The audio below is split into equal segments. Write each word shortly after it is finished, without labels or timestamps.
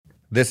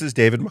This is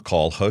David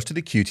McCall, host of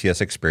the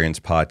QTS Experience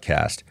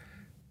podcast.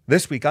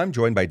 This week, I'm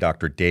joined by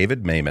Dr.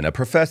 David Maimon, a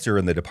professor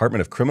in the Department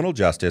of Criminal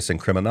Justice and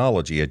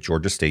Criminology at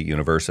Georgia State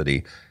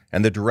University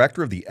and the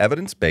director of the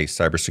Evidence-Based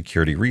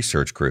Cybersecurity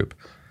Research Group.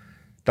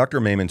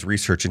 Dr. Maimon's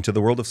research into the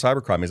world of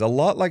cybercrime is a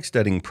lot like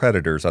studying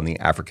predators on the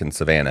African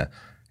savanna.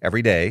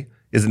 Every day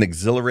is an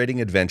exhilarating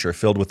adventure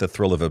filled with the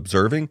thrill of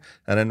observing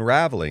and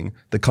unraveling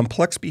the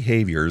complex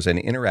behaviors and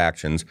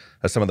interactions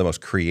of some of the most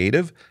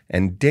creative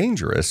and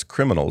dangerous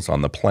criminals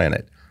on the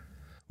planet.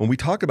 When we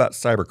talk about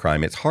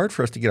cybercrime, it's hard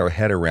for us to get our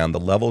head around the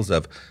levels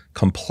of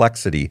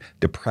complexity,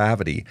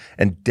 depravity,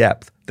 and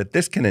depth that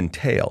this can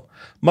entail,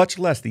 much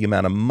less the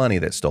amount of money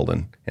that's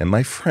stolen. And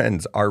my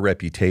friends, our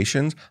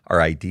reputations,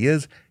 our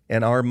ideas,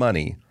 and our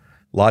money,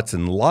 lots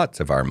and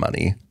lots of our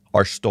money,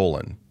 are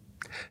stolen.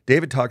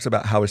 David talks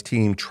about how his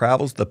team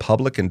travels the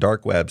public and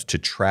dark webs to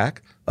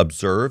track,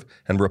 observe,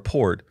 and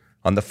report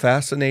on the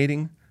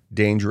fascinating,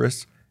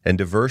 dangerous, and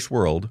diverse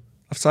world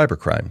of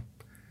cybercrime.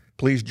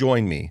 Please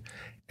join me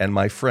and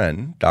my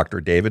friend,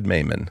 Dr. David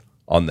Maimon,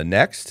 on the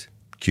next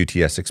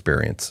QTS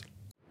Experience.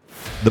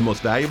 The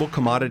most valuable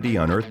commodity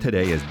on Earth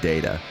today is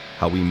data,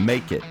 how we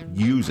make it,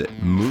 use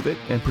it, move it,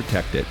 and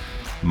protect it.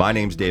 My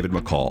name's David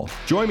McCall.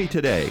 Join me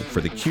today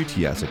for the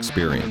QTS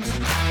Experience.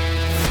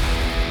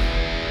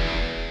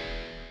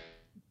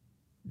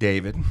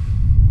 David,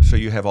 so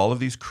you have all of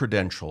these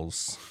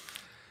credentials,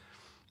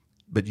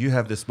 but you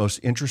have this most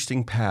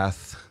interesting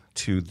path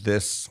to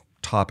this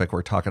topic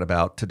we're talking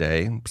about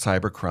today,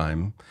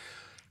 cybercrime.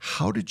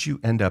 How did you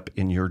end up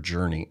in your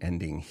journey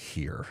ending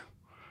here?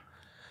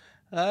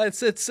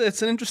 It's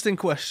an interesting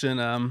question.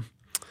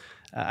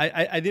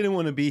 I didn't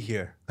want to be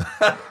here.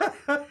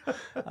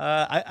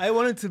 I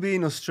wanted to be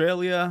in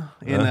Australia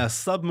in a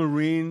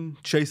submarine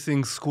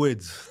chasing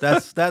squids.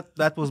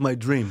 That was my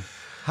dream.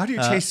 How do you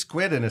chase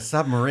squid in a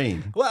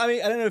submarine? Well, I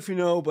mean, I don't know if you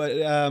know, but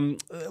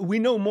we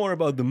know more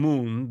about the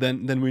moon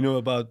than we know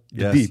about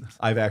the deep.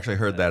 I've actually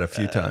heard that a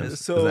few times.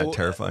 Isn't that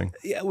terrifying?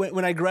 Yeah,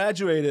 when I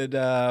graduated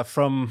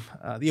from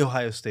the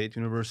Ohio State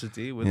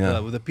University with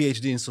a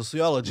PhD in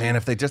sociology. Man,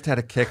 if they just had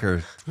a kicker,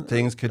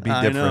 things could be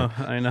different.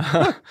 I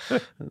know.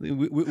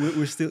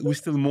 we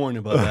still mourn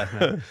about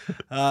that,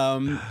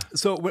 man.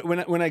 So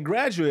when I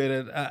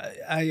graduated,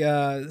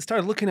 I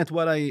started looking at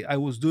what I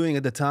was doing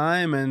at the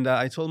time, and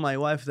I told my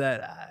wife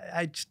that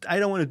I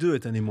don't want to do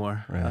it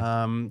anymore. Right.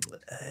 I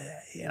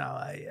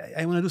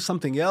want to do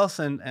something else,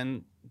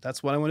 and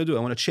that's what I want to do. I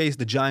want to chase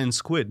the giant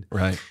squid.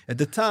 Right. At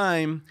the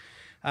time,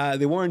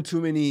 there weren't too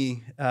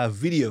many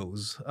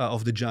videos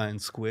of the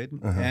giant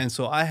squid, and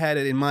so I had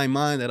it in my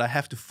mind that I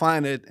have to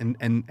find it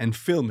and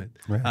film it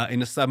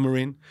in a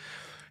submarine.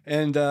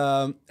 And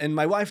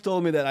my wife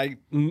told me that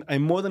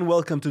I'm more than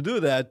welcome to do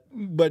that,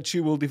 but she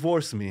will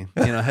divorce me.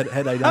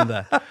 Had I done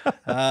that.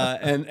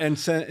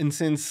 And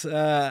since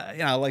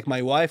like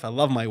my wife, I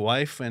love my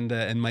wife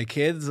and my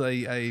kids.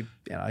 I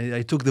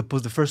took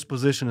the first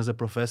position as a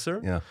professor.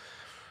 Yeah.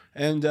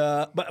 And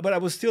but I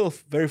was still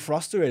very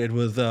frustrated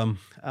with the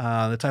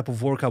type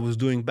of work I was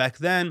doing back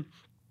then.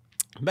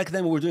 Back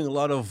then, we were doing a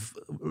lot of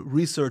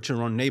research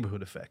around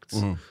neighborhood effects,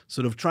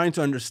 sort of trying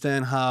to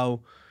understand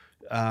how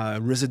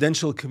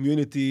residential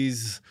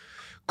communities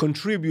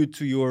contribute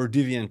to your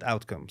deviant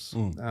outcomes.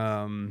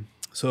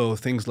 So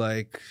things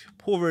like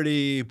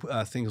poverty,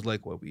 things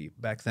like what we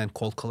back then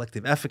called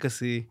collective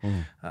efficacy,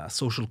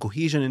 social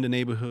cohesion in the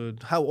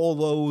neighborhood, how all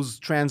those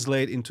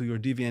translate into your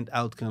deviant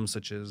outcomes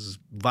such as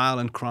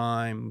violent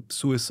crime,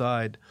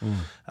 suicide,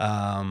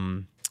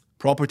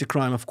 property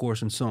crime, of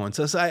course, and so on.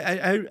 So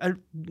I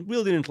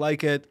really didn't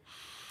like it.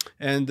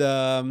 And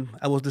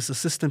I was this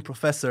assistant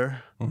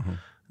professor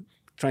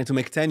trying to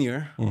make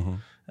tenure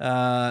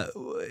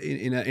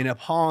in a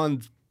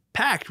pond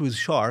packed with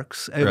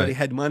sharks. Everybody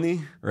had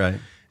money. Right.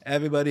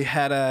 Everybody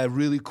had a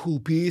really cool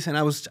piece, and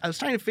I was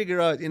trying to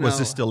figure out. Was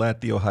this still at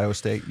the Ohio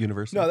State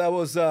University? No, that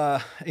was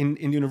in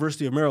the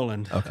University of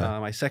Maryland. Okay.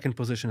 My second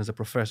position as a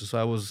professor. So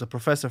I was a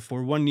professor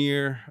for 1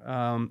 year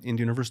in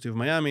the University of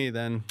Miami.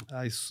 Then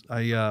there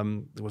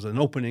was an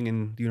opening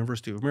in the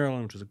University of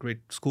Maryland, which was a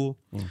great school.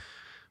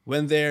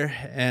 Went there,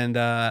 and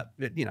I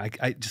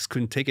just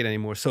couldn't take it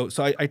anymore. So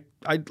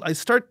I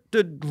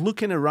started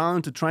looking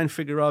around to try and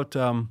figure out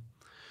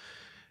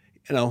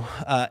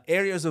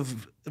areas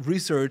of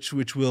research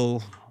which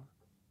will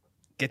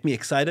get me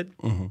excited.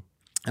 And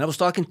I was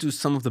talking to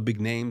some of the big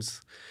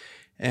names,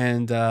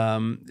 and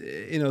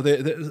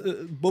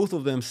both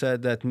of them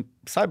said that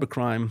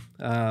cybercrime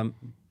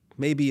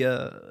may be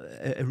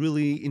a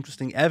really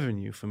interesting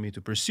avenue for me to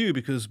pursue,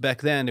 because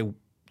back then there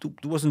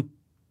wasn't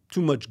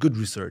too much good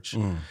research.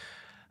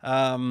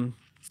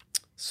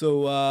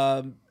 So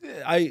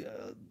I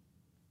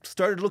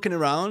started looking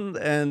around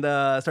and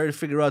started to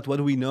figure out what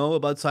do we know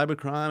about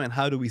cybercrime and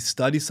how do we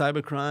study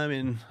cybercrime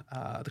in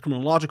the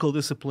criminological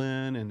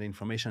discipline and the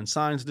information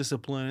science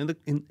discipline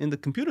and in the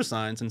computer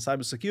science and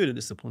cybersecurity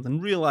disciplines,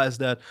 and realized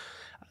that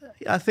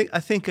I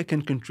think I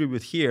can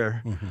contribute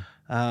here.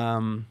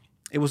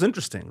 It was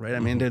interesting, right? I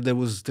mean, there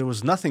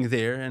was nothing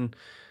there, and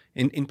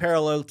in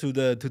parallel to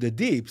the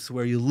deeps,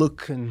 where you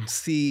look and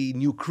see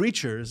new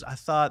creatures, I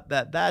thought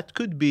that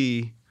could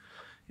be,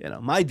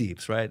 my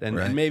deeps, right?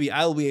 And maybe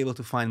I'll be able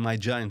to find my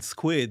giant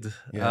squid,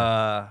 in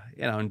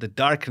the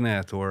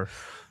darknet, or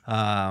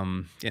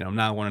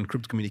now on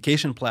encrypted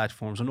communication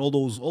platforms, and all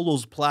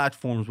those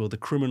platforms where the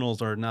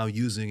criminals are now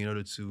using in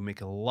order to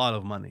make a lot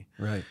of money.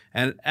 Right.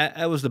 And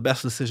that was the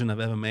best decision I've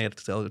ever made,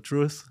 to tell the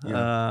truth.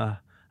 Yeah.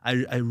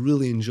 I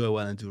really enjoy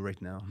what I do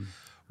right now.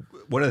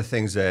 One of the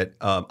things that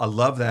I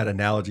love that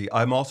analogy.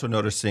 I'm also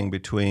noticing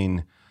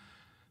between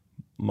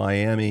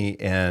Miami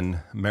and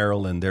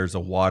Maryland, there's a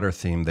water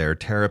theme there,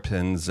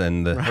 terrapins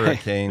and the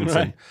hurricanes.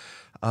 Right.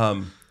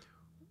 And,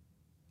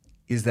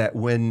 is that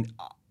when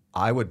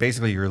I would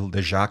basically, you're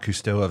the Jacques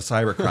Cousteau of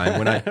cybercrime.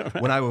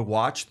 When I would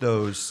watch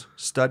those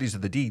studies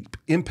of the deep,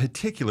 in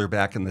particular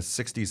back in the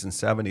 60s and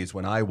 70s,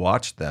 when I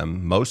watched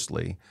them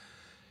mostly,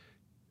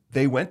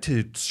 they went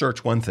to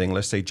search one thing,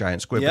 let's say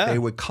giant squid, but they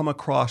would come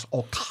across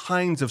all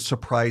kinds of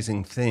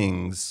surprising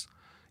things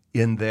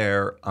in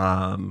their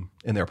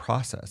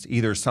process.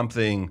 Either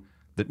something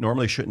that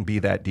normally shouldn't be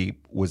that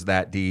deep was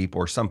that deep,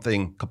 or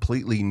something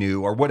completely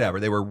new, or whatever.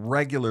 They were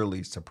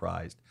regularly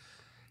surprised.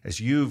 As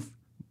you've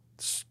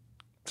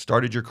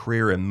started your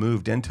career and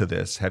moved into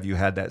this, have you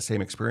had that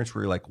same experience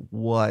where you're like,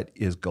 what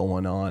is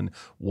going on?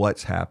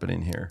 What's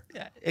happening here?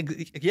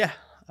 Yeah.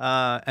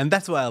 And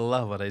that's why I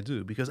love what I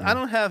do, because I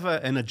don't have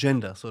an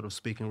agenda, so to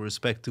speak, in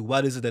respect to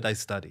what is it that I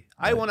study.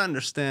 I want to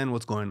understand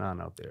what's going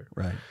on out there.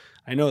 Right.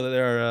 I know that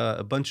there are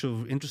a bunch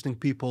of interesting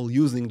people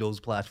using those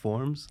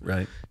platforms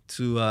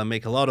to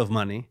make a lot of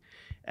money.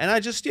 And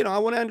I just, I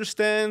want to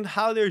understand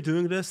how they're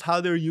doing this,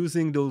 how they're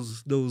using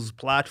those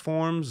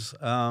platforms,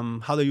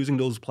 how they're using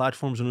those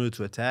platforms in order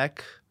to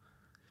attack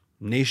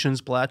nations'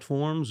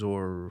 platforms,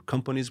 or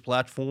companies'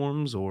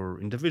 platforms,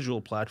 or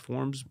individual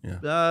platforms,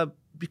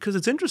 because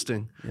it's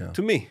interesting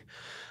to me.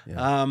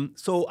 Yeah.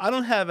 So I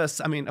don't have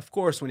of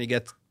course, when you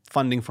get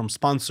funding from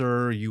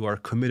sponsor, you are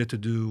committed to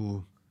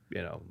do,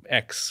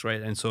 X,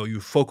 right? And so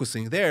you're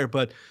focusing there,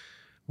 but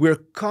we're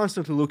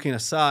constantly looking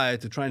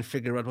aside to try and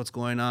figure out what's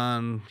going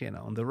on,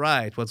 on the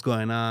right, what's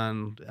going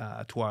on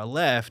to our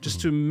left,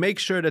 just to make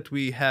sure that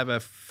we have a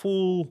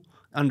full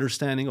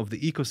understanding of the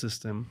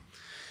ecosystem.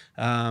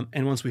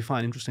 And once we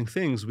find interesting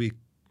things, we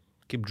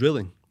keep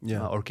drilling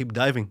or keep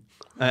diving,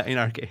 in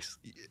our case.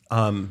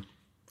 I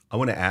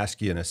want to ask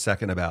you in a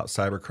second about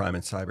cybercrime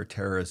and cyber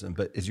terrorism,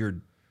 but as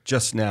you're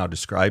just now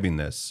describing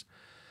this,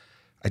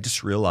 I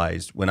just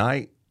realized when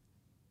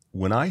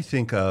I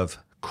think of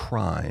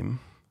crime,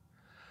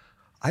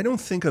 I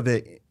don't think of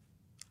it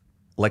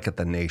like at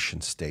the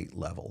nation state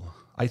level.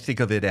 I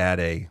think of it at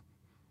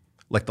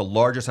like the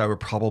largest I would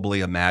probably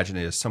imagine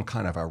is some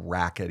kind of a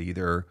racket,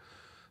 either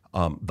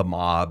the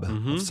mob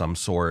of some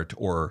sort,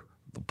 or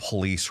the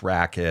police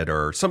racket,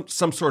 or some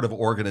sort of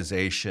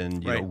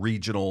organization,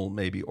 regional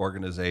maybe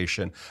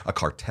organization, a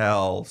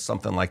cartel,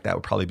 something like that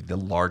would probably be the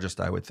largest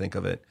I would think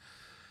of it.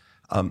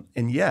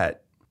 And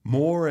yet,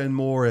 more and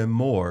more and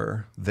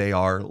more, they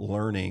are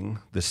learning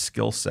the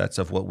skill sets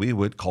of what we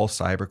would call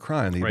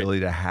cybercrime, the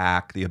ability to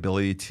hack, the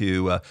ability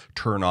to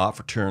turn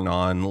off or turn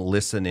on,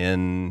 listen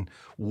in,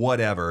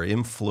 whatever,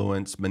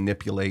 influence,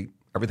 manipulate,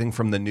 everything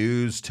from the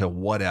news to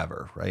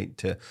whatever,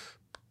 right?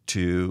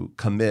 To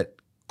commit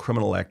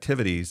criminal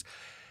activities.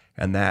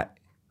 And that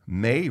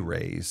may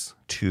raise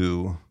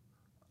to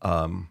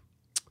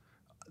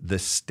the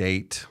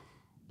state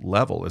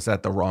level. Is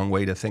that the wrong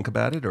way to think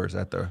about it, or is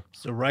that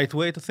It's the right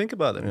way to think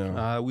about it.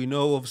 Yeah. We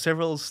know of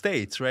several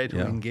states, who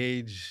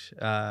engage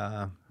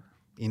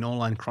in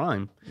online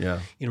crime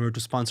in order to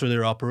sponsor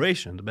their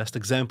operation. The best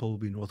example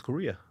would be North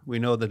Korea. We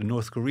know that the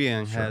North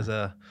Korean has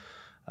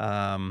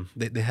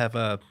they have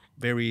a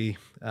very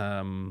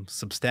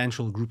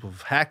substantial group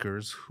of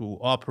hackers who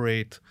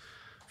operate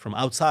from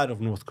outside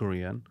of North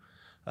Korea.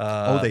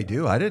 They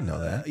do? I didn't know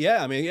that.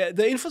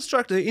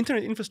 The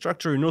internet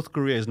infrastructure in North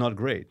Korea is not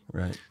great.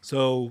 Right.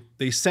 So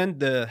they sent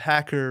the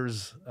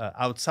hackers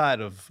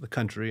outside of the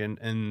country,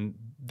 and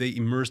they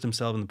immerse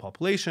themselves in the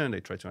population.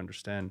 They try to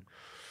understand,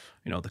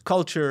 the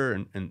culture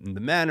and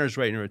the manners,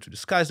 in order to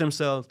disguise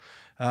themselves.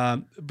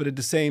 But at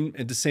the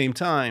same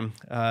time,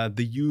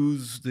 they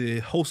use the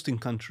hosting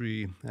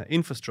country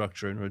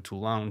infrastructure in order to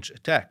launch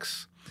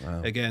attacks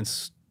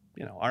against,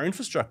 our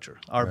infrastructure,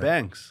 our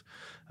banks.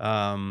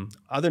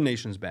 Other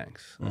nations'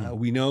 banks.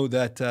 We know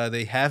that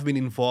they have been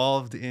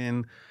involved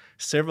in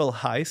several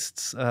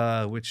heists,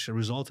 which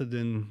resulted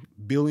in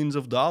billions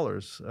of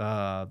dollars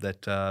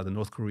that the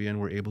North Korean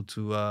were able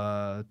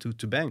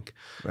to bank,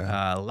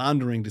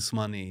 laundering this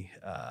money.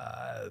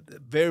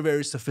 Very,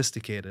 very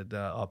sophisticated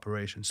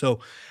operation.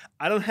 So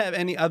I don't have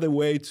any other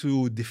way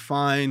to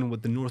define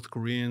what the North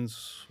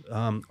Koreans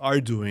are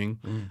doing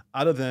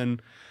other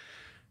than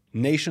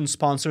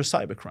nation-sponsored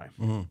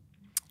cybercrime.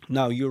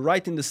 Now, you're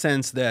right in the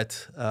sense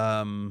that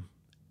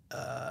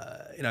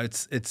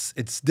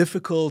it's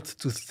difficult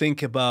to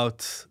think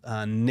about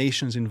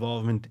nations'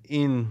 involvement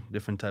in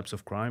different types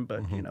of crime,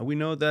 but we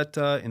know that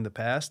in the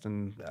past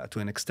and to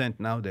an extent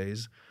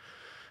nowadays,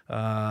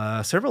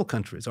 several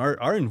countries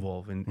are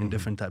involved in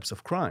different types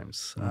of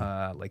crimes,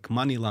 like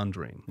money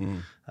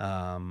laundering,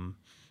 violent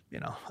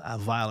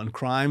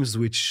crimes,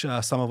 which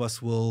some of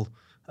us will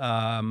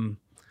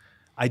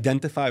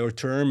identify or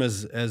term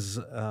as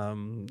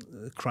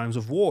crimes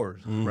of war,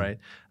 right?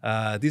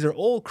 These are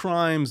all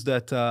crimes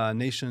that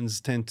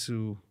nations tend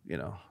to,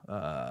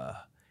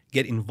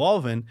 get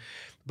involved in.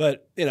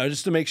 But,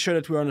 just to make sure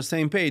that we're on the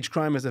same page,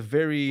 crime is a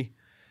very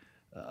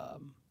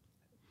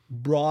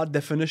broad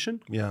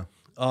definition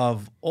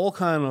of all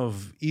kind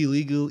of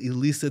illegal,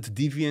 illicit,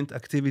 deviant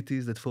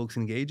activities that folks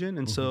engage in.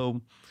 And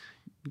so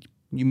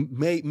you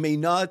may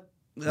not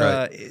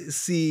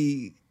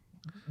see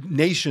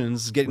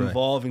nations get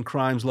involved in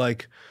crimes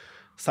like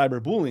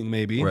cyberbullying,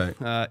 maybe,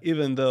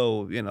 even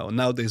though,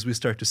 nowadays we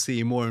start to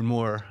see more and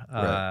more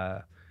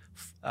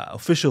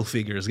official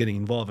figures getting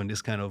involved in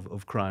this kind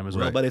of crime as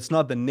well. But it's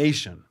not the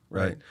nation,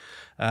 right?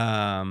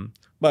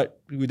 But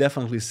we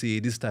definitely see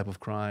this type of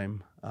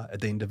crime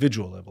at the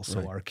individual level.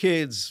 So our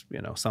kids,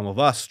 some of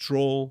us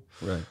stroll.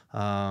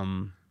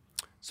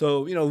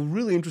 So,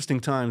 really interesting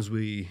times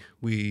we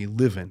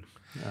live in.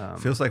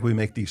 Feels like we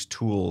make these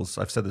tools,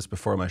 I've said this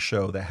before on my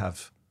show, that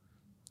have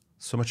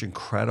so much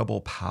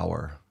incredible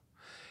power.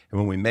 And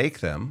when we make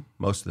them,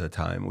 most of the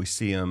time, we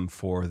see them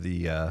for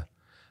the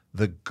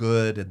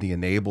good and the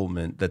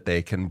enablement that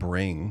they can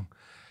bring.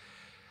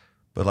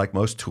 But like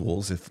most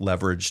tools, if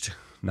leveraged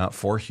not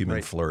for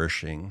human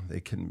flourishing, they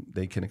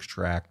can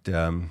extract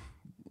and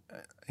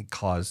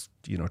cause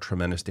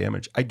tremendous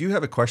damage. I do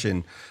have a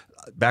question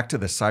back to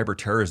the cyber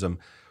terrorism.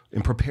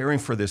 In preparing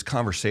for this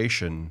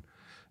conversation,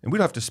 and we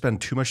don't have to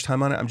spend too much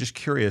time on it, I'm just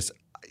curious.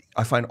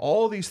 I find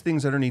all these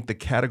things underneath the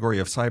category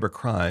of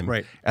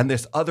cybercrime and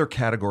this other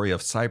category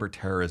of cyber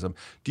terrorism.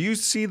 Do you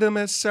see them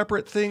as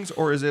separate things,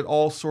 or is it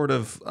all sort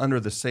of under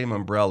the same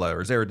umbrella,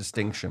 or is there a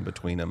distinction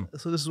between them?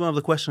 So this is one of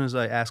the questions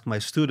I ask my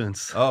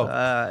students in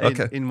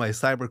my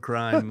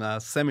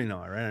cybercrime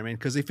seminar, right? I mean,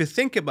 because if you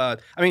think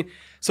about,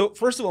 so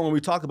first of all, when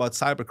we talk about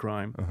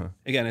cybercrime,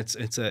 again,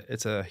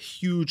 it's a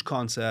huge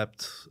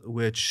concept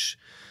which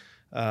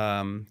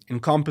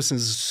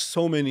encompasses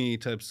so many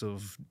types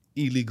of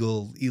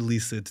illegal,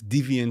 illicit,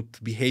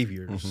 deviant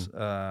behaviors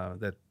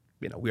that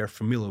we are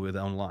familiar with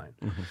online.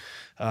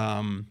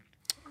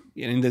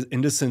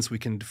 In this sense, we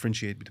can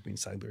differentiate between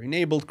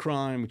cyber-enabled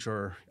crime, which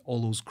are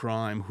all those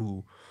crime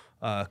who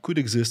could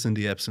exist in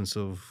the absence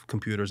of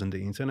computers and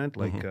the internet,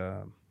 like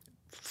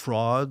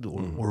fraud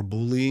or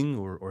bullying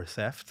or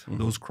theft.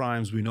 Those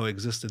crimes we know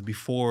existed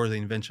before the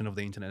invention of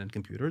the internet and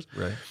computers.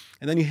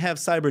 And then you have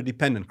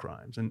cyber-dependent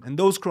crimes, and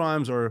those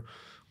crimes are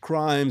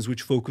crimes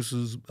which focus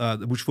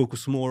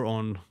more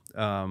on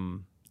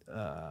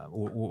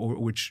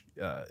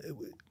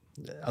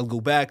I'll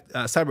go back.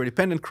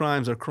 Cyber-dependent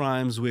crimes are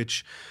crimes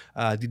which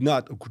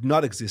could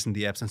not exist in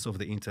the absence of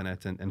the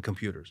internet and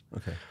computers.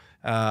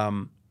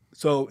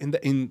 So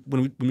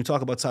when we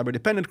talk about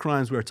cyber-dependent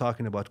crimes, we're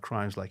talking about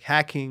crimes like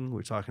hacking.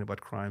 We're talking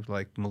about crimes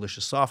like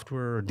malicious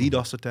software, or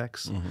DDoS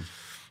attacks.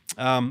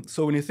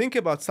 So when you think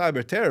about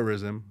cyber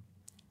terrorism,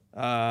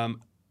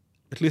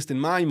 at least in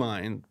my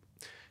mind,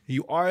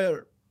 you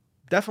are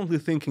definitely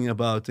thinking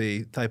about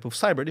a type of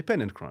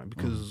cyber-dependent crime,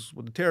 because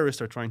what the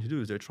terrorists are trying to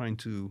do is they're trying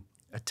to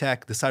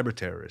attack the cyber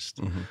terrorist.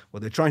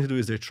 What they're trying to do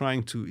is they're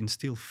trying to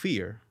instill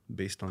fear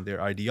based on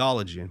their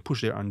ideology and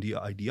push their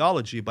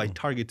ideology by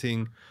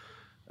targeting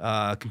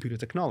computer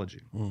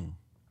technology.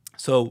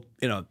 So,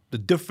 the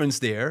difference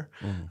there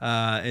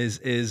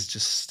is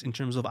just in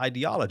terms of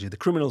ideology. The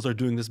criminals are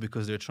doing this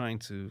because they're trying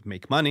to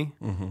make money.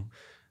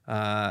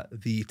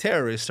 The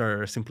terrorists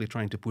are simply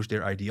trying to push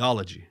their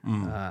ideology.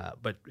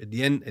 But at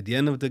the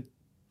end of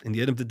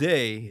the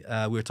day,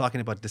 we're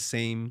talking about the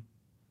same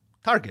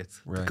target.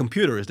 The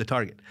computer is the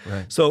target.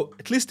 So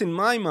at least in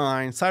my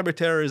mind, cyber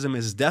terrorism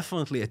is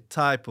definitely a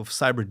type of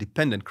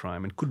cyber-dependent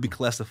crime and could be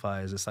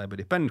classified as a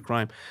cyber-dependent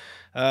crime.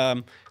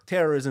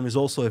 Terrorism is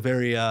also a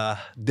very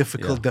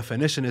difficult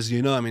definition, as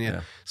you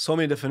know. So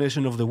many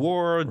definitions of the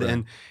word,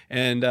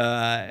 and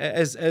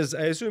as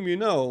I assume you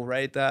know,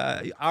 right?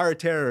 Our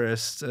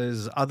terrorists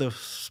is other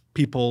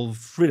people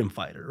freedom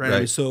fighter,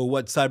 right? So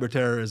what cyber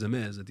terrorism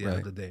is at the end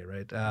of the day,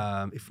 right?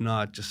 If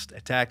not just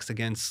attacks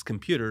against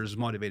computers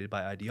motivated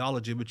by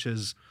ideology, which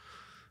is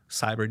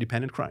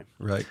cyber-dependent crime.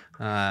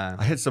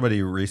 I had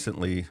somebody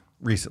recently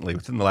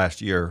within the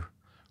last year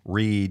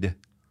read.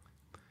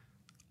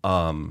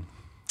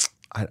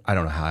 I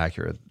don't know how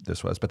accurate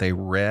this was, but they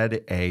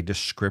read a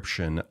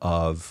description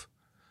of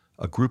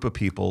a group of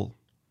people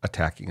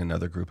attacking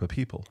another group of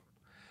people.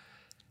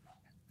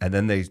 And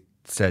then they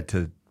said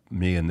to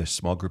me and this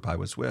small group I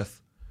was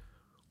with,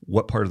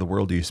 what part of the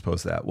world do you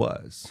suppose that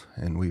was?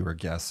 And we were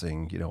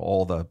guessing,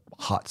 all the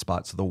hot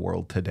spots of the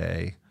world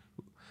today.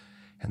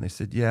 And they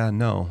said,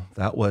 no,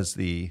 that was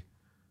the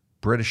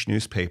British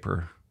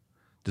newspaper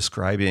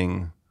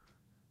describing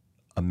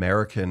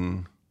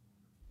American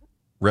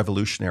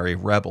revolutionary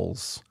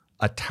rebels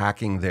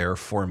attacking their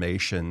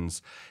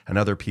formations and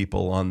other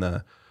people on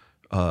the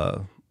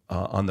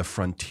on the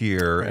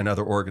frontier and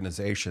other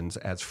organizations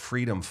as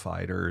freedom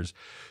fighters,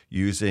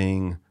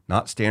 using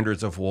not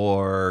standards of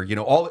war,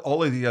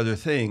 all of the other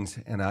things.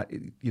 And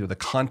the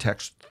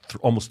context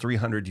almost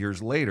 300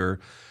 years later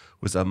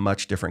was a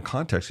much different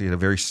context. You had a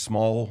very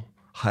small,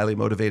 highly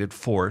motivated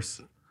force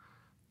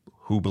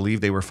who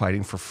believed they were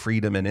fighting for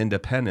freedom and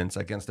independence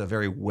against a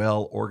very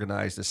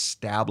well-organized,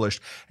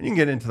 established, and you can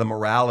get into the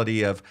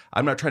morality of,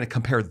 I'm not trying to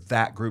compare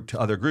that group to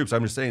other groups.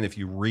 I'm just saying if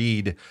you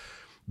read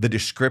the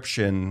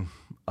description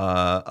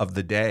of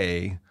the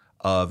day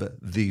of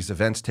these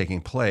events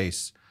taking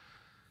place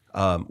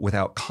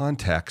without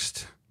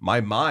context,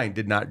 my mind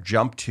did not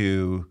jump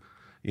to,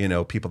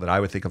 people that I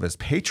would think of as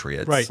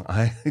patriots. Right.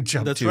 I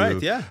jumped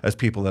as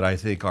people that I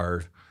think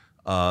are,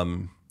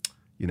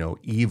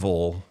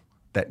 evil,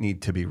 that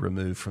need to be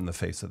removed from the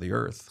face of the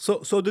earth.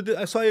 So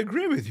I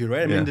agree with you,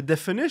 right? I mean, the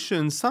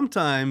definition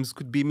sometimes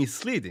could be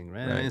misleading,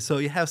 right? I mean, so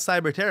you have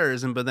cyber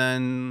terrorism, but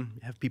then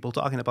you have people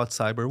talking about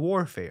cyber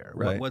warfare.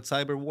 Right. What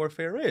cyber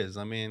warfare is?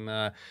 I mean,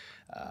 there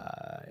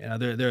are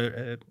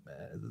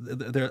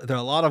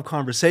a lot of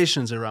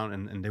conversations around,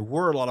 and there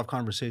were a lot of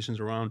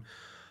conversations around,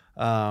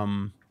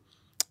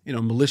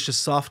 malicious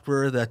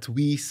software that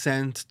we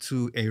sent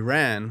to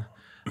Iran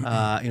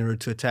in order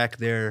to attack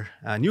their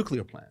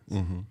nuclear plants,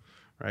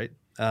 right?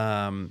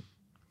 Are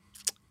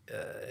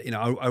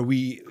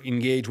we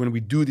engaged when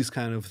we do these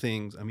kind of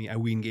things? I mean, are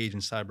we engaged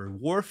in cyber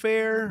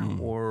warfare,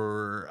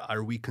 or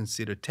are we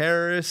considered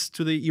terrorists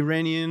to the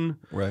Iranian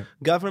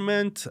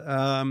government?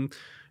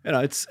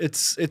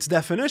 It's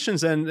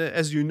definitions, and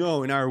as you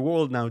know, in our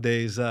world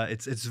nowadays,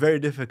 it's very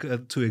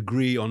difficult to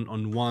agree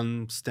on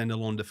one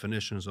standalone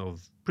definitions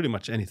of pretty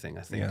much anything.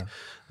 I think,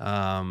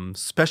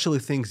 especially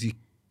things you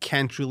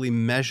can't really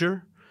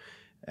measure.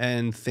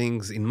 And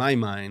things, in my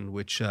mind,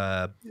 which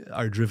are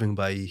driven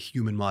by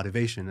human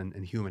motivation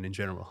and human in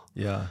general.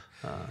 Yeah,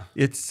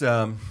 it's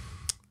I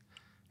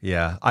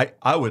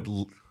would.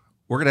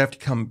 We're gonna have to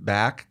come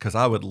back because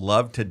I would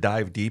love to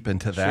dive deep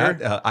into that.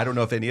 Sure. I don't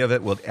know if any of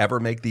it will ever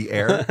make the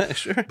air,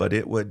 Sure. But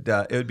it would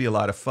be a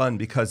lot of fun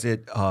because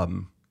it,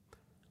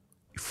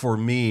 for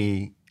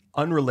me,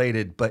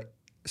 unrelated but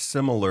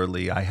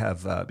similarly, I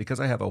have because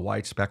I have a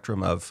wide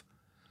spectrum of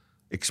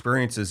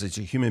experiences as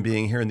a human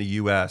being here in the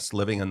U.S.,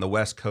 living on the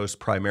West Coast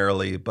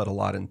primarily, but a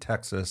lot in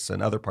Texas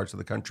and other parts of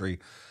the country,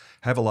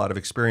 have a lot of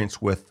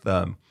experience with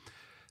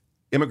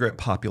immigrant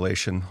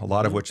population, a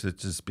lot of which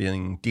is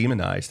being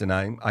demonized. And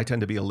I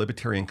tend to be a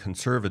libertarian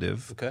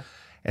conservative. Okay.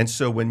 And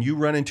so when you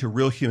run into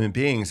real human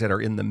beings that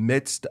are in the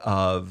midst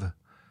of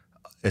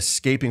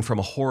escaping from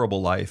a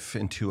horrible life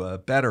into a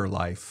better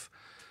life,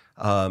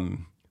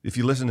 if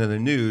you listen to the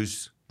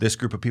news, this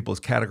group of people is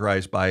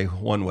categorized by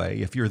one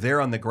way. If you're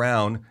there on the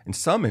ground, in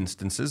some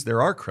instances,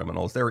 there are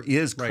criminals. There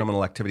is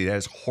criminal activity that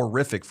is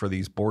horrific for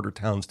these border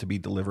towns to be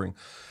delivering.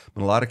 But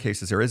in a lot of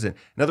cases, there isn't.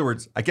 In other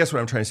words, I guess what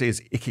I'm trying to say is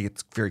it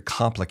gets very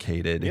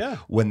complicated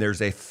when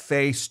there's a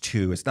face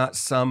to. It's not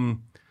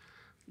some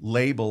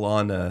label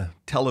on a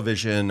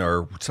television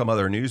or some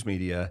other news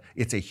media.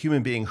 It's a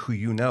human being who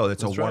you know.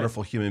 That's a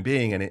wonderful human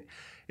being, and it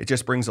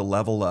just brings a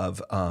level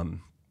of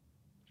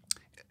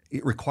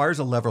it requires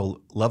a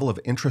level of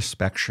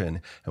introspection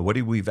and what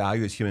do we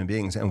value as human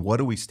beings and what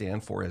do we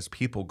stand for as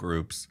people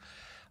groups.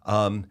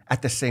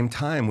 At the same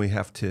time, we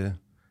have to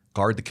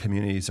guard the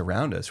communities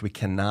around us. We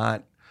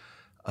cannot,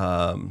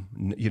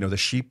 the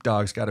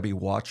sheepdog's got to be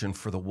watching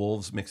for the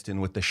wolves mixed in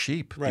with the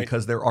sheep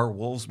because there are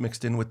wolves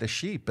mixed in with the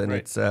sheep, and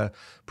it's a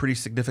pretty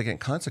significant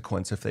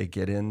consequence if they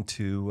get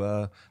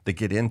into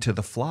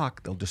the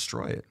flock, they'll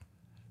destroy it.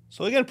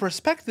 So again,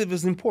 perspective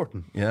is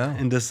important.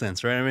 In this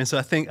sense, right? I mean, so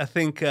I think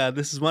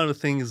this is one of the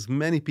things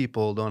many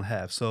people don't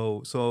have.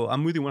 So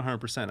I'm with you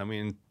 100%. I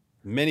mean,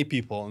 many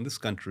people in this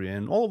country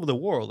and all over the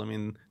world, I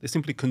mean, they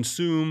simply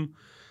consume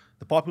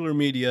the popular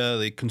media.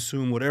 They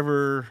consume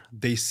whatever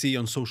they see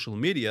on social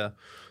media,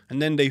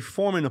 and then they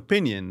form an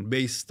opinion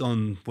based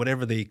on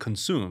whatever they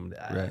consumed.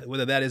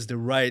 Whether that is the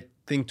right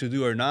thing to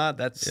do or not,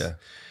 that's.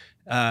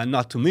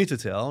 Not to me to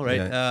tell,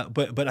 right?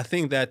 But I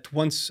think that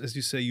once, as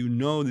you say, you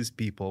know these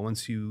people,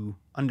 once you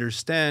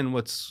understand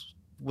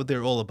what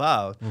they're all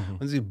about,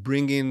 once you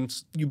bring in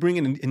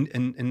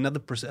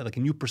another like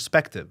a new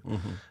perspective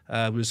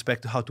with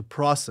respect to how to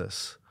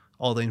process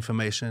all the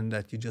information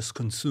that you just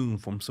consume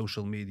from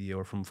social media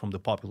or from the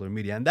popular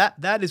media, and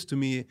that is to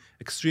me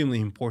extremely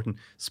important,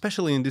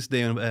 especially in this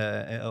day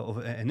of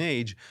an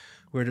age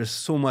where there's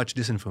so much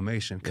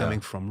disinformation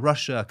coming from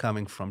Russia,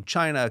 coming from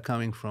China,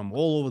 coming from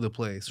all over the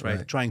place,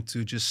 right? Trying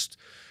to just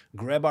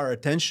grab our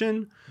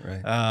attention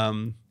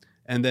and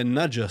then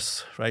nudge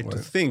us, to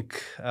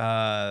think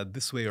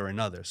this way or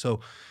another.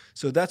 So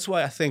that's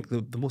why I think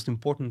the most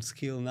important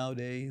skill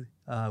nowadays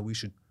we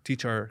should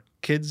teach our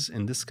kids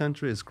in this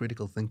country is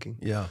critical thinking.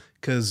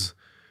 Because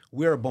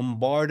we are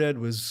bombarded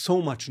with so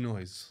much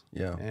noise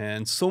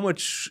and so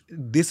much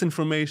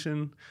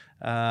disinformation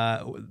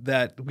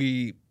that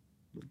we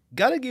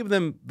got to give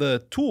them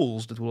the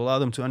tools that will allow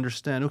them to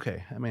understand,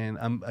 okay, I mean,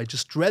 I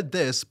just read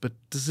this, but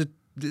does it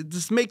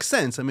this makes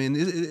sense. I mean,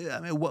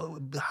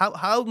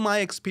 how my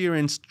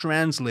experience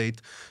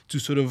translate to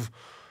sort of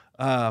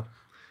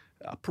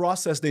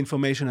process the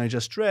information I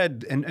just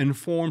read and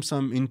form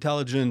some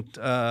intelligent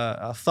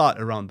thought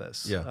around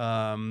this.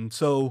 Yeah.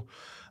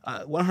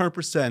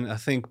 100%, I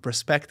think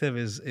perspective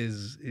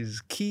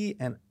is key,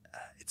 and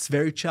it's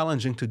very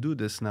challenging to do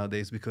this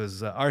nowadays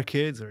because our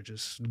kids are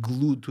just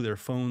glued to their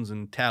phones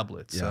and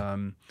tablets. Yeah.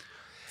 I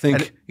think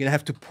you're going to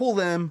have to pull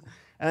them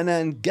and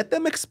then get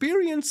them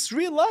experience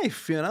real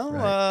life,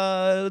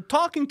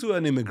 talking to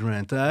an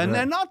immigrant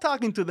and not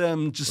talking to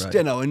them just,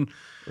 in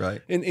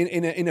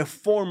a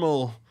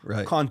formal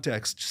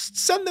context. Just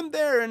send them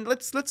there and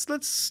let's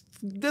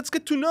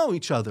get to know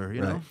each other,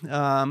 you know.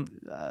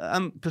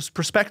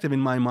 Perspective in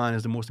my mind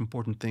is the most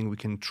important thing we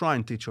can try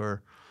and teach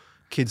our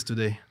kids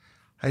today.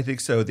 I think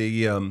so.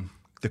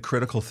 The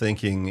critical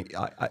thinking,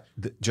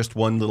 just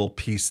one little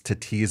piece to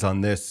tease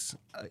on this.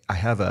 I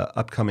have an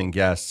upcoming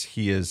guest.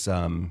 He is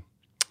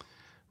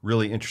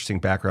really interesting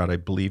background. I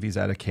believe he's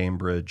out of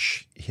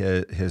Cambridge.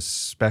 His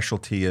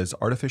specialty is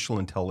artificial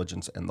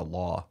intelligence and the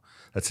law.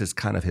 That's his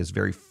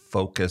very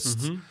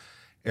focused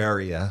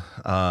area.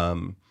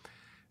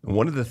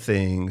 One of the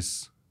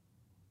things,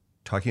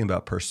 talking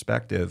about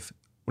perspective,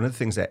 one of the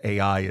things that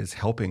AI is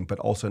helping, but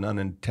also an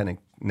unintended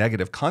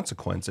negative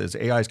consequence, is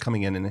AI is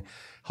coming in and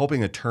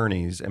helping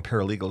attorneys and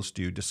paralegals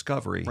do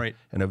discovery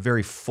in a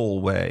very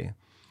full way.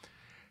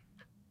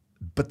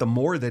 But the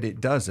more that it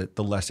does it,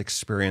 the less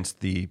experience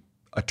the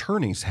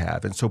attorneys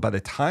have. And so by the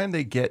time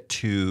they get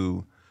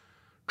to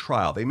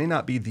trial, they may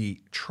not be the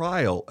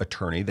trial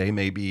attorney. They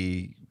may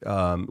be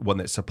one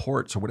that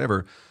supports or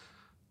whatever.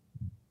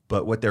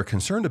 But what they're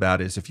concerned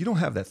about is if you don't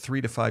have that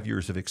 3 to 5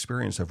 years of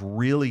experience of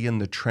really in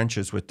the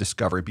trenches with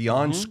discovery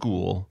beyond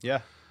school,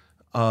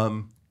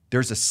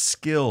 there's a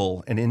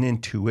skill and an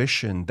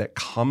intuition that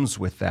comes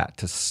with that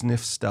to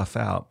sniff stuff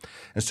out.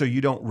 And so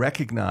you don't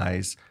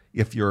recognize,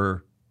 if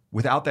you're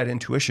without that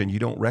intuition, you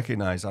don't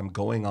recognize I'm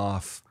going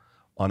off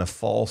on a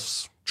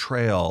false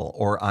trail,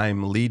 or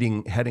I'm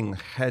heading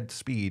head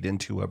speed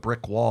into a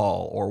brick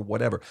wall or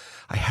whatever.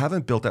 I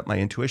haven't built up my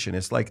intuition.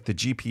 It's like the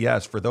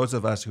GPS. For those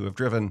of us who have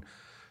driven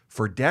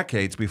for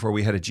decades before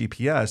we had a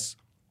GPS,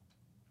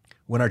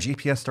 when our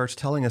GPS starts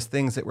telling us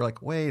things that we're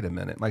like, wait a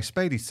minute, my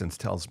spidey sense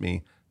tells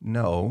me,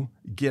 no,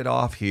 get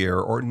off here,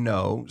 or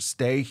no,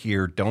 stay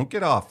here, don't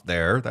get off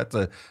there. That's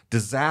a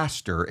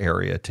disaster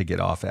area to get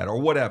off at, or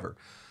whatever.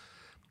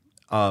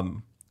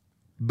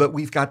 But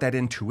we've got that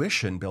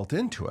intuition built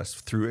into us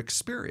through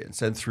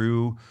experience and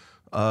through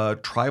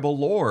tribal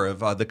lore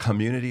of the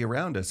community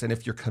around us. And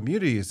if your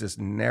community is this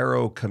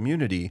narrow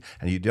community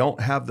and you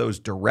don't have those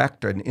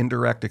direct and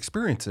indirect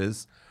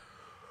experiences,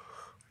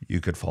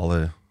 you could fall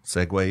a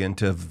segue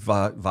into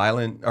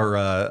violent or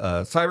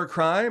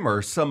cybercrime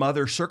or some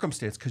other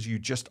circumstance because you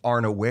just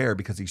aren't aware,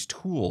 because these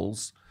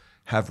tools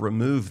have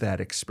removed that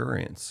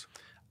experience.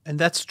 And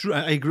that's true.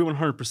 I agree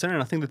 100%,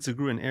 and I think that's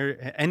true in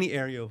any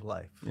area of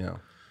life. Yeah.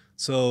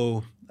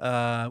 So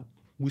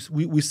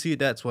we see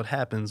that's what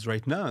happens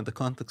right now in the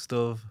context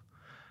of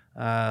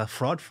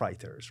fraud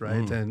fighters,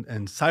 right?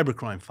 And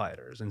cybercrime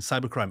fighters and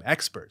cybercrime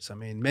experts. I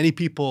mean, many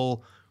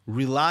people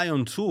rely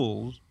on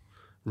tools,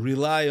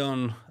 rely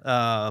on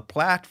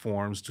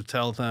platforms to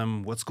tell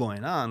them what's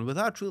going on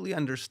without really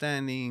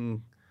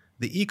understanding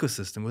the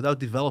ecosystem, without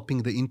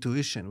developing the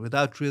intuition,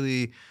 without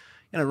really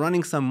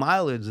running some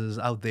mileages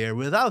out there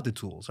without the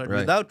tools, right?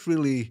 Without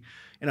really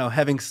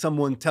having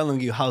someone telling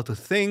you how to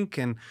think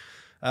and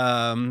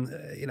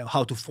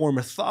how to form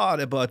a thought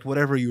about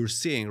whatever you're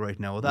seeing right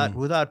now,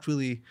 without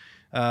really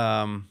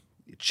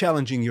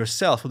challenging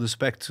yourself with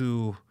respect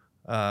to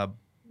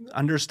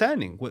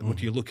understanding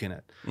what you're looking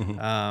at.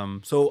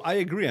 So I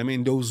agree. I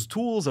mean, those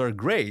tools are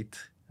great,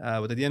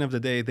 but at the end of the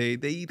day,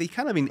 they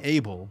kind of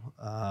enable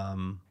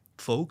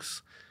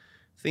folks.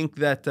 Think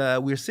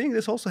that we're seeing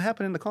this also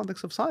happen in the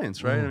context of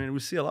science, right? I mean, we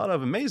see a lot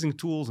of amazing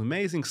tools,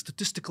 amazing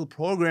statistical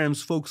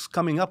programs folks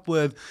coming up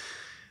with.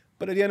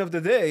 But at the end of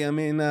the day, I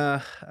mean,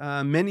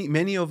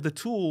 many of the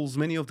tools,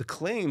 many of the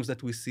claims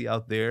that we see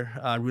out there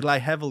rely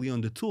heavily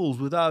on the tools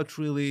without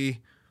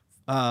really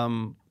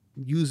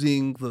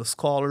using the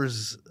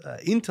scholar's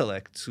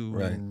intellect to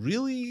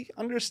really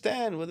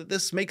understand whether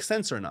this makes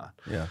sense or not.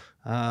 Yeah.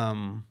 I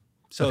mean,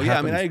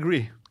 I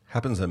agree.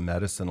 Happens in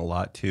medicine a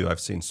lot too. I've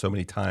seen so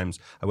many times.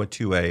 I went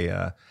to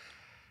a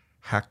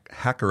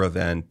hacker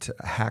event,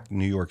 Hack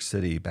New York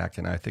City, back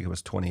in, I think it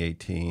was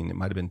 2018. It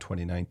might have been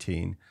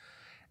 2019.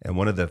 And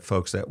one of the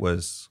folks that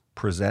was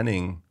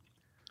presenting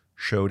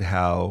showed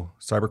how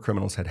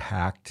cybercriminals had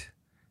hacked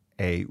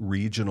a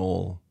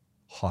regional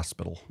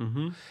hospital.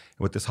 And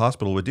what this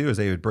hospital would do is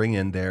they would bring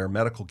in their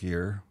medical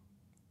gear,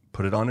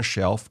 put it on a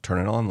shelf,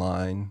 turn it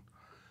online,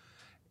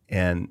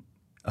 and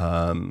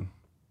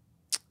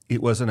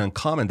it wasn't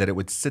uncommon that it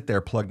would sit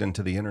there plugged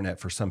into the internet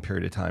for some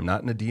period of time,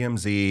 not in a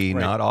DMZ,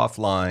 not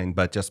offline,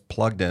 but just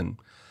plugged in.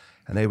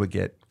 And they would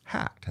get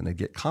hacked and they'd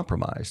get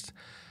compromised.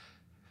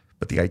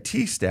 But the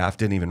IT staff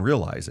didn't even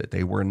realize it.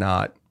 They were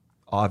not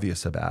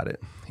obvious about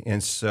it.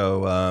 And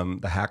so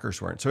the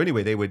hackers weren't. So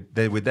anyway, they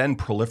would then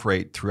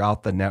proliferate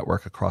throughout the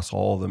network across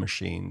all the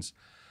machines.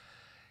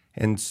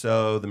 And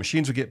so the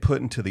machines would get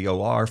put into the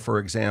OR, for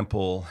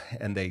example,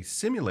 and they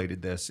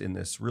simulated this in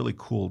this really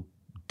cool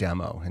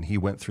demo. And he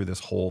went through this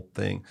whole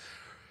thing.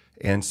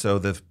 And so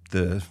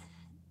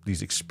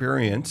these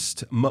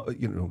experienced,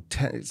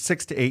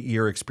 6 to 8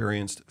 year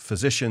experienced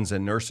physicians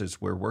and nurses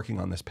were working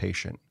on this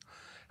patient.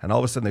 And all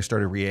of a sudden they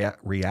started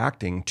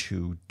reacting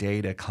to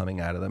data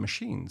coming out of the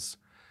machines.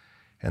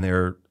 And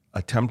they're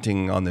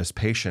attempting on this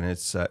patient.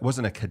 It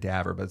wasn't a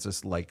cadaver, but it's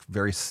this like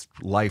very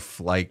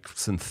lifelike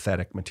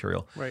synthetic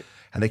material. Right.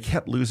 And they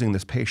kept losing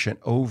this patient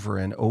over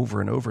and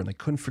over and over, and they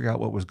couldn't figure out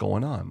what was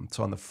going on.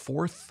 So on the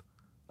 4th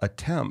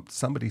attempt,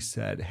 somebody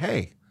said,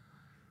 hey,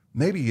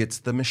 maybe it's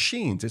the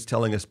machines. It's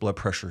telling us blood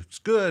pressure is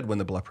good when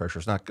the blood pressure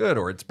is not good,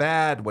 or it's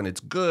bad when it's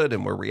good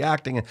and we're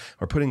reacting and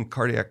we're putting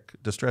cardiac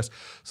distress.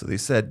 So they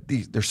said,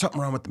 there's something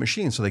wrong with the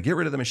machines. So they get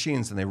rid of the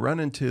machines and they run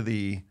into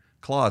the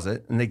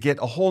closet and they get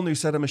a whole new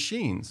set of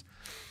machines.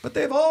 But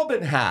they've all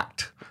been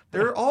hacked.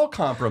 They're all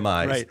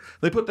compromised. Right.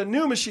 They put the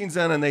new machines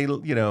in and they,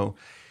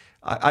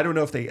 I don't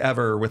know if they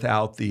ever,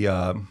 without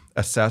the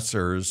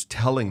assessors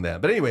telling them.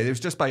 But anyway, it was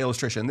just by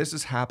illustration. This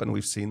has happened.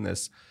 We've seen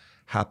this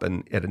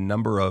happen at a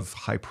number of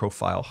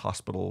high-profile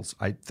hospitals.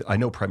 I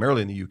know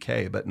primarily in the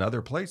UK, but in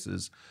other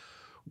places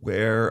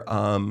where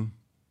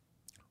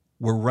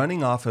we're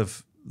running off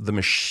of the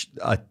machine.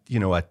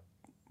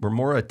 We're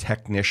more a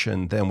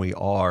technician than we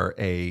are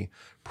a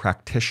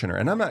practitioner.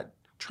 And I'm not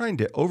trying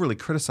to overly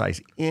criticize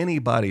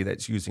anybody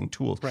that's using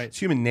tools. Right. It's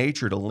human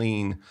nature to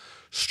lean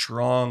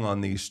strong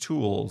on these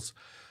tools.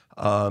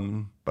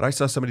 But I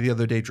saw somebody the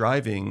other day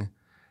driving,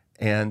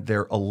 and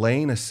their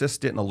lane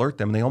assist didn't alert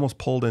them, and they almost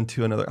pulled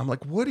into another. I'm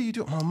like, what are you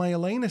doing? Oh, my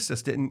lane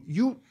assist didn't.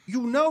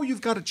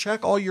 You've got to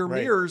check all your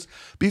mirrors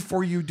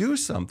before you do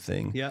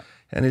something. Yeah.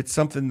 And it's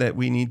something that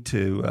we need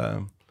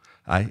to,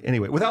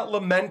 anyway, without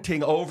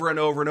lamenting over and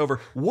over and over,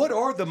 what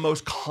are the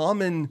most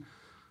common,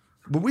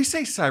 when we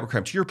say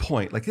cybercrime, to your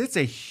point, like it's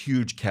a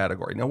huge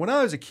category. Now, when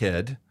I was a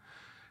kid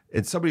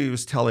and somebody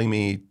was telling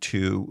me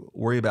to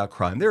worry about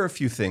crime, there are a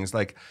few things.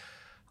 Like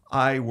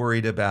I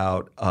worried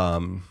about,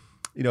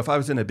 if I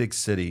was in a big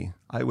city,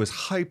 I was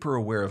hyper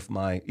aware of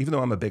even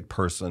though I'm a big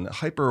person,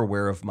 hyper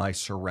aware of my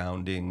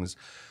surroundings.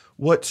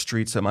 What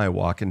streets am I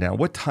walking down?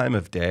 What time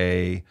of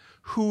day?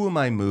 Who am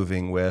I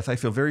moving with? I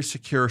feel very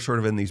secure sort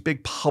of in these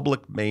big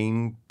public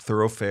main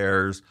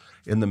thoroughfares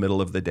in the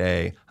middle of the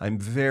day. I'm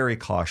very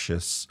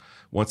cautious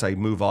once I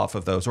move off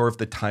of those or if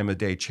the time of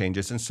day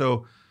changes. And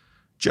so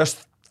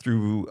just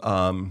through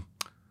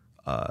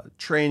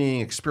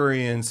training,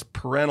 experience,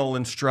 parental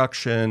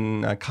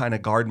instruction, I kind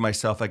of guard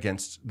myself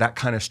against that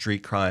kind of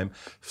street crime.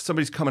 If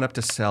somebody's coming up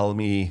to sell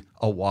me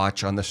a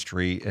watch on the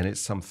street and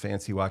it's some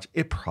fancy watch,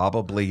 it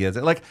probably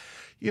isn't. Like,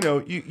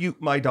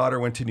 my daughter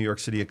went to New York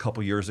City a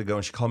couple years ago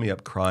and she called me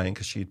up crying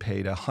because she had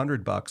paid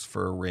 $100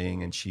 for a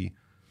ring and she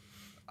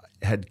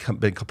had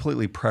been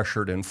completely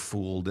pressured and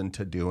fooled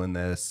into doing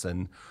this.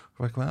 And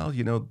we're like, well,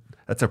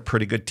 that's a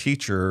pretty good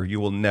teacher. You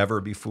will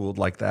never be fooled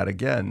like that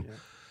again. Yeah.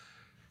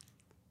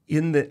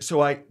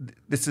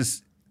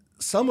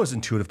 Some was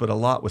intuitive, but a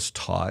lot was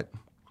taught.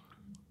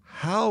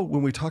 How,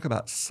 when we talk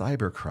about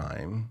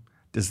cybercrime,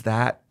 does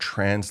that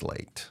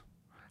translate?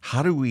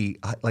 How do we,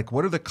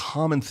 what are the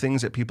common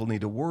things that people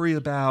need to worry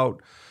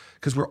about?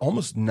 Because we're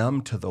almost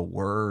numb to the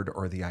word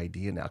or the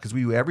idea now, because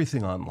we do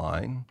everything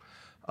online.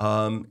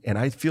 And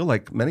I feel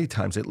like many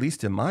times, at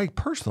least in my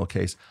personal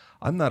case,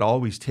 I'm not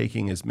always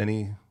taking as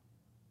many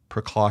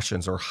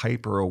precautions or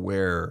hyper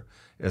aware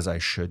as I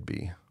should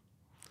be.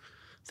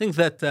 I think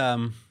that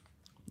the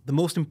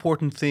most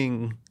important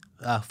thing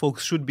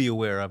folks should be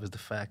aware of is the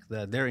fact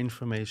that their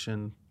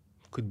information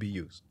could be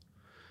used.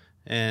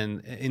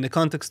 And in the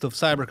context of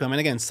cybercrime, and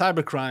again,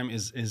 cybercrime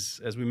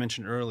is as we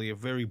mentioned earlier, a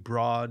very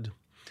broad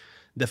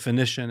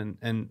definition.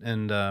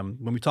 And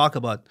when we talk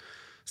about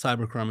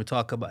cybercrime, we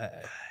talk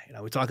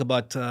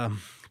about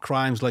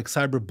crimes like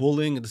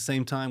cyberbullying. At the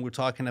same time, we're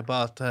talking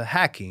about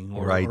hacking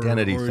or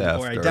identity theft.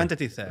 Or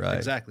identity theft, right.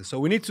 Exactly. So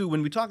we need to,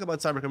 when we talk about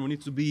cybercrime, we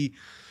need to be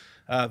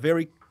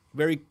very,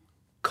 very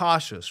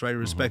cautious, right,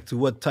 with respect to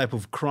what type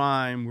of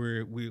crime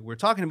we're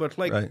talking about.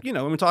 Like,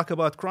 when we talk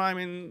about crime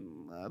in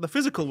the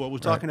physical world, we're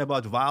talking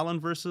about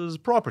violent versus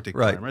property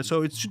crime, right?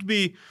 So it should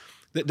be,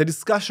 the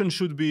discussion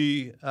should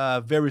be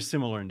very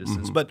similar in this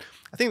sense. But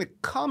I think the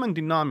common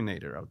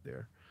denominator out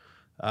there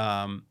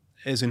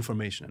is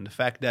information, and the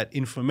fact that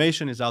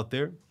information is out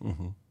there,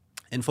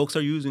 and folks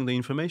are using the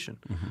information.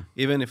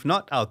 Even if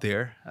not out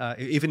there,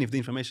 even if the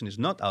information is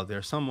not out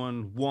there,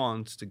 someone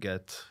wants to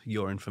get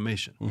your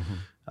information.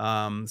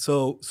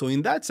 So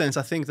in that sense,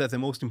 I think that the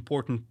most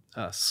important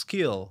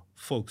skill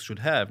folks should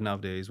have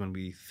nowadays when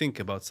we think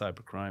about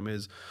cybercrime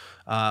is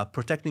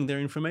protecting their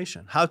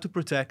information. How to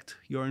protect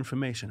your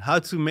information. How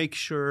to make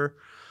sure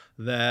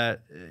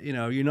that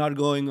you're not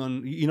going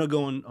on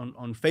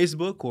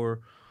Facebook or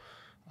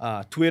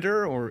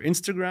Twitter or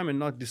Instagram and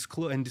not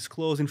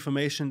disclose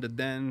information that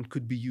then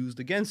could be used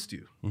against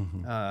you.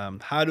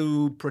 How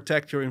to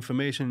protect your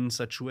information in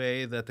such a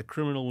way that the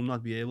criminal will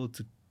not be able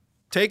to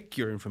take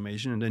your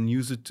information and then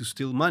use it to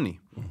steal money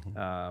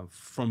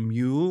from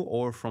you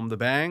or from the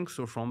banks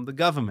or from the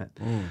government.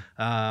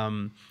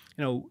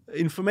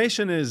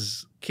 Information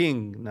is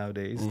king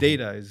nowadays.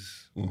 Data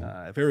is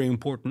very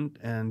important,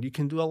 and you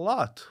can do a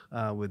lot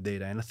with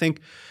data. And I think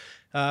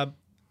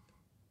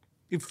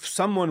if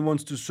someone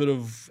wants to sort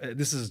of,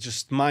 this is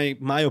just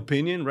my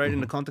opinion, right,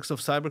 in the context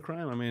of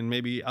cybercrime. I mean,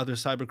 maybe other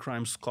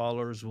cybercrime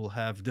scholars will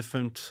have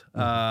different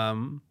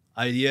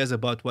ideas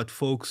about what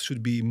folks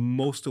should be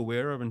most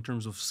aware of in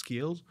terms of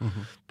skills. I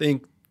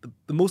think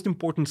the most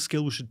important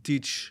skill we should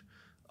teach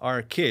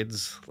our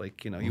kids,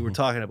 like, you were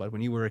talking about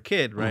when you were a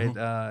kid, right?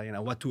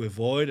 What to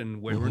avoid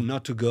and where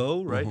not to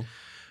go, right?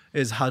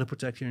 Is how to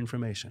protect your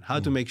information, how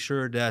to make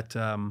sure that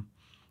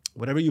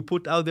whatever you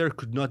put out there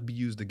could not be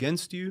used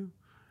against you,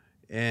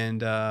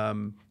 and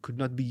could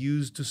not be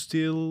used to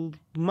steal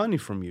money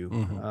from you,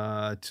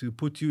 to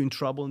put you in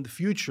trouble in the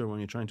future when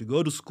you're trying to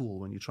go to school,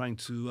 when you're trying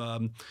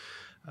to,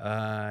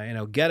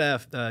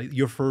 get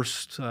your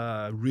first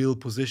real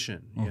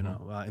position,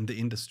 in the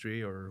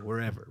industry or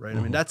wherever, right? I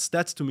mean,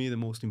 that's to me the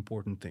most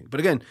important thing. But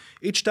again,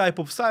 each type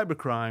of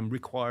cybercrime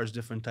requires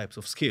different types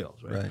of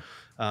skills, right?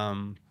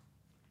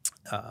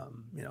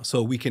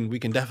 So we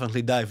can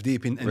definitely dive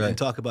deep and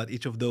talk about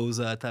each of those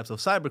types of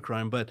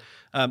cybercrime. But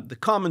the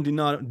common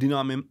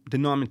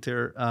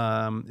denominator,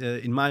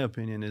 in my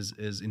opinion,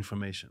 is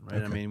information.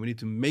 Right? I mean, we need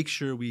to make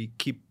sure we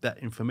keep that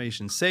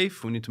information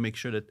safe. We need to make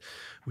sure that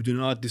we do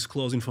not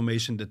disclose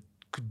information that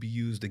could be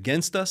used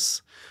against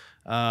us.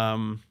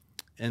 That's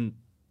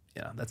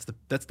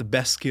the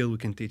best skill we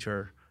can teach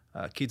our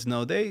kids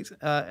nowadays,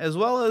 as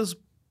well as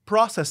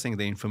processing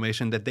the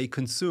information that they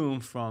consume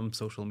from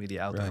social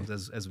media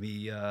outlets, as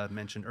we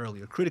mentioned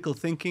earlier. Critical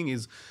thinking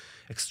is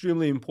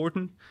extremely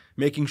important,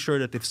 making sure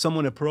that if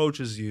someone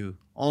approaches you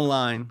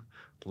online,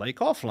 like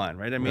offline,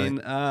 right? I mean,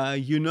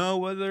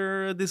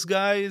 whether this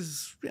guy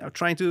is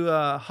trying to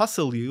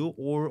hustle you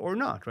or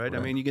not, right? I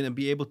mean, you're going to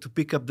be able to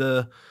pick up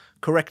the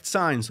correct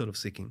sign, sort of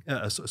speaking.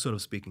 These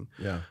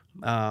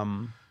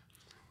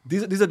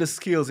are the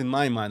skills in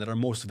my mind that are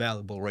most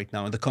valuable right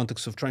now in the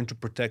context of trying to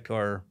protect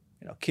our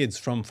kids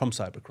from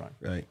cybercrime.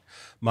 Right.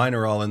 Mine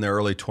are all in their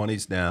early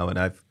 20s now, and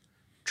I've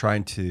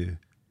trying to,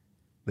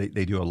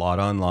 they do a lot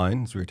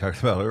online, as we were talking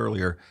about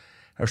earlier.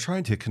 I was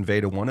trying to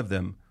convey to one of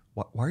them,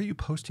 why are you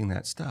posting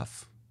that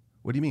stuff?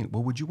 What do you mean?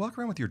 Well, would you walk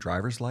around with your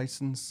driver's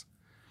license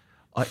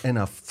and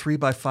a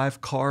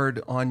 3x5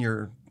 card on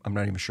your, I'm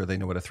not even sure they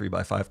know what a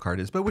 3x5 card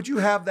is, but would you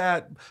have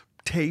that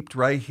taped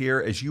right here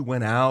as you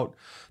went out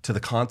to the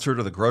concert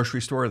or the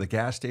grocery store or the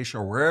gas station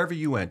or wherever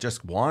you went,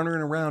 just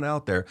wandering around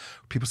out there?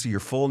 People see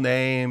your full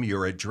name,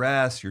 your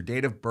address, your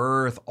date of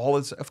birth, all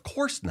this. Of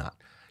course not.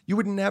 You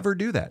would never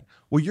do that.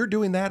 Well, you're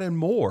doing that and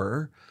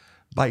more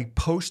by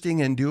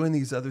posting and doing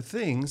these other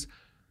things.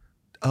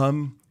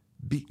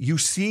 You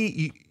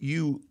see,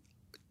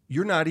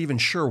 you're not even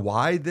sure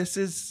why this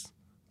is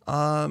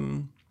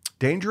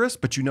dangerous,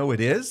 but it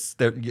is.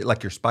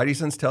 Like your spidey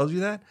sense tells you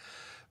that.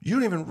 You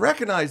don't even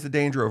recognize the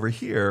danger over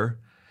here.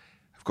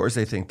 Of course,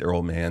 they think their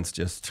old man's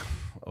just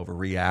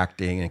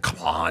overreacting and come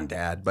on,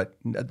 Dad. But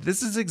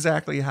this is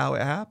exactly how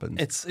it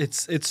happens.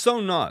 It's so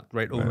not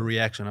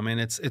overreaction. I mean,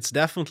 it's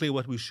definitely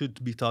what we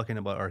should be talking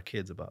about our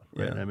kids about.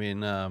 Right? I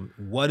mean,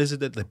 what is it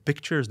that the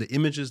pictures, the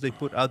images they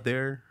put out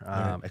there?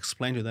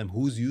 Explain to them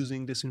who's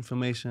using this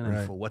information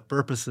and for what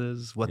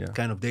purposes, what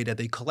kind of data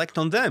they collect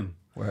on them.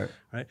 Right.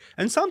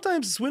 And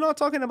sometimes we're not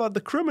talking about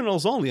the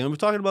criminals only, and we're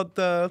talking about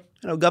the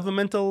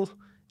governmental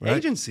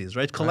agencies,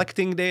 right?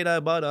 Collecting data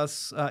about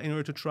us in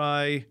order to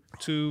try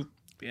to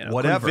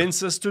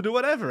convince us to do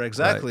whatever.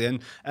 Exactly.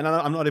 And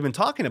I'm not even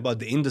talking about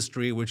the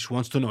industry, which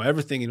wants to know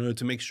everything in order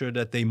to make sure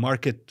that they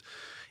market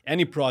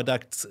any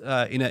product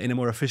in a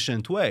more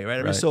efficient way,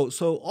 right? I mean,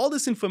 so all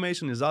this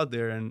information is out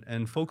there,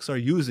 and folks are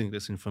using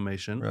this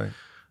information. Right.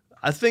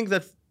 I think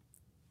that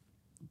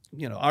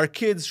our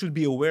kids should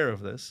be aware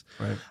of this.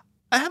 Right.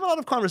 I have a lot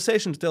of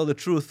conversation, to tell the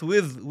truth,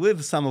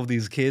 with some of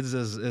these kids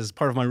as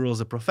part of my role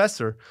as a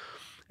professor.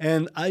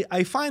 And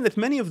I find that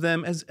many of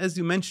them, as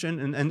you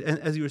mentioned, and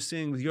as you were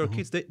saying with your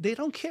kids, they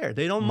don't care.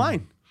 They don't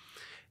mind.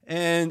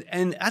 And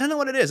I don't know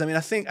what it is. I mean,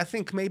 I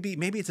think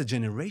maybe it's a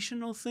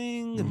generational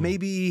thing.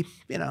 Maybe,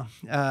 they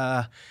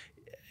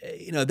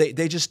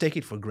just take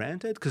it for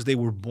granted because they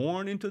were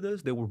born into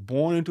this. They were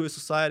born into a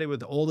society where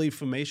all the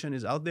information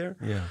is out there.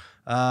 Yeah.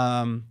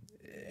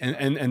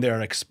 And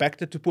they're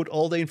expected to put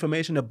all the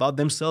information about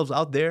themselves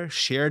out there,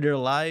 share their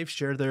lives,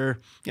 share their,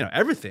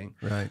 everything.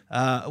 Right.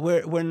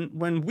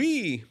 When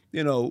we,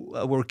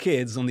 were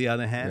kids, on the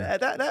other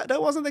hand,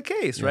 that wasn't the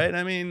case, right?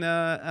 I mean,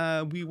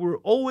 we were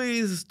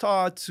always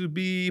taught to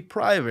be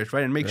private,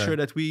 right, and make sure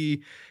that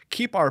we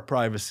keep our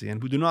privacy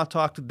and we do not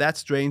talk to that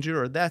stranger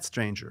or that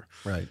stranger.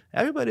 Right.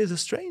 Everybody is a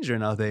stranger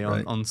nowadays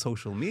on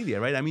social media,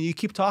 right? I mean, you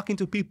keep talking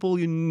to people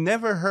you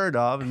never heard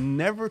of,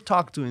 never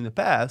talked to in the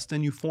past,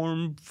 and you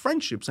form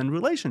friendships friendships and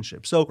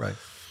relationships. So,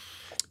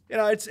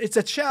 it's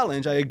a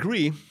challenge. I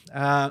agree,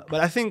 but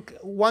I think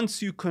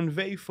once you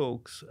convey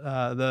folks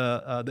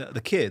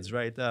the kids,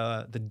 right,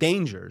 the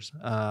dangers,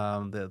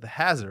 the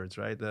hazards,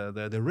 right,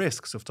 the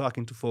risks of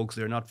talking to folks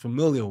they're not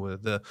familiar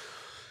with,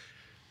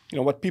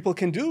 what people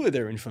can do with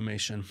their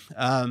information.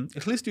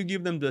 At least you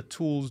give them the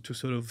tools to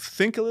sort of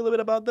think a little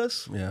bit about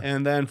this,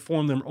 and then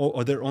form them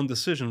or their own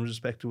decision with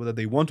respect to whether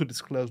they want to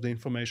disclose the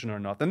information or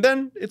not. And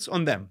then it's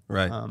on them.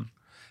 Right.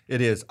 It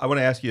is. I want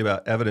to ask you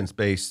about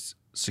evidence-based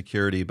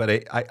security, but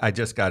I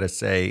just got to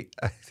say,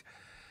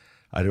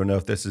 I don't know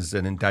if this is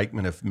an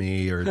indictment of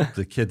me or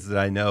the kids that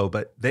I know,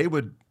 but they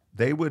would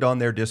on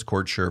their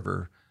Discord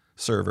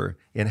server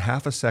in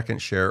half a second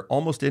share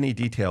almost any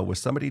detail with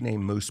somebody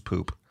named Moose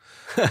Poop.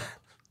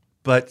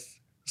 But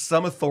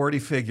some authority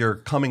figure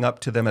coming up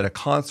to them at a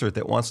concert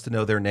that wants to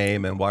know their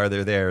name and why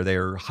they're there,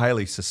 they're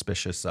highly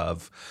suspicious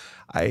of.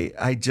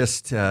 I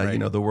just,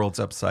 the world's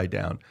upside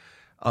down.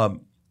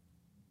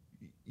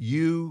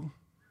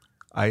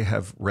 I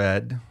have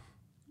read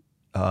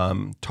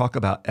talk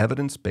about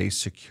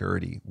evidence-based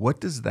security. What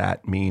does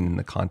that mean in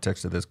the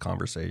context of this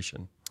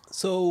conversation?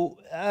 So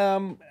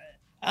I'm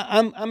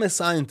a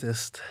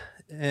scientist,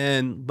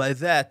 and by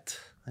that,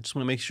 I just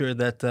want to make sure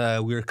that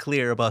we're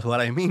clear about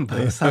what I mean by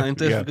a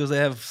scientist, because they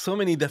have so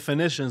many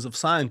definitions of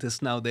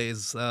scientists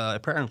nowadays.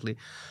 Apparently,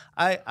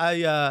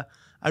 I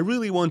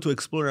really want to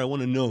explore. I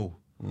want to know,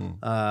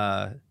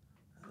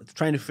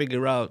 trying to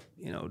figure out,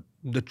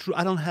 the truth.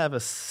 I don't have a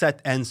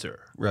set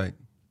answer. Right.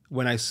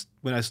 When I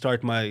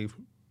start my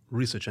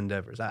research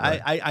endeavors,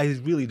 I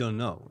really don't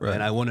know,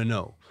 and I want to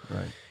know.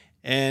 Right.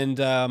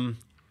 And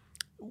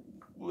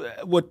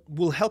what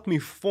will help me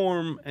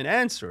form an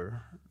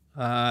answer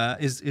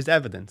is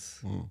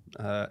evidence,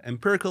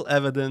 empirical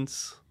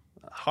evidence,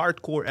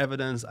 hardcore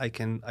evidence. I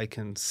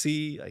can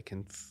see, I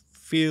can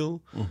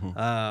feel,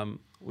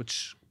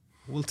 which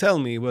will tell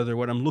me whether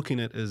what I'm looking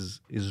at is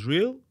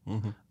real.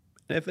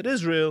 And if it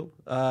is real,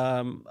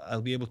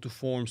 I'll be able to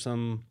form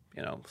some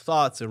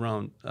thoughts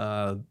around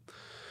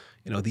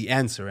the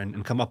answer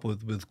and come up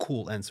with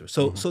cool answers.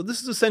 So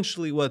this is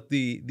essentially what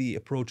the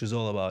approach is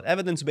all about.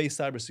 Evidence-based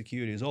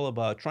cybersecurity is all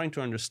about trying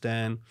to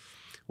understand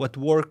what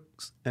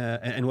works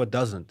and what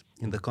doesn't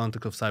in the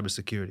context of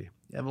cybersecurity.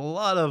 You have a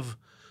lot of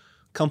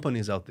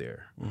companies out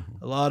there,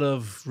 a lot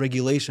of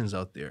regulations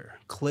out there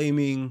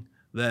claiming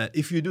that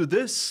if you do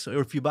this or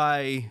if you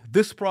buy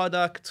this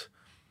product,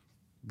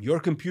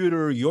 your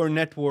computer, your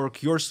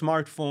network, your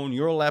smartphone,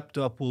 your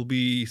laptop will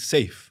be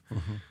safe.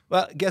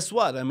 Well, guess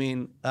what? I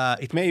mean,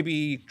 it may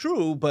be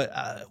true, but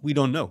we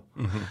don't know.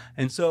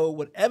 And so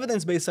what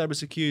evidence-based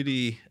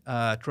cybersecurity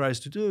tries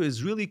to do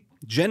is really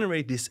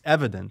generate this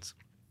evidence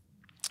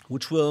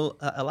which will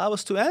allow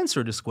us to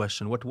answer this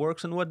question, what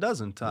works and what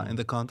doesn't in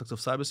the context of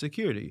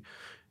cybersecurity.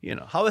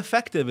 How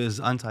effective is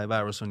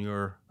antivirus on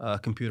your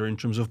computer in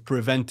terms of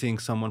preventing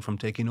someone from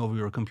taking over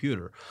your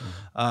computer?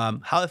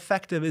 How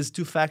effective is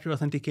two-factor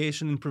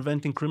authentication in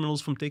preventing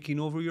criminals from taking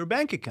over your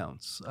bank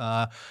accounts?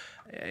 How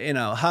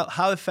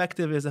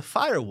effective is a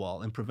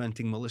firewall in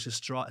preventing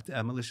malicious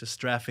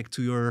traffic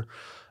to your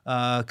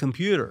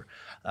computer?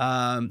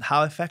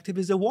 How effective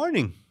is a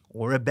warning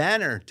or a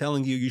banner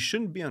telling you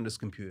shouldn't be on this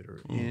computer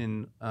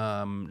in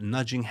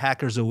nudging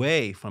hackers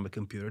away from a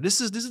computer? This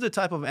is the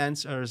type of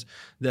answers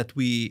that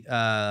we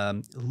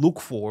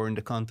look for in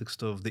the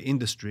context of the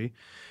industry,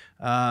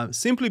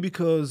 simply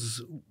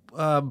because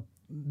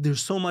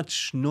there's so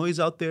much noise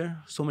out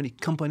there, so many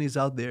companies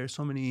out there,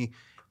 so many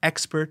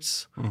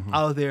experts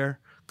out there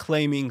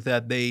claiming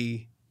that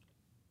they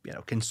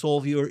can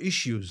solve your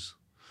issues.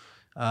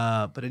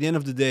 But at the end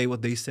of the day,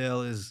 what they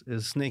sell is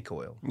snake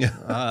oil. Yeah,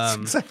 that's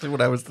exactly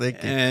what I was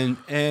thinking.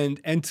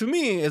 And to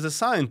me, as a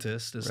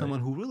scientist, as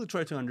someone who really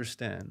tried to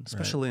understand,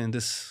 especially in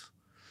this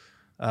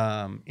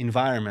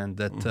environment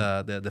that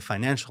the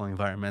financial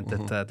environment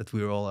that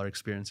we all are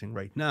experiencing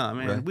right now. I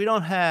mean, we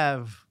don't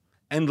have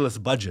endless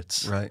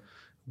budgets. Right.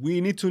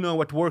 We need to know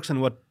what works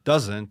and what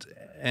doesn't.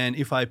 And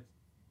if I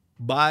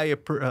buy a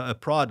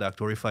product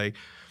or if I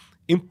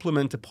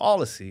implement a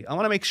policy, I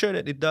want to make sure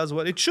that it does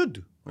what it should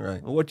do.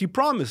 Right. What you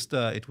promised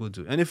it will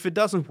do. And if it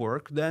doesn't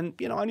work, then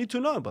I need to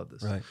know about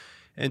this. Right.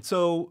 And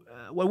so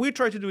what we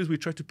try to do is we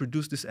try to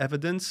produce this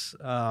evidence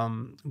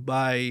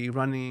by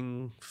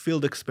running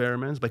field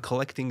experiments, by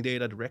collecting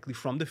data directly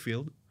from the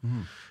field.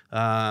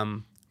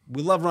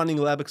 We love running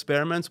lab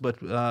experiments,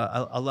 but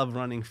I love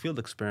running field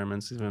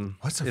experiments even.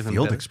 What's a even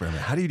field better.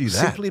 experiment? How do you do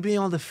that? Simply being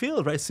on the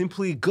field, right?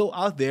 Simply go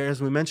out there,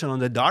 as we mentioned, on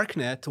the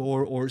darknet,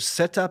 or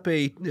set up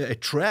a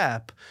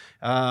trap,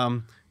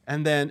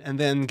 and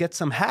then get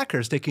some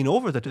hackers taking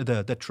over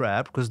the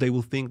trap because they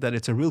will think that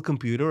it's a real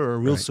computer or a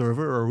real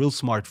server or a real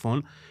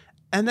smartphone,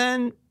 and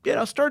then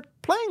start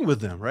playing with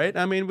them, right?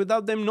 I mean,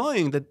 without them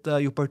knowing that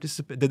they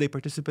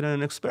participate in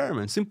an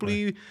experiment.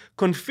 Simply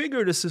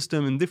configure the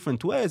system in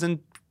different ways and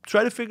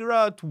try to figure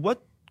out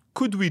what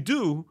could we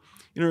do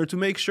in order to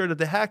make sure that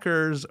the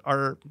hackers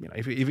are,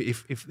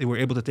 if they were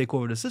able to take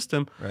over the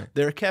system,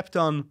 they're kept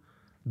on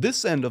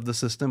this end of the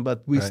system,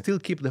 but we still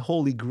keep the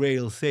holy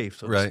grail safe,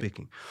 so to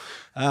speaking.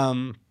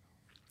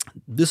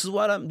 This is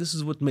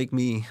what make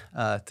me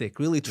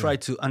really try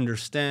to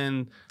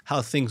understand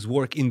how things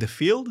work in the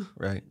field.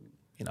 Right.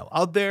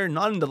 Out there,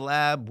 not in the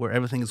lab where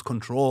everything is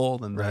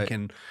controlled and I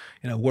can,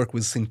 work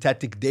with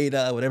synthetic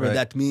data, whatever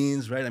that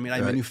means, right? I mean,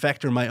 I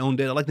manufacture my own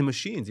data, like the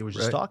machines you were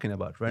just talking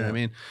about, right? I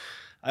mean,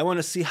 I want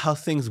to see how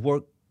things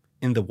work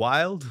in the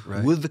wild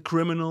with the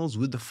criminals,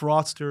 with the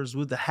fraudsters,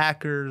 with the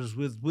hackers,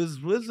 with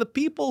the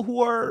people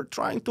who are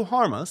trying to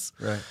harm us,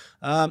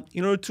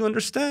 to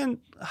understand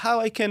how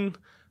I can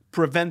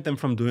prevent them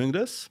from doing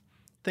this.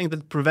 I think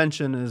that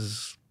prevention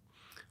is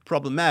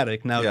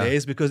problematic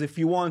nowadays because if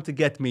you want to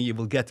get me, you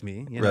will get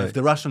me. If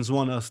the Russians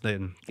want us,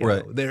 then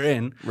they're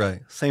in.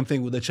 Same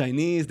thing with the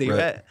Chinese.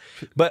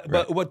 But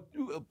what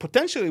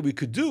potentially we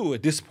could do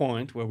at this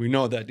point, where we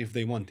know that if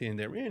they want in,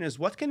 they're in, is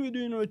what can we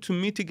do in order to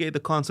mitigate the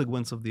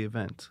consequence of the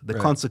event, the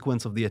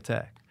consequence of the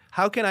attack?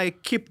 How can I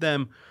keep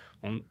them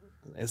on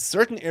a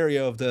certain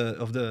area of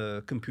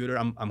the computer?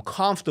 I'm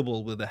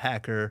comfortable with the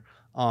hacker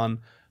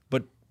on,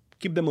 but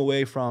keep them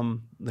away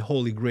from the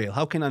holy grail.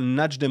 How can I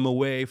nudge them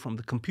away from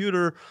the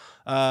computer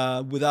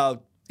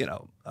without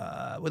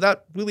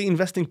really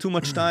investing too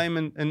much time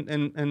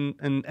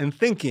and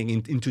thinking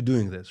into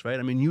doing this, right?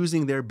 I mean,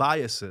 using their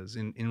biases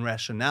in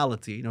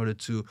rationality in order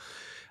to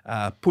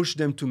push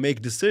them to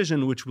make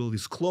decisions which will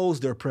disclose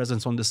their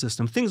presence on the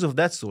system, things of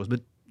that sort.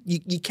 But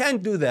you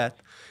can't do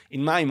that,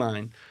 in my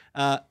mind,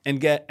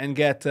 and get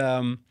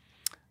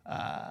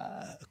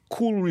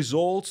cool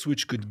results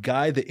which could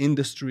guide the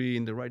industry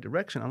in the right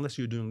direction unless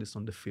you're doing this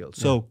on the field.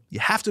 So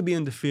you have to be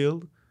in the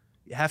field.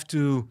 You have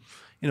to,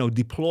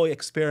 deploy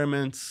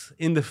experiments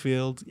in the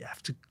field. You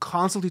have to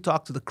constantly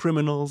talk to the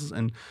criminals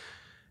and,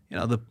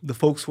 the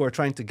folks who are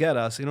trying to get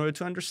us in order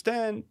to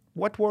understand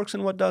what works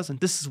and what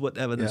doesn't. This is what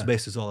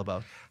evidence-based is all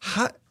about.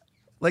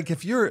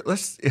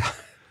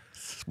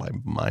 My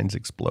mind's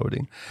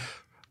exploding.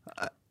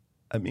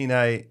 I mean,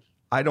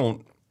 I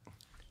don't...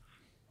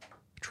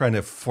 trying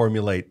to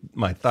formulate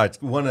my thoughts.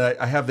 One,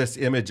 I have this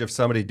image of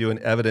somebody doing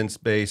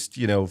evidence-based,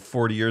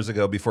 40 years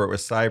ago before it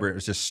was cyber. It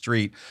was just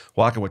street,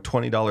 walking with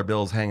 $20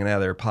 bills hanging out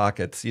of their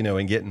pockets,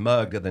 and getting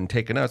mugged and then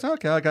taking notes.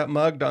 Okay, I got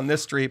mugged on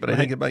this street, but I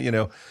didn't get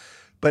mugged,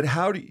 But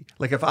how do you,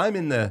 if I'm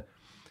in the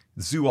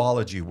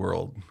zoology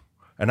world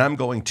and I'm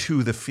going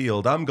to the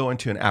field, I'm going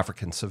to an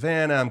African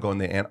savanna, I'm going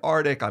to the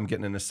Antarctic, I'm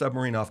getting in a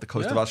submarine off the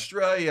coast of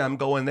Australia, I'm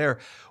going there.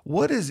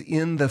 What is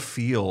in the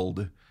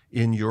field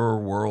in your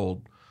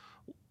world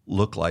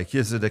look like?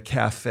 Is it a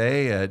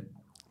cafe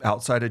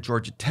outside of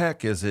Georgia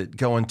Tech? Is it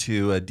going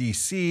to a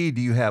DC?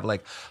 Do you have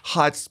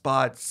hot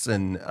spots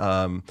and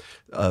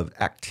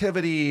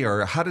activity,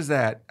 or how does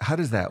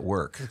that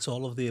work? It's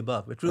all of the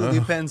above. It really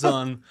depends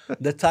on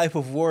the type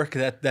of work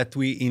that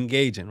we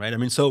engage in, right? I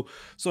mean, so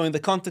in the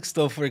context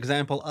of, for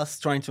example, us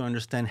trying to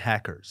understand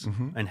hackers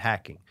and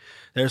hacking,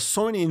 there's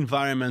so many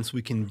environments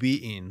we can be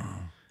in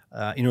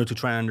order to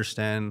try and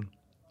understand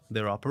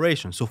their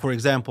operations. So, for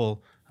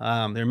example,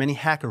 there are many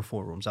hacker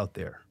forums out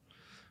there.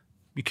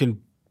 You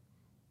can,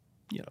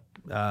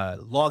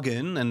 log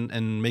in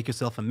and make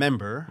yourself a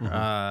member,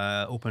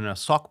 open a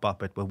sock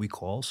puppet, what we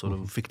call, sort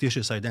of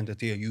fictitious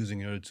identity you're using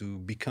in order to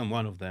become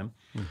one of them,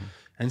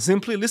 and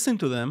simply listen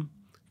to them,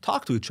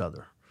 talk to each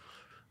other.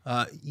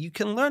 You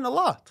can learn a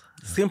lot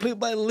simply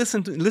by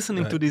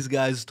listening to these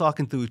guys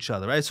talking to each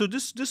other, right? So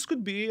this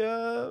could be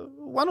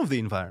one of the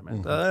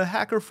environment, a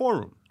hacker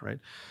forum, right?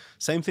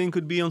 Same thing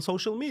could be on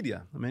social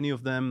media. Many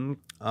of them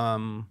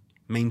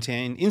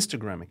maintain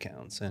Instagram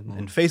accounts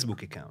and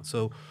Facebook accounts.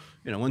 So,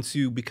 once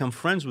you become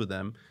friends with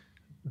them,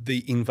 the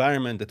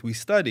environment that we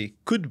study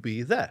could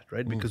be that,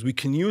 right? Because we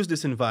can use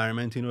this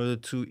environment in order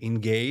to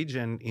engage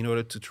and in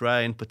order to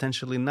try and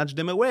potentially nudge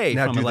them away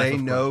from a life of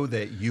crime. Now, do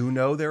they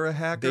know that they're a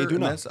hacker? They do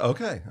not.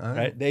 Okay. All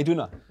right. They do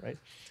not, right?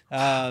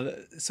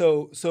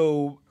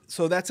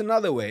 So that's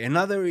another way.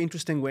 Another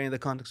interesting way in the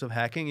context of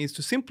hacking is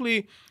to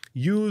simply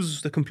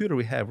use the computer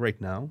we have right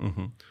now,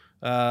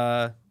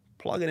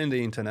 plug it in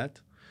the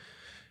internet,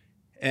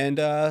 and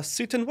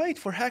sit and wait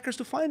for hackers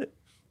to find it.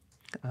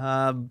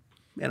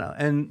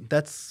 And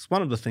that's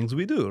one of the things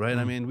we do, right?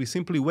 I mean, we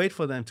simply wait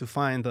for them to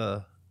find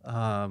the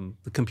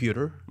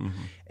computer,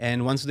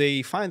 and once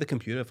they find the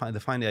computer, find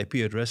the IP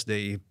address,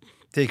 they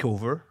take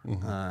over. There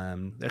are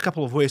a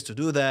couple of ways to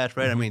do that,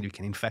 right? I mean, you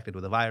can infect it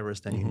with a virus,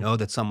 then you know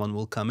that someone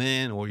will come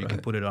in, or you can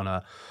put it on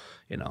a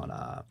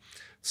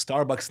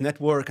Starbucks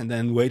network and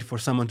then wait for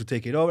someone to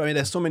take it over. I mean,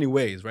 there's so many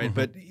ways, right?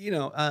 But,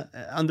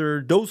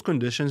 under those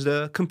conditions,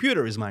 the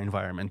computer is my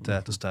environment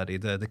to study.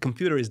 The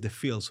computer is the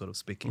field, so to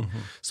speaking.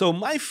 So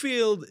my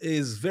field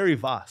is very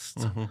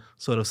vast,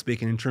 so to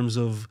speaking, in terms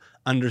of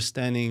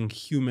understanding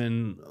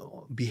human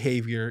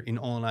behavior in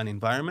online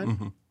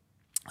environment.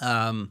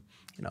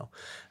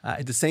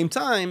 At the same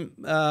time,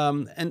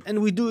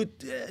 and we do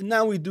it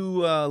now. We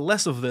do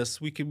less of this.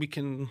 We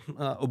can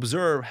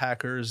observe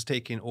hackers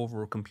taking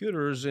over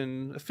computers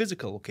in a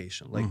physical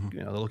location, like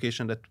the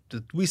location that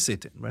we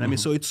sit in, right? I mean,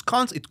 so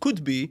it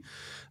could be,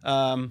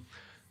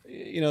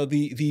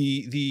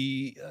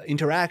 the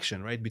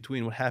interaction, right,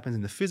 between what happens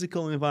in the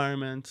physical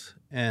environment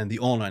and the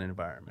online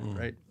environment,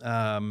 right?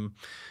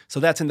 So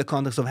that's in the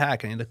context of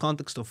hacking. In the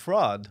context of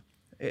fraud,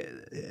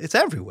 it's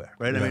everywhere,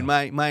 right? Yeah. I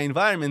mean, my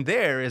environment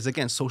there is,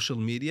 again, social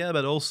media,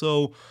 but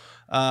also,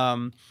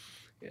 what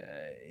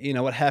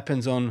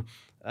happens on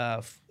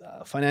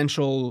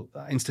financial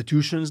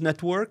institutions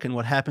network, and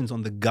what happens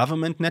on the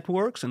government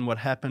networks, and what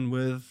happened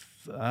with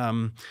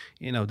the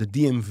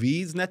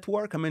DMV's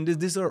network. I mean,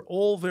 these are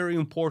all very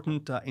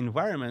important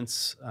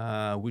environments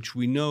which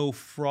we know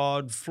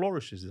fraud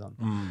flourishes on.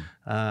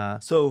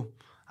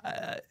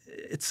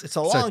 It's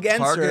a long answer.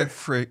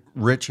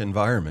 Target-rich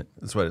environment.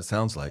 That's what it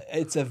sounds like.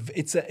 It's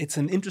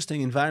an interesting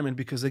environment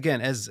because,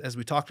 again, as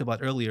we talked about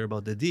earlier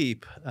about the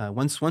deep,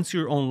 once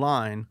you're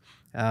online.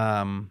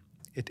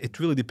 It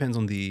really depends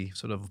on the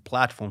sort of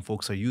platform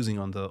folks are using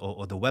on the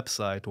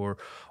website or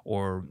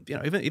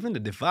even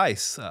the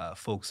device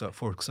folks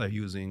are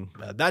using.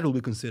 That will be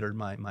considered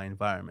my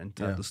environment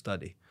to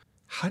study.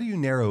 How do you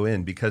narrow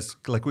in? Because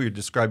like we were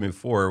describing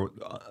before,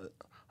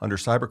 under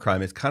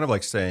cybercrime, it's kind of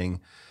like saying,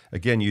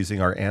 again,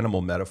 using our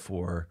animal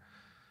metaphor,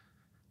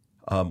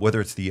 whether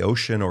it's the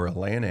ocean or a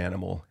land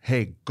animal,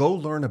 hey, go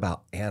learn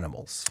about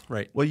animals.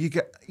 Right. Well, you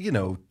get,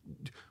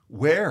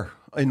 where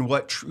and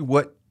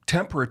what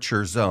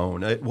temperature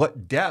zone, at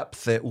what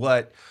depth, at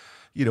what,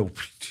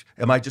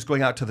 am I just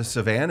going out to the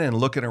savannah and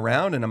looking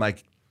around, and am I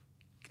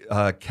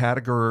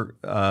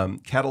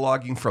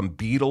cataloging from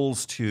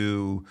beetles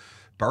to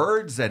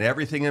birds and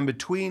everything in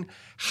between?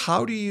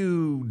 How do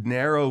you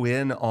narrow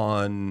in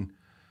on,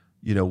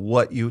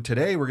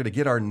 today we're going to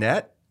get our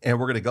net and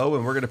we're going to go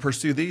and we're going to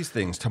pursue these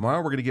things. Tomorrow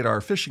we're going to get our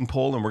fishing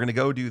pole and we're going to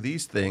go do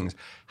these things.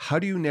 How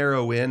do you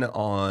narrow in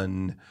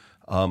on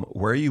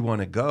where you want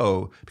to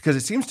go? Because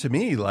it seems to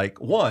me like,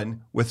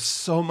 one, with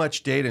so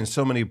much data and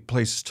so many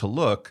places to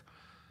look,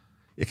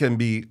 it can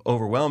be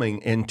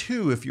overwhelming. And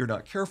two, if you're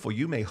not careful,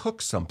 you may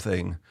hook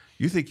something.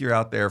 You think you're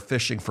out there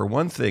fishing for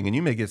one thing, and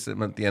you may get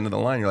something at the end of the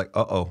line. You're like,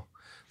 uh-oh,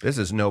 this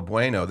is no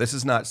bueno. This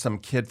is not some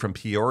kid from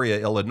Peoria,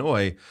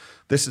 Illinois.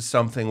 This is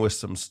something with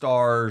some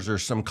stars or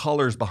some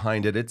colors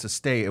behind it. It's a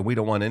state, and we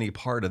don't want any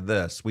part of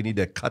this. We need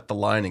to cut the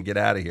line and get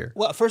out of here.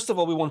 Well, first of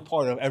all, we want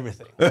part of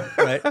everything,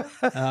 right?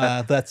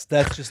 That's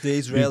just the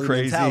Israeli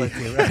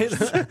mentality, right?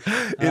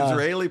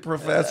 Israeli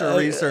professor,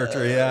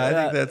 researcher. Yeah, I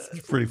think that's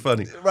pretty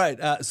funny. Right.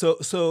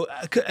 So,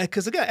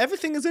 because again,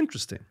 everything is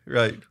interesting,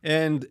 right?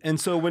 And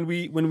so when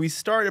we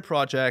start a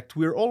project,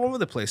 we're all over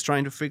the place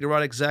trying to figure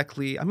out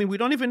exactly. I mean, we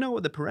don't even know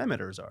what the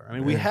parameters are. I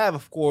mean, we have,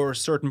 of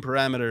course, certain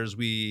parameters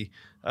we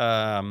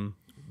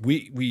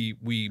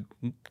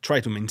try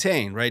to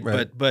maintain, right?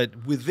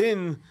 But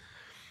within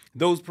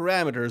those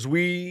parameters,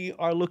 we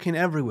are looking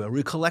everywhere.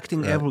 We're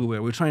collecting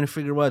everywhere. We're trying to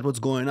figure out what's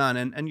going on.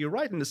 And you're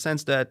right in the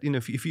sense that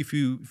if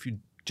you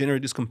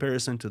generate this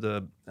comparison to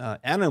the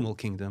animal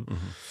kingdom,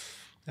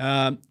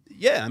 I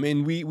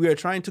mean we are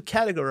trying to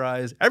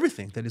categorize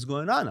everything that is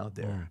going on out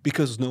there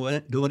because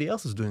nobody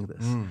else is doing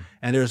this,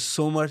 and there's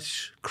so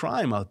much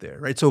crime out there,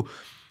 right? So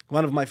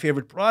one of my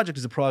favorite projects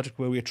is a project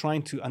where we're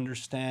trying to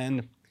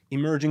understand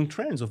emerging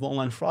trends of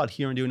online fraud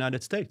here in the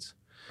United States.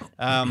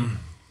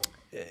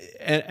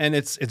 And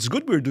it's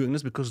good we're doing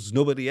this because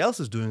nobody else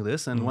is doing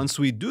this. And once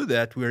we do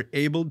that, we're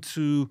able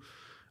to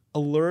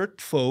alert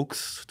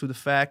folks to the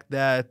fact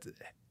that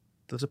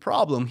there's a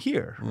problem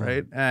here,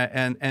 right?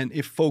 And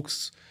if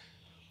folks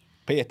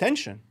pay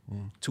attention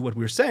to what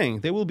we're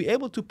saying, they will be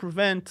able to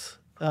prevent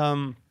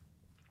some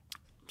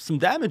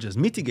damages,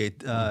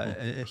 mitigate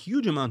a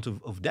huge amount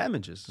of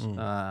damages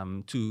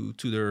to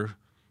their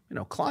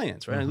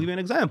clients, right? I'll give you an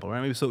example,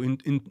 right? So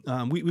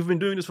we've been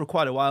doing this for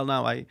quite a while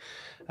now. I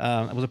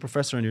was a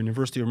professor in the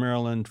University of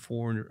Maryland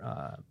for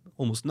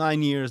almost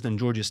 9 years. Then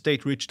Georgia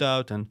State reached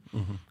out, and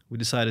we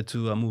decided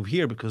to move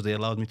here because they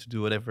allowed me to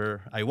do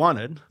whatever I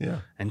wanted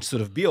and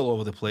sort of be all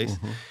over the place.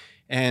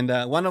 And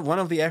one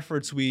of the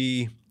efforts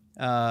we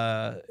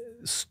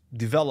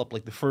developed,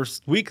 like the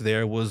first week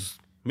there, was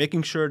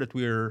making sure that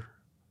we're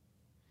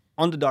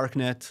on the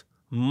darknet,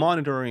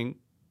 monitoring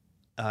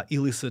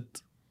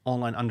illicit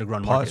online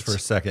underground markets. Pause for a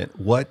second.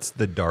 What's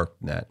the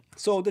darknet?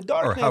 So the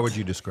darknet... Or how would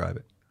you describe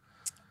it?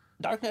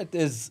 Darknet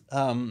is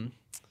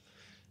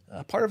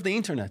part of the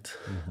internet.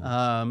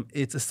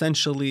 It's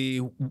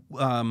essentially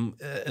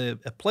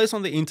a place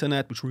on the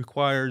internet which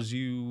requires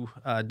you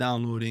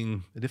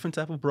downloading a different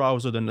type of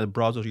browser than the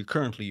browser you're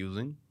currently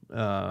using.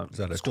 Is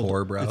that a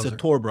Tor browser? It's a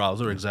Tor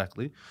browser,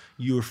 exactly.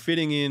 You're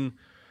fitting in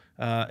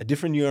a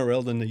different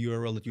URL than the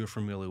URL that you're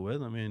familiar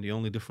with. I mean, the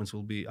only difference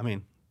will be,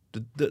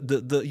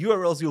 the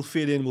URLs you'll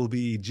fit in will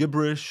be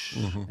gibberish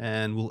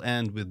and will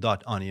end with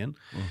 .onion.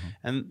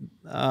 And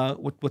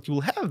what you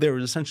will have there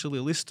is essentially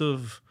a list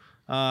of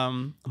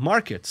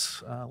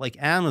markets like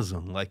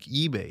Amazon, like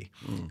eBay,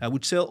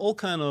 which sell all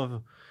kind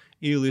of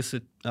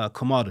illicit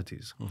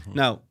commodities.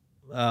 Now,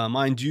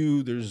 mind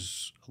you,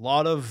 there's a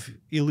lot of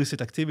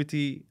illicit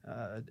activity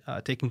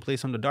taking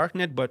place on the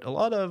darknet, but a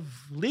lot of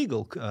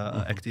legal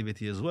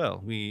activity as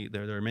well.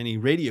 There are many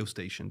radio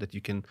stations that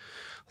you can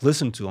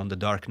listen to on the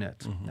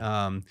darknet.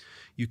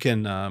 You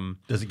can.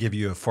 Does it give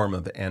you a form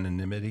of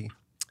anonymity?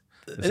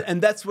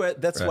 And that's why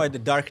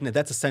the darknet.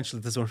 That's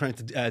essentially what I'm trying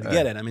to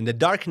get at. I mean, the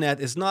darknet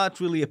is not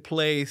really a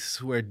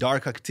place where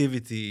dark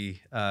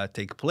activity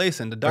take place,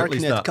 and the darknet, or at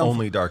least not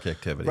only dark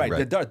activity. Right.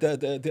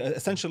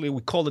 Essentially,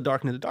 we call the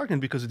darknet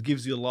because it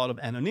gives you a lot of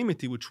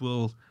anonymity, which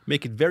will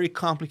make it very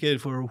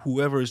complicated for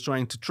whoever is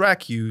trying to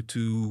track you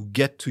to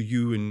get to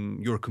you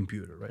in your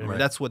computer. Right. I mean,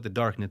 that's what the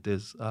darknet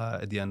is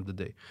at the end of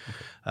the day.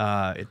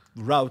 Okay. It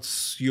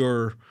routes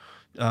your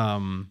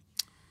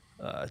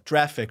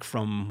traffic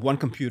from one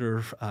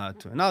computer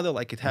to another,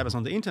 like it happens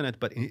on the internet,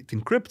 but it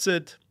encrypts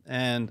it,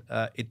 and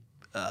it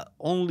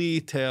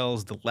only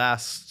tells the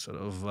last sort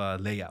of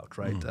layout,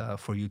 right,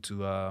 for you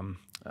to,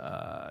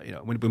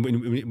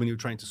 when you're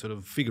trying to sort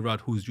of figure out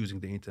who's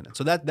using the internet.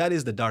 So that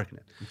is the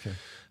darknet. Okay.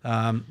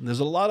 There's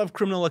a lot of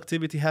criminal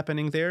activity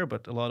happening there,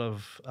 but a lot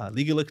of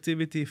legal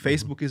activity.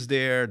 Facebook is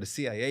there, the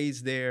CIA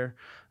is there.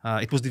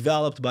 It was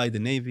developed by the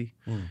Navy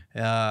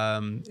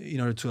in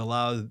order to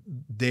allow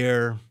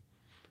their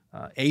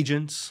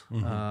agents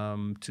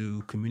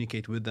to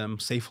communicate with them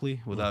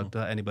safely without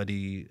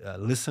anybody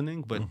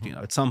listening. But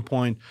at some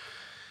point,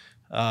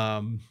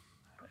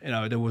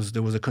 there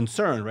was a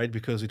concern, right,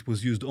 because it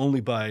was used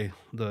only by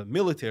the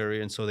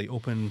military, and so they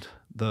opened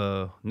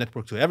the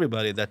network to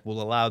everybody. That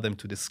will allow them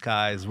to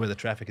disguise where the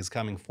traffic is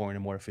coming from in a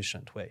more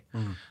efficient way.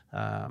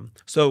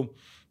 So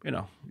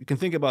you can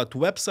think about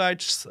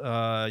websites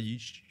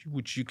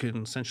which you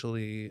can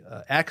essentially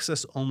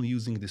access only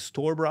using the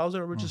Tor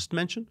browser we just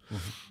mentioned.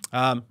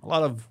 A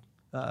lot of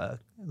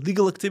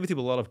legal activity,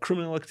 but a lot of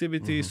criminal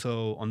activity.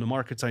 So on the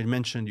markets I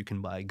mentioned, you can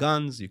buy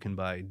guns, you can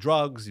buy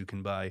drugs, you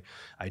can buy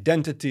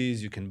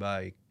identities, you can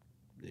buy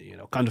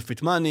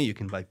counterfeit money, you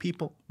can buy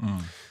people.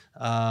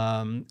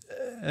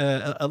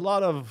 A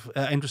lot of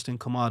interesting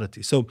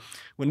commodities. So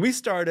when we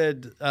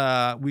started,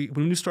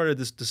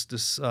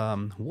 this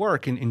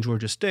work in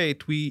Georgia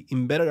State, we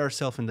embedded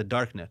ourselves in the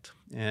darknet,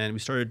 and we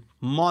started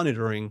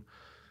monitoring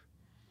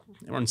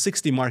around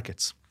 60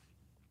 markets.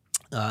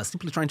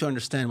 Simply trying to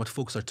understand what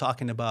folks are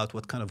talking about,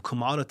 what kind of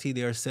commodity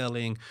they are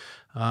selling.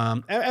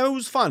 And it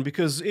was fun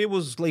because it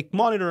was like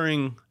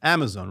monitoring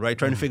Amazon, right?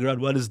 Trying to figure out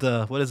what is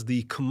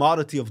the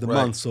commodity of the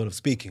month, sort of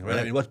speaking, right?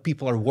 I mean, what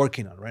people are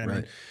working on, right? I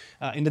mean,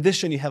 in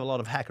addition, you have a lot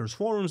of hackers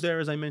forums there,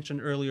 as I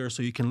mentioned earlier,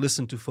 so you can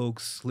listen to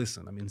folks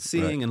listen. I mean,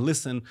 seeing and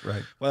listen.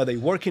 What are they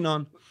working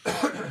on?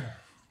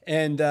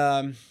 And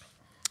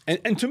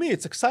to me,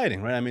 it's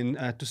exciting, right? I mean,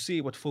 to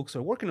see what folks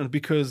are working on,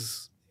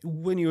 because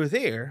when you're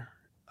there,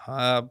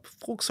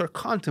 folks are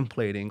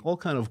contemplating all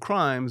kind of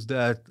crimes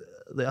that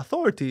the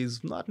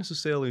authorities not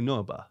necessarily know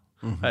about,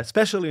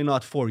 especially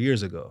not 4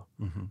 years ago,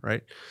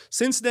 right?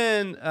 Since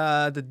then,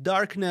 the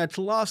darknet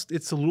lost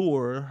its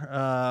allure,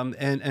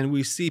 and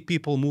we see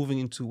people moving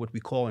into what we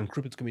call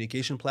encrypted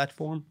communication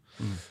platform.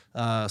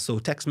 So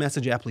text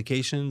message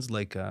applications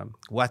like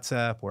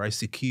WhatsApp or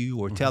ICQ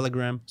or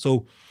Telegram.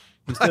 So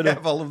I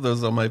have all of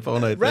those on my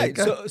phone, I think. Right.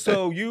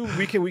 So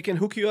we can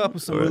hook you up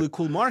with some really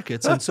cool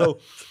markets. And so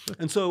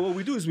what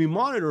we do is we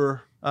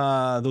monitor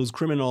those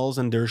criminals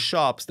and their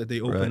shops that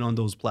they open on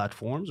those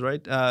platforms,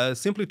 right?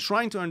 Simply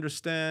trying to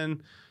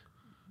understand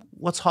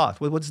what's hot,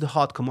 what's the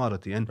hot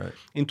commodity. And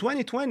in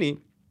 2020,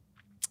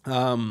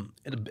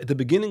 at the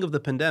beginning of the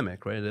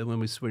pandemic, right, when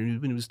we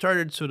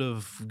started sort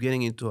of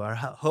getting into our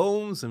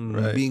homes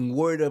and being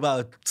worried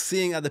about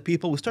seeing other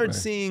people, we started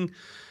seeing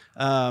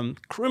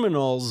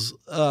criminals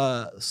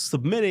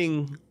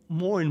submitting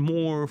more and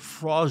more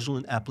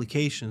fraudulent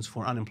applications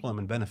for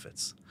unemployment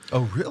benefits.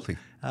 Oh, really?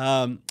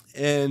 And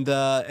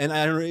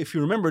I don't know if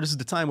you remember, this is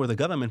the time where the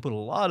government put a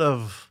lot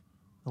of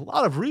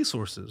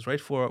resources, right,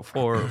 for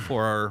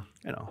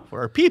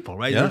our people,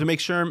 right, in order to make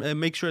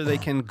sure they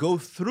can go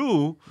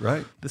through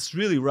this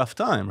really rough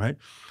time, right.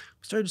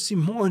 We started to see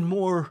more and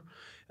more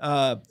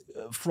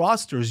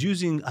fraudsters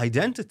using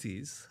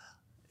identities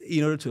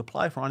in order to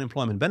apply for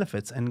unemployment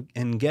benefits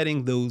and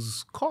getting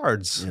those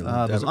cards,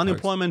 those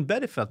unemployment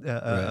benefit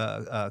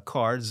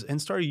cards,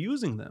 and started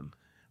using them,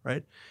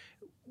 right?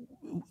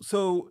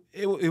 So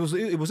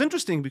it was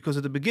interesting because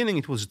at the beginning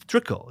it was a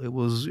trickle. It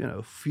was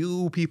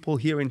few people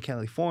here in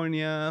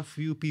California,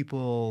 few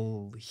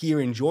people here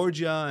in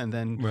Georgia, and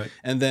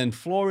then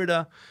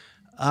Florida.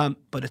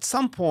 But at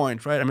some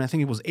point, right? I mean, I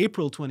think it was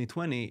April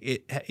 2020.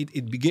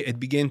 It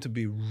began to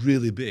be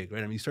really big, right?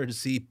 I mean, you started to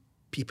see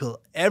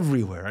people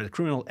everywhere, right?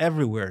 Criminal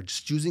everywhere,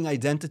 just using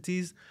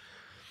identities,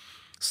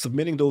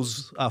 submitting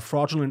those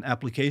fraudulent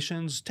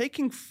applications,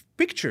 taking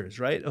pictures,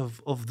 right,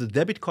 of the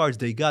debit cards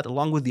they got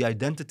along with the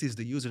identities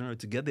they used in order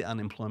to get the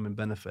unemployment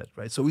benefit,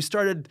 right? So we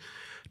started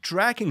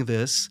tracking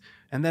this,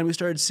 and then we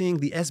started seeing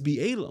the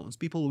SBA loans.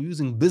 People were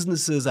using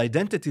businesses'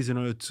 identities in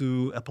order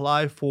to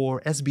apply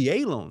for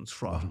SBA loans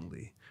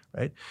fraudulently,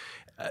 right?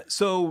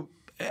 So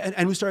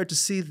and we started to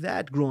see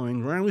that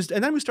growing,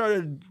 and then we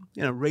started,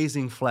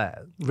 raising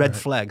red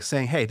flags,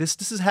 saying, "Hey,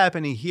 this is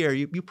happening here.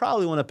 You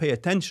probably want to pay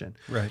attention."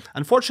 Right.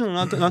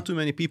 Unfortunately, not too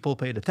many people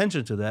paid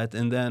attention to that,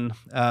 and then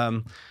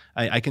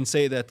I can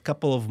say that a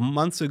couple of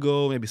months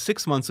ago, maybe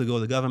 6 months ago,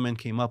 the government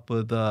came up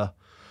with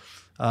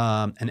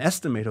an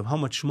estimate of how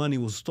much money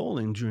was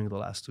stolen during the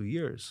last 2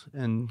 years.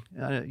 And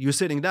you're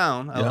sitting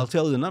down. I'll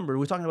tell you the number.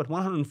 We're talking about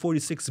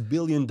 $146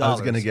 billion. I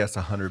was going to guess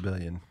 $100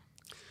 billion.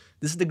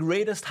 This is the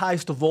greatest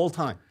heist of all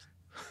time,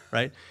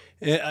 right?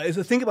 If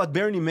you think about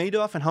Bernie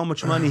Madoff and how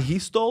much money he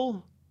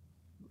stole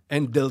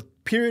and the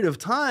period of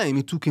time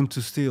it took him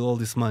to steal all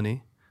this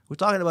money, we're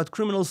talking about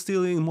criminals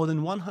stealing more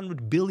than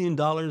 $100 billion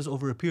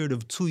over a period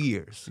of 2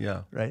 years.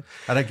 Yeah. Right?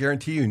 And I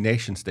guarantee you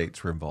nation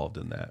states were involved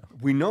in that.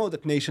 We know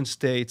that nation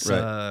states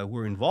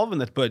were involved in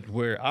that, but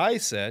where I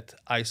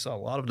saw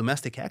a lot of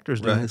domestic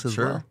actors doing this as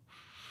well.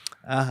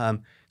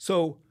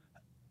 So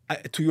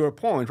to your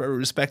point, with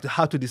respect to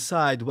how to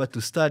decide what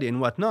to study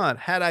and what not,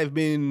 had I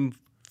been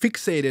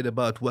fixated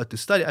about what to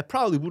study, I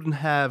probably wouldn't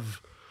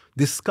have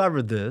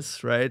discovered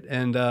this, right?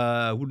 And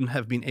wouldn't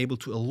have been able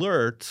to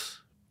alert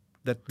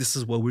that this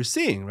is what we're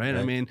seeing, right?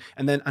 I mean,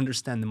 and then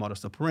understand the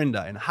modus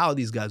operandi and how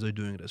these guys are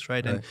doing this,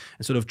 right? And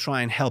sort of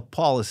try and help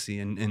policy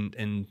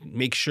and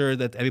make sure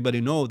that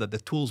everybody know that the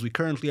tools we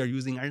currently are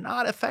using are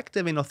not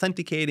effective in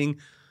authenticating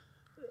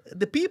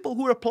the people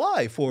who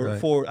apply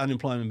for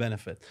unemployment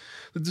benefit.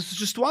 But this is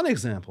just one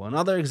example.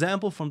 Another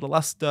example from the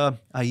last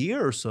a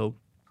year or so,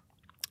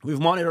 we've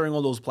monitoring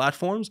all those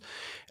platforms,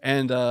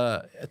 and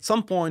at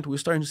some point we're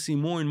starting to see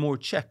more and more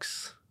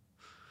checks.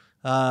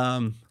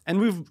 And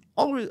we've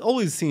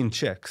always seen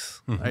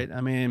checks, right?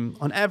 I mean,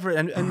 on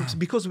average, and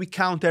because we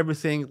count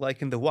everything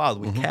like in the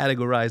wild, we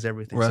categorize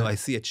everything. So I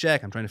see a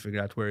check, I'm trying to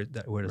figure out where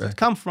does it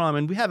come from,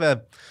 and we have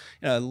a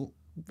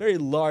very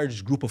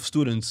large group of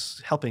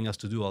students helping us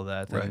to do all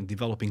that and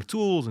developing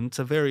tools, and it's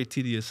a very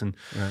tedious and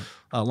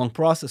long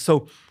process. So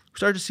we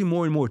started to see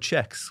more and more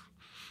checks.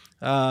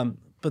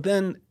 But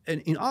then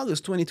in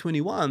August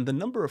 2021, the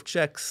number of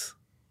checks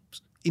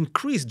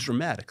increased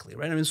dramatically,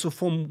 right? I mean, so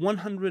from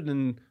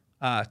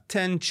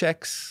 110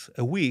 checks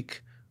a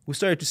week, we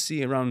started to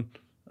see around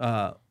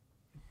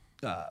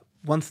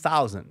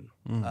 1,000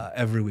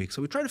 every week.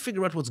 So we try to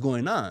figure out what's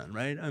going on,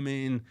 right? I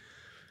mean,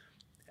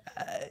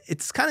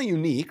 it's kind of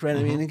unique, right?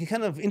 I mean, it's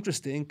kind of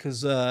interesting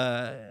because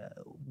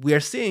we are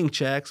seeing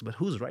checks, but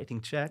who's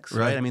writing checks,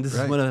 right? I mean, this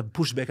is one of the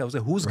pushback I was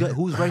like,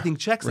 who's writing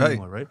checks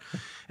anymore, right?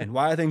 And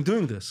why are they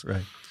doing this?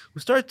 Right. We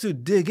started to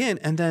dig in,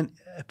 and then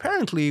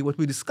apparently what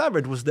we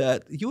discovered was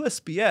that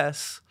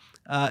USPS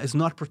is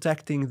not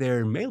protecting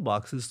their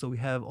mailboxes, so we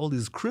have all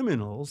these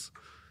criminals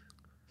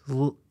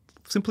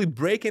simply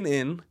breaking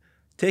in,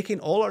 taking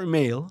all our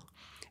mail,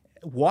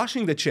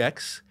 washing the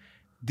checks,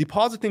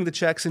 depositing the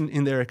checks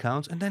in their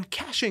accounts, and then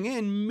cashing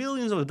in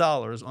millions of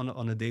dollars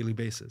on a daily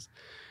basis.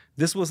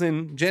 This was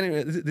in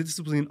January. This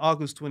was in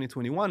August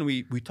 2021.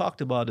 We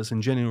talked about this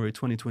in January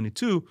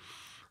 2022,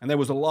 and there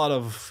was a lot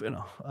of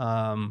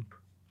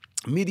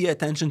media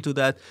attention to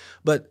that.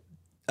 But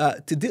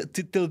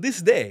till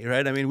this day,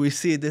 right? I mean, we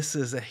see this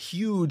as a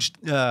huge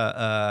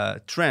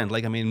trend.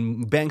 Like, I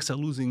mean, banks are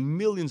losing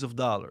millions of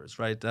dollars,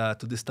 right, to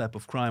this type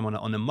of crime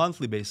on a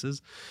monthly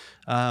basis.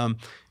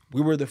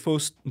 We were the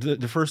first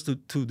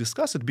to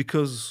discuss it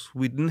because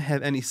we didn't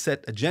have any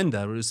set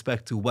agenda with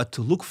respect to what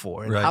to look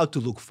for and how to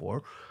look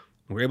for.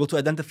 We were able to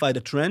identify the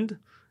trend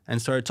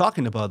and started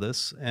talking about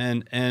this.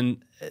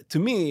 And to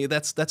me,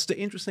 that's the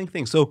interesting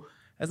thing. So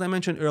as I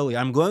mentioned earlier,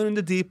 I'm going in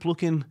the deep,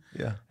 looking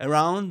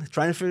around,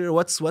 trying to figure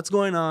out what's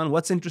going on,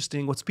 what's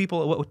interesting, what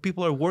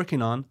people are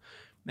working on.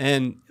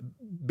 And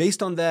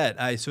based on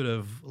that, I sort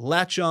of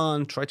latch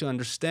on, try to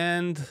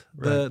understand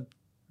the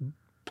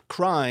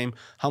crime,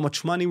 how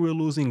much money we're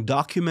losing,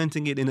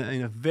 documenting it in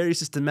a very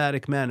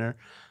systematic manner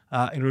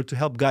in order to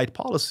help guide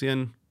policy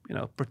and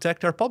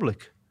protect our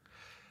public.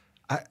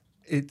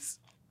 It's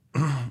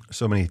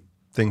so many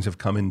things have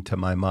come into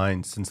my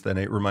mind since then.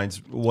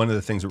 One of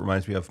the things that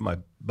reminds me of my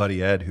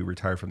buddy Ed, who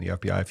retired from the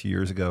FBI a few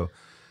years ago.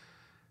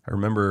 I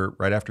remember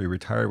right after he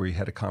retired, we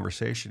had a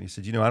conversation. He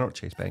said, I don't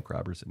chase bank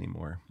robbers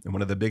anymore. And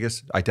one of the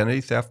biggest, identity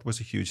theft was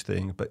a huge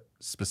thing, but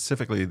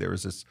specifically there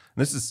was this,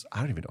 and this is, I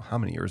don't even know how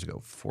many years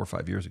ago, 4 or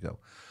 5 years ago.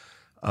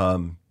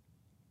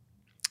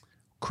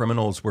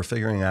 Criminals were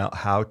figuring out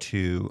how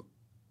to,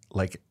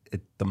 like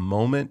at the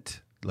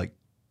moment, like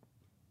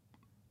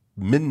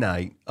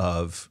midnight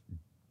of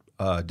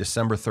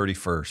December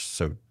 31st.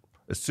 So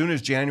as soon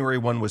as January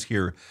 1 was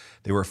here,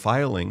 they were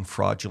filing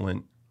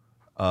fraudulent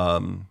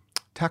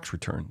tax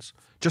returns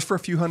just for a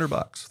few $100,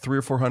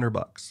 $300 or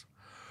 $400.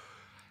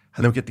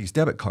 And they'll get these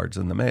debit cards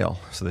in the mail.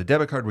 So the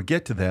debit card would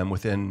get to them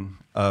within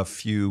a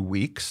few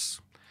weeks.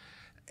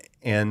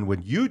 And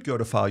when you'd go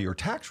to file your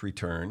tax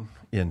return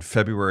in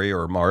February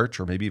or March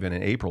or maybe even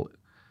in April,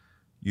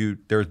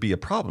 there would be a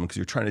problem because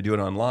you're trying to do it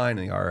online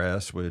and the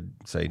IRS would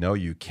say, no,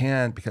 you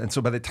can't. And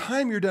so by the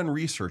time you're done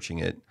researching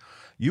it,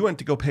 you went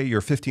to go pay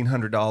your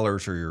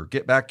 $1,500 or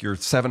get back your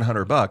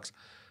 $700.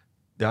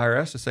 The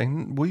IRS is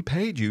saying, we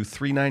paid you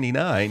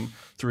 $399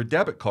 through a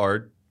debit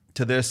card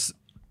to this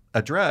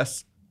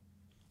address,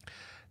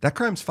 that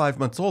crime's 5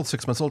 months old,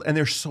 6 months old, and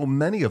there's so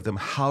many of them.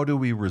 How do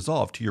we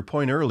resolve? To your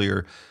point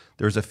earlier,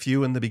 there's a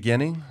few in the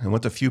beginning, and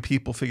once a few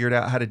people figured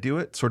out how to do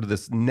it, sort of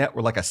this net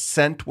where like a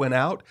scent went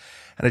out,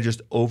 and it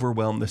just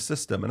overwhelmed the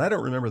system. And I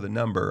don't remember the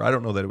number. I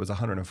don't know that it was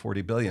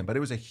 140 billion, but it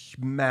was a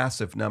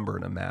massive number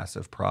and a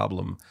massive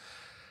problem.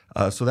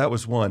 So that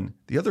was one.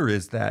 The other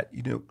is that,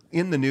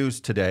 in the news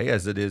today,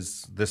 as it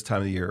is this time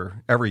of the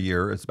year, every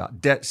year, it's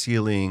about debt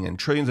ceiling and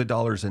trillions of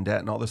dollars in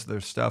debt and all this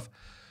other stuff.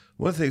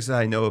 One of the things that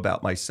I know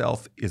about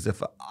myself is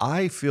if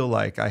I feel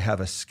like I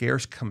have a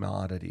scarce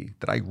commodity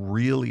that I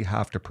really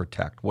have to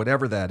protect,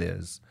 whatever that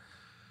is,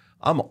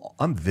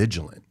 I'm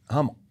vigilant.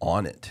 I'm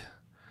on it.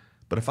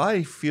 But if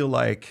I feel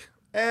like,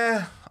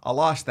 I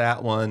lost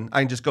that one,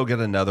 I can just go get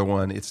another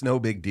one. It's no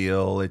big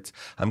deal.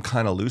 I'm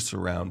kind of loose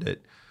around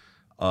it.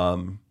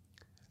 And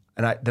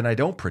then I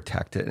don't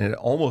protect it. And it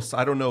almost,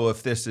 I don't know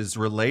if this is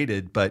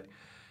related, but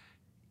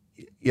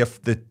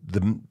if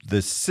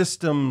the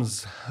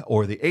systems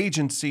or the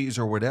agencies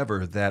or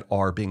whatever that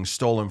are being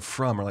stolen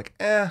from are like,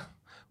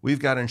 we've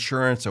got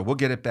insurance, or we'll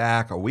get it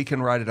back, or we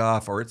can write it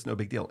off, or it's no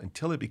big deal,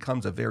 until it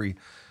becomes a very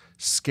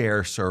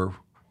scarce or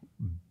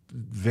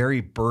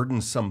very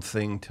burdensome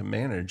thing to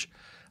manage,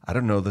 I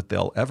don't know that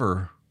they'll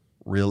ever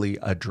really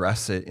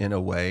address it in a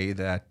way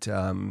that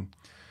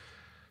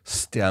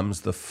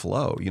stems the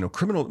flow.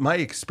 My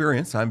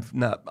experience,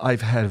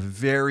 I've had a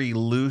very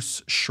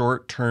loose,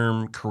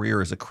 short-term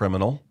career as a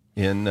criminal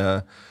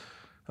in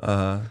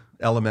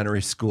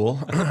elementary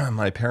school.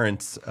 My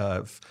parents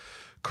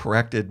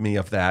corrected me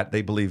of that.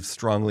 They believe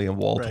strongly in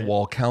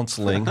wall-to-wall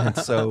counseling, and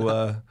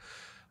so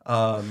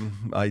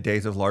my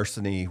days of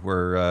larceny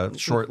were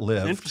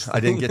short-lived. I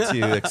didn't get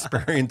to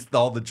experience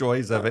all the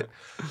joys of it,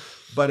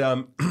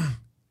 but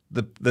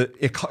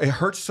it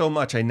hurts so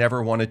much. I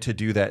never wanted to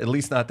do that, at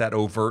least not that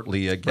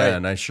overtly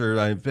again. Right.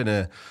 I've been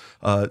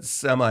a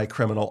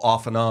semi-criminal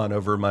off and on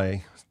over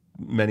my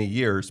many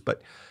years,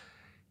 but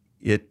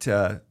it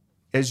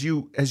as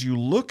you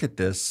look at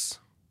this.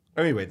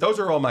 Anyway, those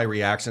are all my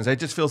reactions. It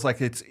just feels like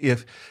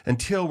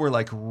until we're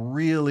like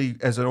really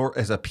as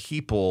a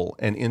people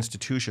and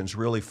institutions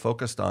really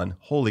focused on,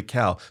 holy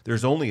cow,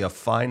 there's only a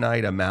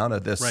finite amount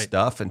of this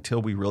stuff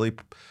until we really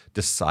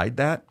decide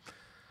that.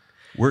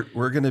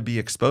 We're going to be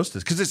exposed to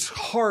this because it's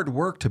hard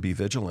work to be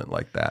vigilant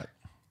like that.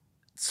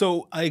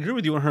 So I agree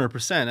with you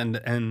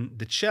 100%. And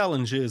the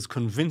challenge is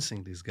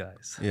convincing these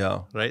guys,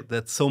 right,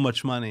 that so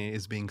much money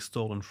is being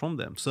stolen from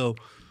them. So,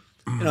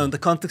 in the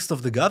context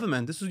of the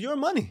government, this is your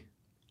money.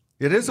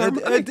 It is our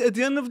money. At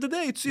the end of the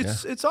day,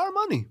 it's our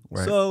money.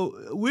 Right.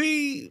 So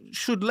we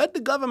should let the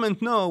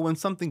government know when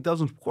something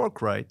doesn't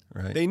work right.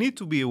 They need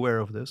to be aware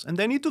of this, and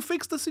they need to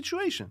fix the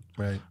situation.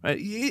 Right.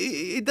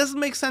 It doesn't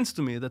make sense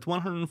to me that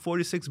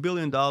 $146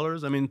 billion.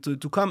 I mean, to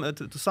come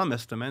to some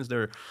estimates,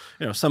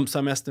 some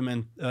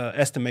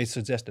estimates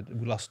suggest that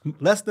we lost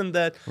less than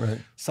that.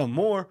 Some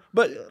more,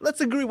 but let's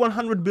agree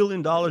 $100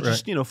 billion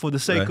just for the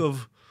sake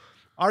of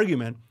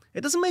argument. It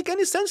doesn't make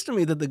any sense to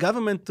me that the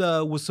government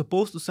was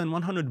supposed to send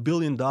 $100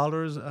 billion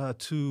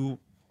to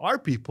our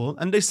people,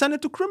 and they send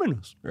it to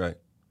criminals. Right.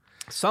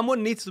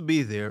 Someone needs to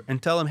be there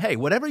and tell them, hey,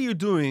 whatever you're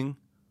doing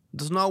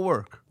does not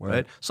work.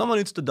 Right. Someone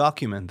needs to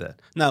document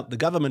that. Now, the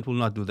government will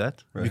not do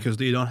that because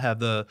they don't have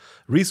the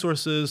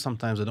resources.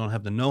 Sometimes they don't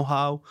have the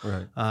know-how.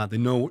 Right. They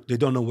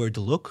don't know where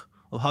to look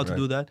or how to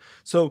do that.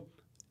 So,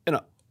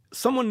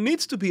 someone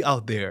needs to be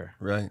out there.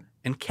 Right.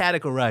 And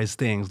categorize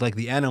things like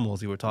the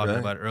animals you were talking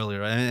about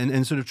earlier,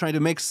 and sort of trying to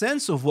make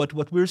sense of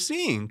what we're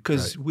seeing.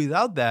 Because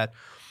without that,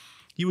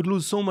 you would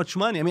lose so much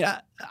money. I mean,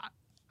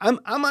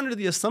 I'm under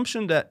the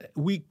assumption that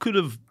we could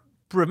have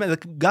prevented,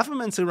 the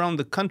governments around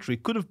the country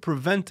could have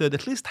prevented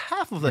at least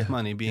half of that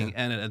money being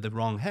ended at the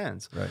wrong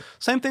hands. Right.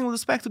 Same thing with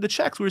respect to the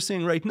checks we're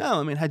seeing right now.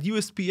 I mean, had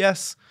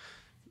USPS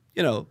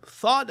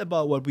thought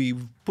about what we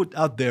put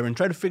out there and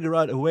try to figure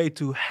out a way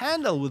to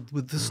handle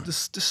with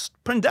this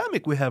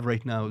pandemic we have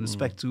right now with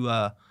respect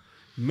to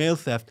mail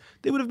theft,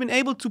 they would have been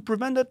able to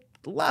prevent that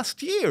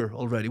last year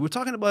already. We're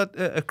talking about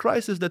a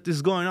crisis that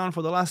is going on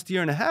for the last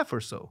year and a half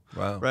or so.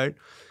 Wow. Right?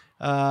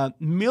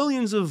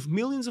 Millions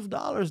of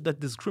dollars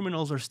that these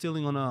criminals are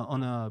stealing on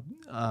a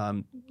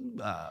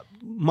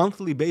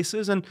monthly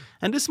basis, and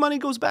this money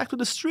goes back to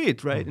the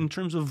street, right? In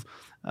terms of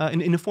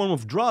in the form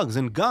of drugs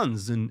and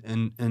guns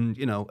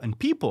and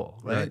people,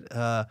 right?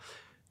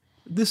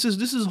 This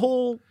is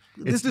whole.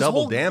 It's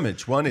double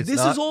damage.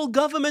 This is all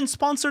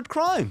government-sponsored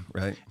crime,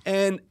 right?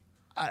 And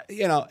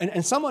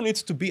and someone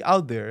needs to be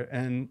out there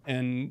and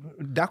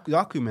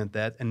document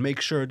that and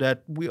make sure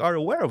that we are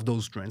aware of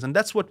those trends. And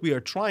that's what we are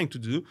trying to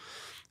do.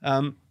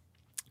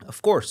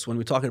 Of course, when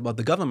we're talking about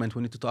the government,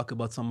 we need to talk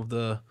about some of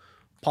the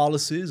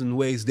policies and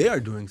ways they are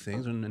doing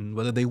things and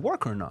whether they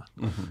work or not.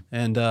 Mm-hmm.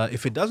 And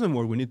if it doesn't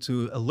work, we need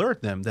to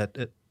alert them that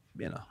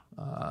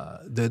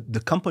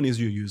the companies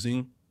you're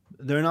using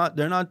they're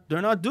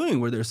not doing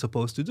what they're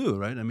supposed to do,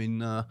 right? I mean,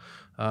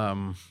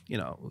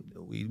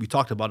 we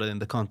talked about it in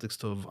the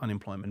context of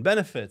unemployment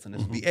benefits and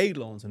SBA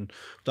loans, and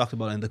talked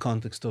about it in the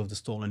context of the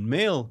stolen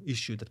mail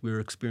issue that we're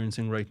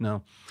experiencing right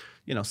now.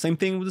 Same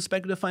thing with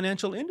respect to the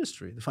financial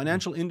industry. The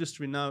financial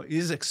industry now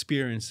is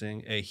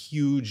experiencing a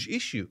huge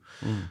issue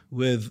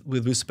with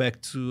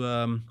respect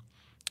to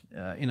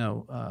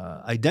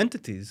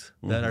identities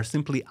that are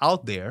simply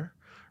out there.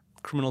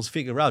 Criminals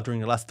figure out during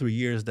the last 3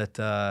 years that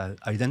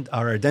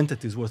our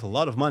identity is worth a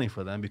lot of money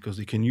for them, because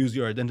you can use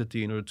your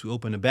identity in order to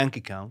open a bank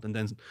account and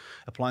then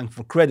applying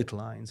for credit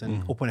lines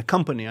and open a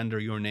company under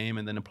your name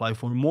and then apply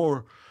for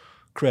more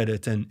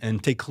credit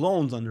and take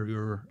loans under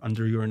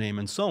your name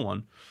and so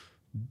on.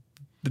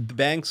 The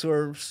banks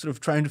are sort of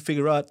trying to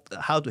figure out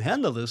how to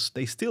handle this.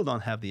 They still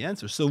don't have the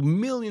answer. So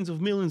millions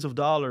of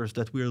dollars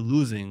that we're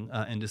losing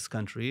in this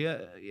country.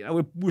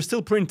 We're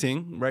still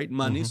printing, right,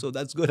 money, so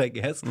that's good, I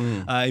guess,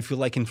 if you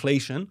like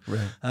inflation.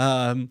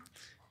 Right.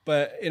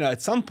 But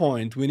at some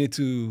point we need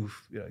to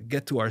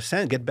get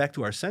back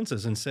to our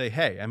senses and say,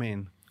 hey, I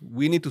mean,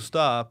 we need to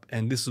stop,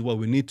 and this is what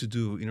we need to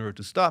do in order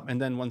to stop.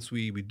 And then once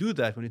we do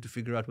that, we need to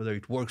figure out whether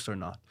it works or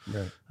not.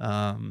 Right.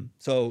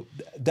 So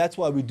that's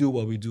why we do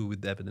what we do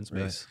with the evidence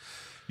base.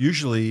 Right.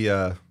 Usually,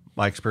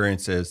 my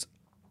experience is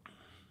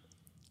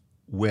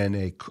when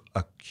a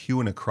hue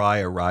and a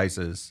cry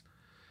arises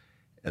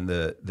and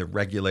the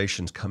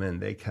regulations come in,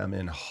 they come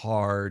in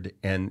hard,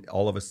 and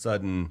all of a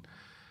sudden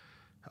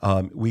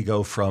we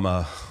go from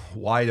a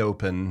wide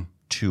open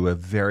to a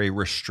very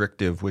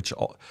restrictive, which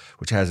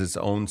has its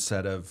own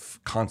set of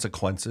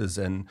consequences,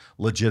 and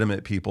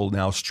legitimate people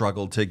now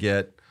struggle to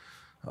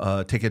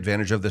take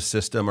advantage of the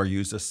system or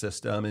use the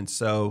system. And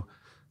so,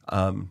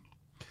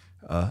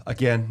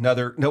 again,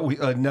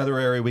 another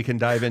area we can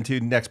dive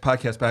into next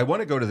podcast. But I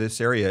want to go to this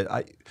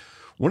area.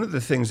 One of the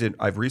things that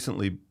I've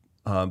recently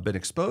been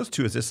exposed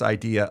to is this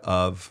idea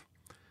of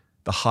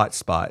the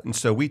hotspot. And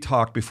so we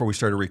talked before we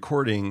started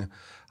recording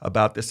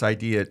about this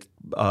idea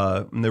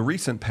in the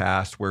recent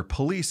past, where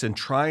police,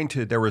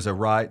 there was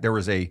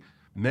a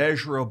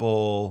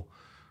measurable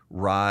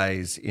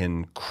rise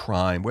in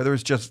crime, whether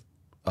it's just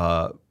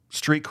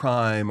street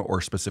crime or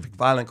specific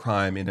violent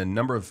crime in a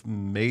number of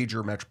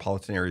major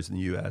metropolitan areas in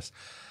the U.S.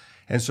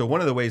 And so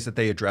one of the ways that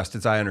they addressed,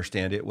 as I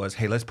understand it, was,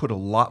 hey, let's put a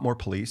lot more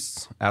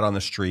police out on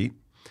the street,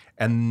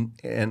 and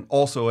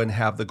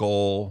have the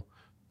goal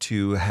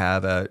to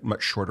have a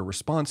much shorter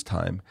response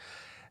time.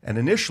 And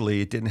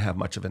initially, it didn't have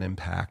much of an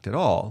impact at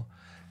all.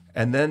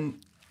 And then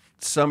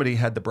somebody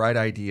had the bright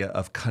idea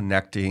of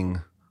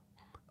connecting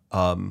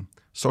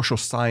social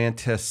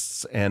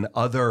scientists and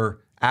other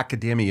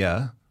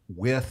academia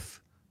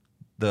with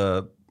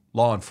the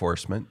law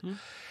enforcement. Mm-hmm.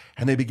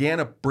 And they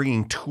began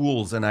bringing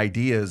tools and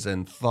ideas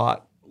and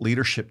thought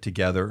leadership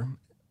together.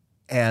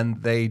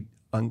 And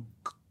I'm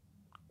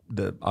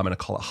going to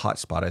call it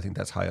hotspot. I think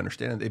that's how I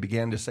understand it. They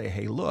began to say,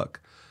 hey,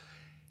 look,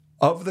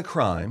 of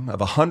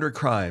 100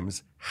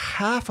 crimes,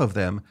 half of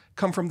them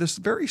come from this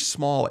very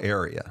small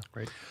area.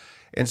 Right.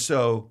 And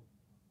so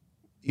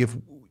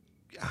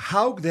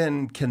how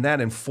then can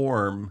that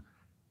inform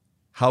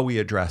how we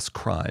address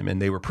crime? And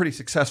they were pretty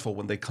successful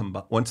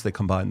once they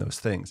combined those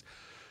things.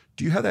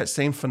 Do you have that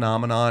same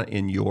phenomenon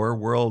in your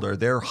world? Are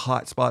there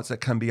hotspots that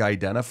can be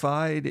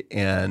identified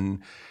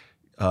and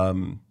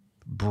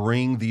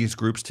bring these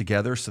groups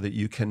together so that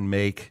you can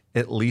make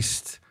at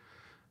least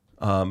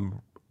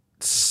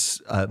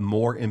a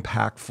more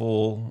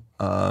impactful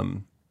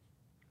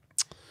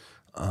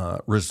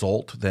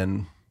result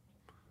than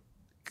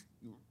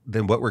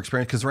what we're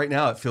experiencing? Because right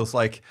now it feels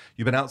like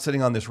you've been out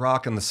sitting on this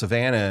rock in the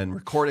savannah and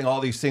recording all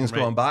these things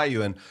going by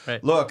you, and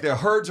look, the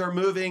herds are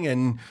moving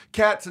and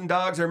cats and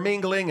dogs are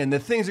mingling and the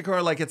things are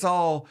going, like, it's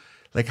all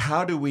like,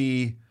 how do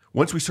we,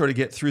 once we sort of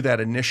get through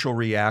that initial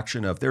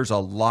reaction of there's a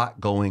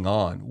lot going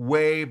on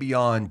way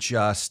beyond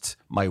just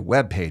my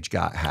webpage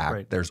got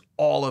hacked. There's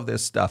all of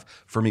this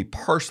stuff for me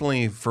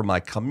personally, for my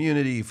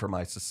community, for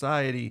my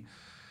society.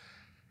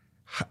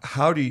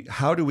 How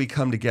do we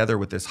come together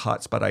with this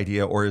hotspot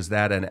idea, or is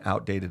that an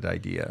outdated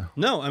idea?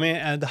 No, I mean,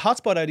 the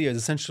hotspot idea is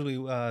essentially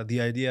the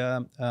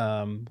idea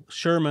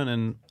Sherman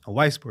and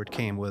Weisbord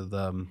came with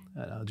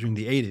during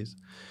the 80s.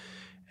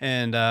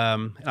 And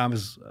I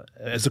was,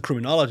 as a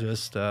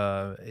criminologist,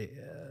 I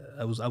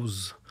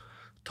was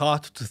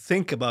taught to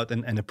think about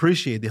and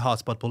appreciate the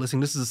hotspot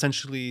policing. This is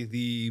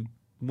essentially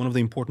one of the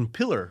important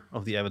pillar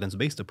of the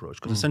evidence-based approach,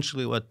 because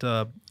essentially what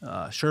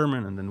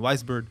Sherman and then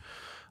Weisbord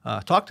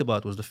talked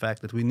about was the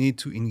fact that we need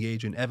to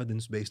engage in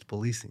evidence-based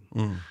policing.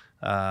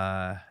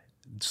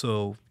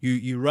 So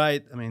you're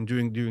right. I mean,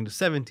 during the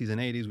 70s and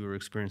 80s, we were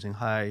experiencing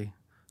high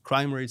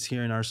crime rates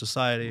here in our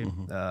society,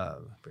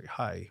 very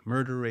high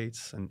murder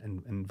rates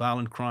and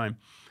violent crime,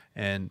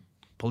 and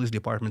police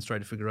departments tried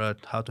to figure out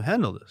how to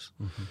handle this.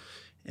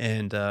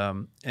 And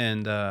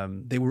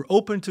they were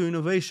open to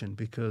innovation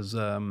because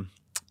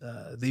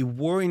they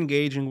were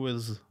engaging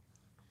with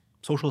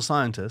social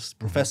scientists,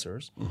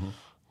 professors,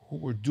 who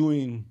were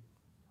doing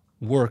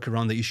work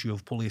around the issue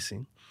of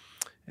policing.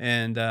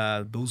 And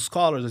those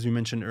scholars, as you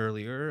mentioned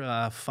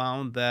earlier,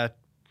 found that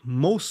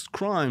most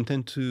crime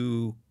tend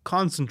to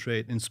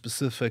concentrate in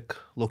specific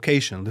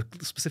location, the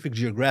specific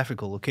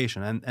geographical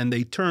location, and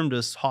they termed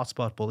this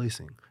hotspot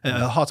policing,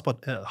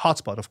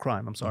 hotspot of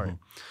crime. I'm sorry.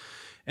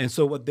 And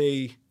so what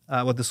the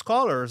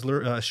scholars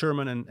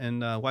Sherman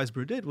and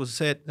Weisberg did was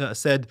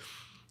said,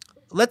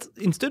 let's,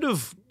 instead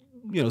of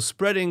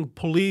spreading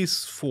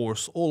police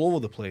force all over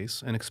the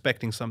place and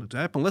expecting something to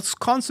happen, let's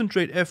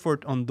concentrate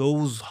effort on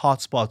those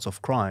hotspots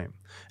of crime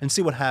and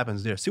see what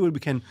happens there. See what we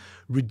can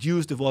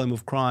reduce the volume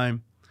of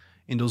crime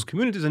in those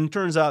communities. And it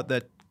turns out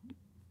that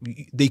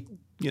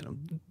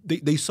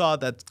they saw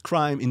that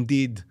crime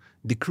indeed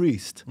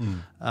decreased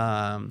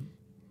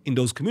in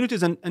those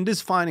communities, and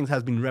these findings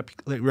has been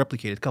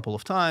replicated a couple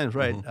of times,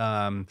 right?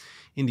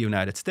 In the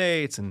United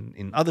States and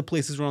in other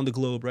places around the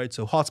globe, right?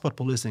 So hotspot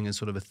policing is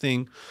sort of a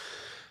thing.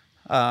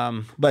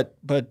 But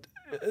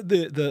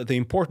the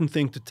important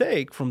thing to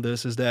take from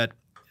this is that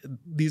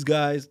these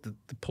guys,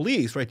 the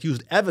police, right,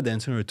 used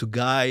evidence in order to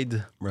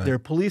guide their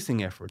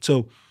policing efforts.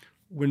 So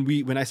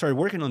when I started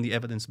working on the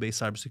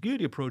evidence-based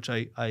cybersecurity approach,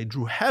 I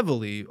drew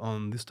heavily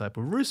on this type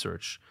of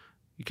research.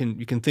 You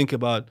can think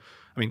about,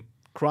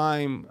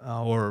 crime,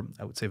 or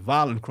I would say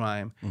violent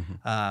crime,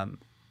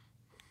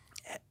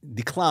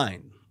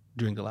 declined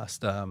during the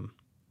last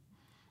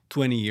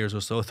 20 years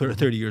or so,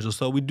 30 years or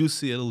so. We do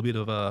see a little bit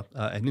of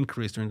an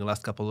increase during the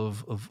last couple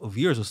of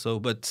years or so,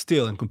 but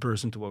still, in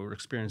comparison to what we were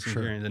experiencing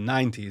here in the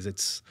 90s,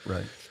 it's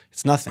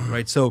nothing,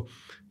 right? So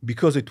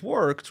because it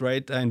worked,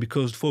 right, and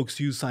because folks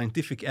use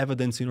scientific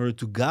evidence in order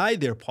to guide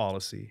their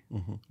policy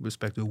with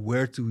respect to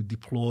where to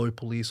deploy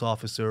police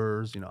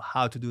officers,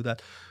 how to do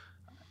that,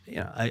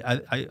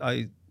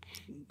 I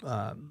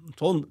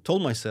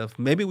told myself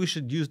maybe we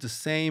should use the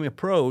same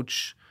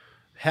approach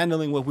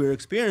handling what we're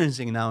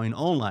experiencing now in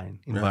online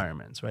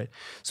environments, right?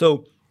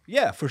 So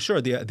yeah, for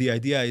sure, the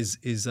idea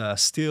is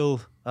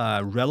still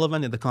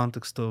relevant in the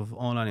context of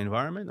online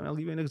environment. And I'll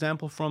give you an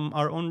example from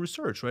our own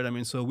research,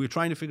 right? So we're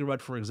trying to figure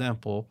out, for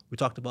example, we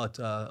talked about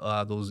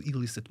those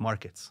illicit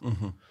markets,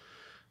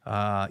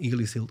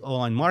 illicit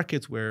online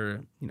markets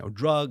where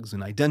drugs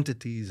and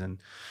identities and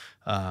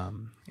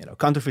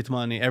counterfeit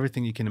money,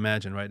 everything you can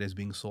imagine, right, is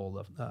being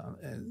sold.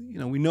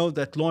 We know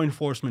that law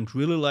enforcement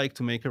really like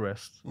to make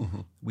arrests.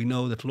 We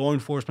know that law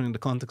enforcement, in the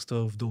context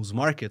of those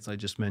markets I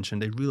just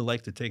mentioned, they really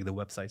like to take the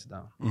websites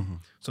down.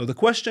 So the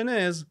question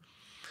is,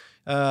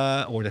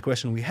 or the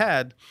question we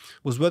had,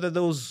 was whether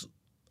those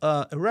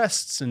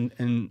arrests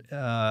and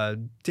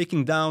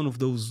taking down of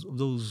those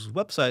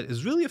websites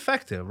is really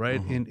effective,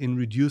 right, in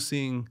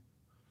reducing,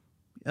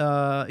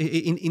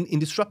 in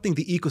disrupting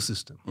the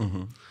ecosystem.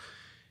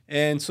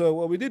 And so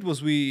what we did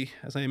was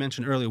as I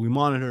mentioned earlier, we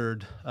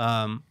monitored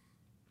a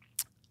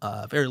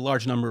very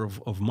large number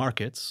of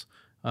markets.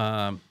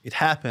 It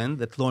happened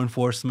that law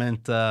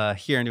enforcement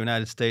here in the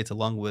United States,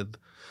 along with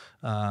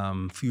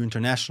few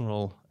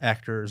international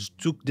actors,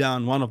 took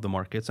down one of the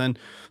markets. And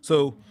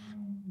so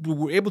what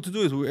we were able to do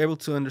is we were able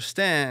to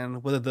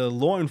understand whether the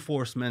law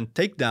enforcement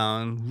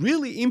takedown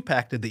really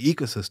impacted the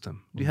ecosystem.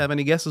 Do you have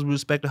any guesses with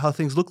respect to how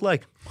things look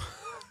like?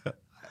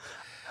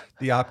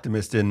 The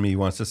optimist in me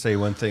wants to say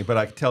one thing, but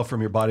I can tell from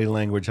your body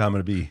language I'm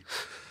going to be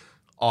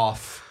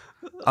off.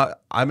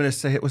 I'm going to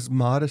say it was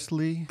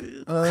modestly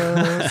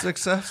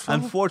successful.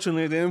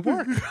 Unfortunately, it didn't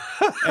work.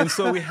 And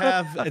so we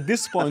have, at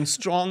this point,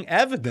 strong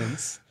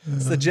evidence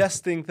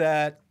suggesting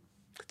that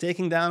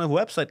taking down a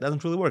website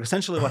doesn't really work.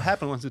 Essentially, what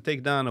happened once you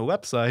take down a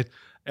website,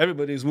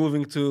 everybody's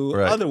moving to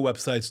other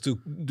websites to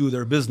do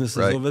their businesses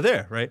over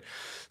there, right?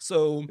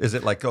 So is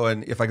it like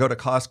going, if I go to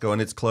Costco and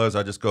it's closed,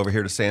 I just go over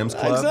here to Sam's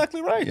Club?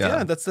 Exactly right.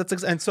 Yeah,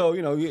 and so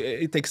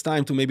it takes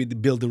time to maybe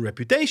build a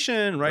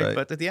reputation, right?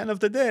 But at the end of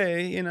the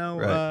day,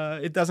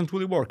 it doesn't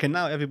really work. And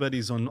now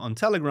everybody's on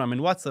Telegram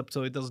and WhatsApp,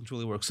 so it doesn't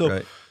really work. So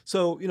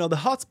the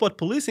hotspot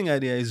policing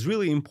idea is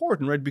really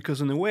important, right?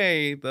 Because in a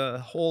way, the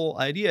whole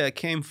idea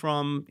came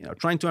from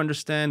trying to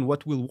understand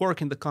what will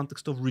work in the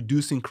context of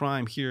reducing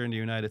crime here in the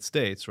United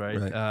States,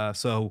 right?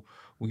 So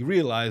we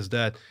realized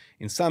that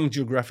in some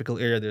geographical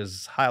area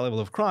there's high level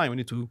of crime. We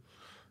need to,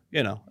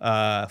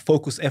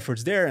 focus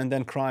efforts there, and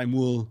then crime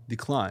will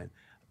decline.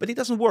 But it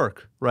doesn't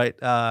work, right,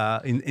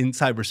 in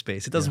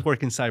cyberspace. It doesn't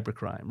work in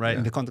cybercrime, right,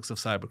 in the context of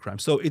cybercrime.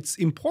 So it's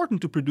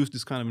important to produce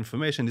this kind of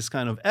information, this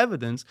kind of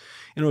evidence,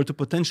 in order to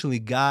potentially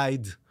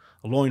guide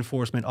a law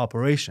enforcement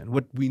operation.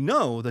 What we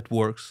know that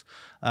works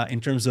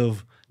in terms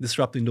of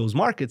disrupting those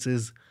markets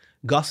is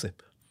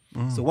gossip.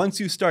 So once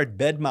you start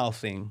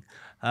bad-mouthing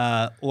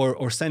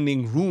or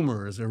sending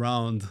rumors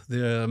around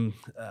the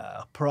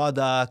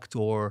product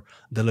or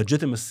the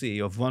legitimacy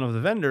of one of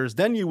the vendors,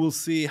 then you will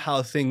see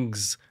how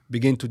things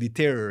begin to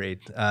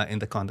deteriorate in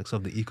the context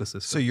of the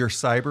ecosystem. So you're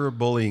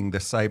cyberbullying the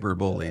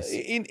cyberbullies.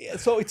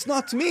 So it's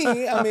not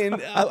me.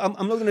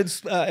 I'm not going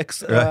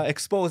to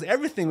expose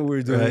everything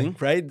we're doing,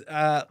 right?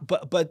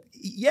 But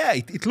yeah,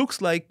 it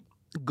looks like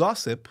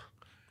gossip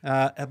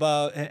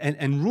about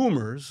and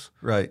rumors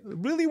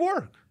really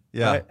work.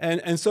 Yeah. Right?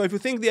 And so if you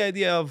think the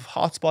idea of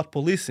hotspot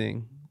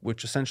policing,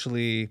 which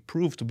essentially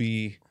proved to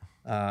be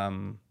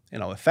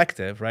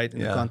effective, right, in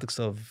the context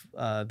of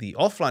the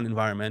offline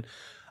environment.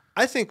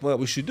 I think what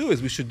we should do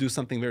is we should do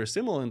something very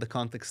similar in the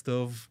context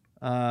of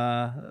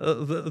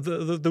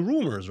the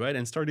rumors, right,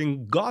 and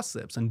starting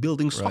gossips and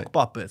building sock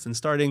puppets and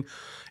starting,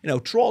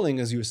 trolling,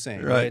 as you were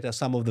saying, right, as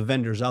some of the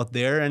vendors out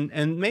there,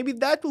 and maybe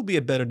that will be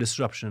a better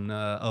disruption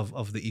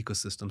of the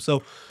ecosystem.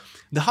 So,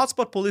 the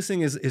hotspot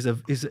policing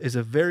is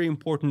a very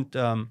important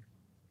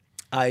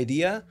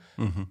idea.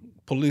 Mm-hmm.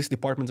 Police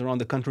departments around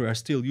the country are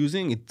still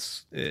using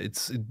it.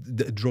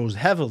 It draws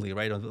heavily,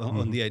 right,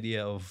 on the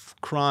idea of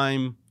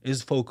crime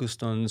is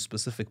focused on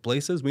specific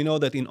places. We know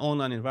that in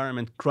online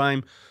environment,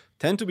 crime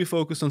tend to be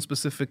focused on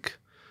specific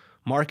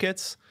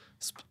markets,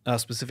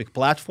 specific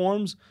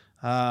platforms.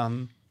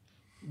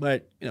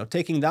 But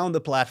taking down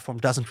the platform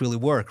doesn't really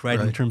work, right?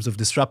 In terms of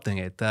disrupting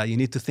it, you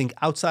need to think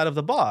outside of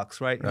the box,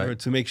 right? In order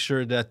to make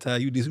sure that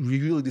you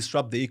really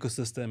disrupt the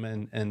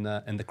ecosystem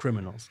and the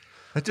criminals.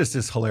 That just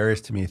is hilarious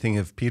to me. Think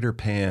of Peter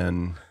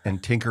Pan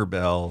and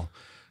Tinkerbell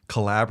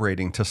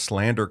collaborating to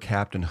slander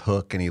Captain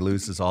Hook, and he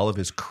loses all of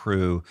his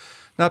crew,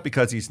 not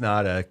because he's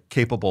not a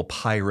capable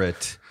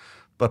pirate,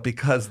 but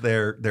because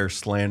they're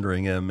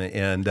slandering him.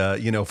 And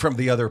from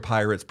the other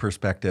pirate's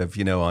perspective,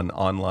 on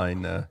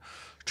online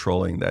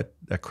trolling, that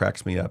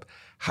cracks me up.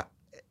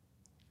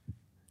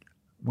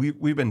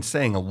 We've been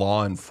saying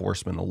law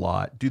enforcement a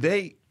lot. Do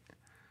they?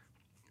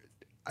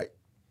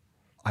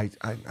 I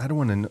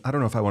don't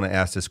know if I want to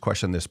ask this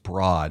question this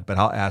broad, but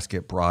I'll ask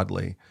it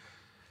broadly.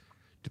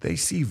 Do they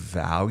see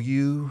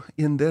value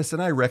in this?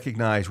 And I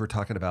recognize we're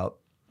talking about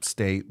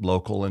state,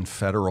 local, and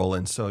federal,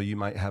 and so you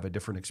might have a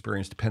different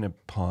experience depending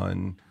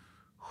upon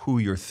who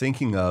you're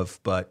thinking of.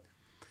 But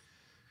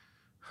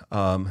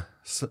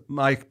so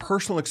my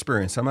personal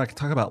experience, I'm not going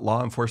to talk about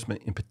law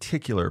enforcement in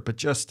particular, but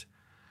just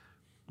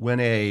when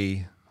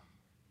a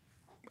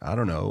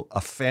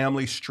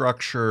family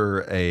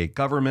structure, a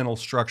governmental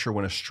structure,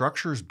 when a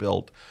structure is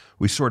built,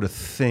 we sort of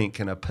think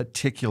in a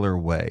particular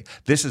way.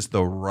 This is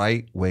the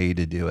right way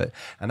to do it.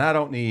 And I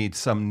don't need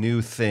some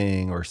new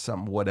thing or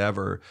some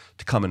whatever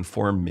to come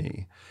inform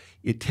me.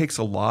 It takes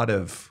a lot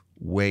of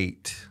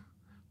weight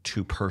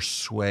to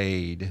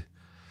persuade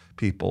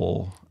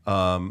people,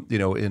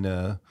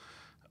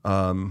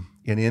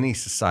 in any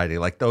society.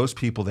 Like those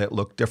people that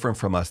look different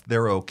from us,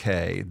 they're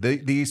okay.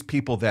 These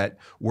people that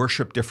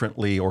worship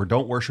differently or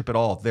don't worship at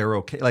all, they're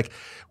okay. Like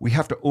we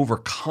have to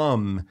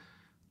overcome,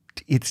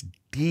 it's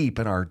deep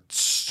in our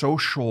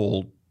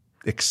social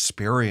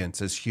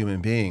experience as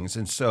human beings.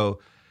 And so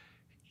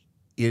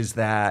do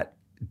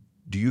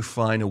you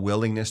find a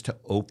willingness to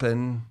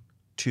open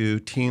to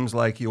teams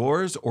like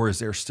yours, or is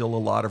there still a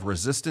lot of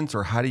resistance,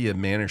 or how do you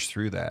manage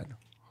through that?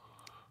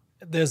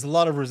 There's a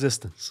lot of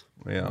resistance.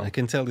 Yeah. I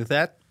can tell you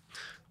that.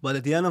 But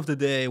at the end of the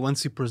day,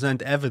 once you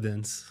present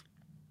evidence,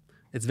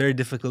 it's very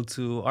difficult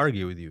to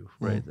argue with you,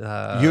 right?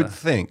 You'd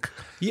think.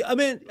 Yeah, I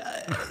mean,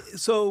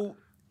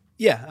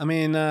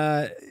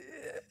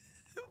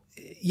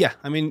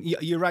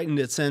 you're right in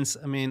that sense.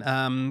 I mean,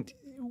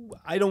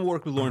 I don't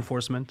work with law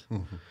enforcement.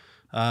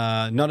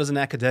 Mm-hmm. Not as an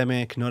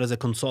academic, not as a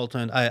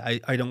consultant.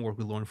 I don't work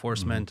with law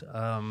enforcement.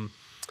 Mm-hmm.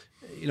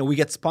 We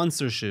get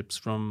sponsorships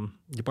from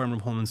the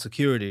Department of Homeland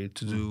Security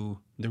to do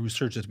the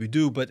research that we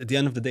do, but at the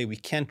end of the day, we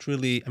can't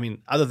really. I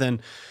mean, other than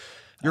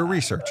you're a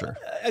researcher,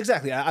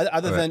 exactly.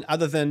 Other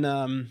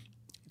than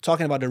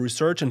talking about the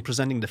research and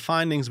presenting the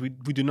findings, we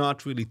do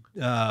not really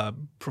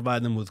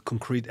provide them with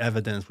concrete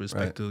evidence with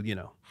respect to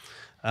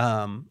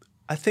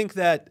I think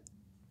that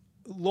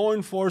law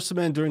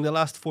enforcement during the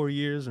last 4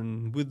 years,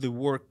 and with the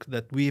work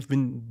that we've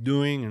been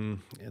doing,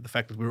 and the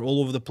fact that we're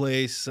all over the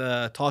place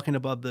talking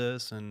about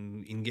this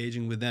and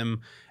engaging with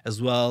them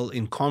as well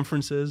in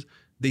conferences,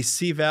 they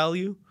see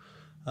value.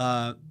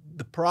 The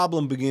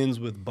problem begins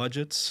with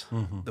budgets.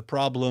 Mm-hmm. The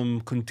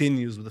problem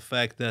continues with the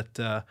fact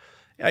that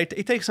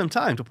it takes some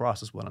time to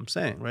process what I'm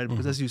saying, right?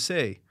 Because as you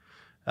say,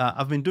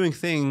 I've been doing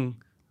things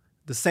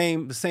the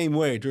same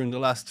way during the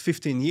last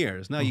 15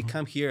 years. Now you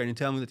come here and you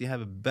tell me that you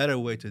have a better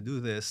way to do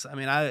this. I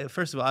mean,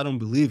 first of all, I don't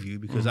believe you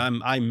because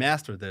I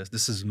mastered this.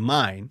 This is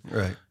mine.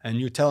 Right. And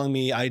you're telling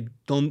me I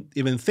don't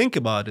even think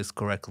about this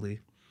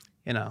correctly.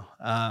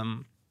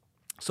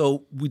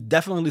 So we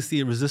definitely see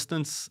a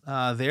resistance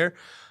there.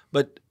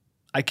 But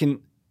I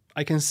can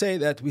say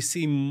that we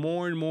see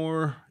more and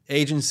more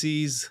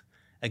agencies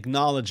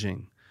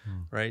acknowledging,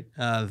 right,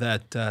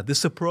 that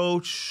this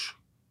approach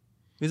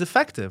is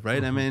effective,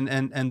 right? I mean,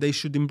 and they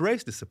should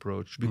embrace this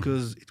approach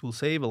because it will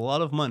save a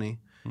lot of money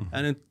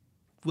and it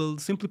will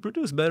simply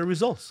produce better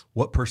results.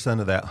 What percent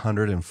of that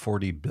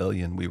 $140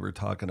 billion we were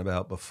talking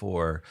about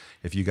before,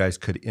 if you guys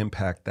could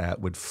impact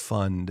that, would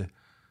fund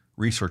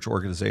research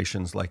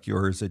organizations like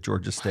yours at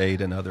Georgia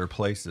State and other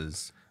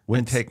places?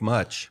 Wouldn't take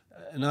much.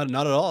 Not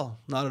at all.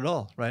 Not at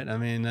all, right? I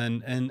mean,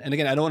 and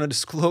again, I don't want to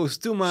disclose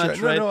too much,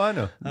 sure. right? No, I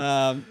know.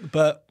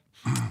 But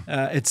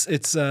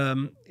it's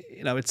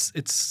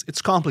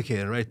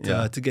complicated, right?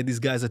 Yeah. To get these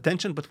guys'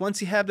 attention. But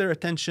once you have their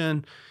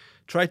attention,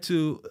 try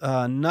to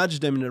nudge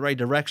them in the right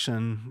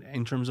direction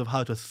in terms of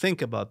how to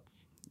think about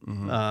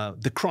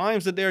the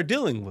crimes that they're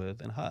dealing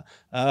with, and how,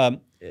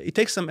 it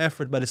takes some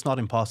effort, but it's not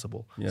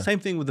impossible. Yeah. Same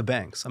thing with the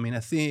banks. I mean, I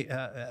think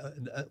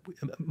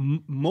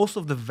most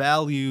of the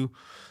value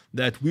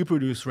that we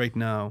produce right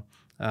now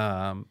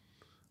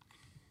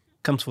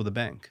comes from the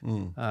bank.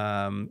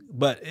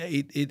 But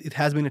it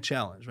has been a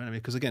challenge, right? I mean,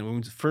 because again, when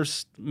we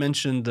first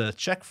mentioned the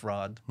check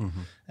fraud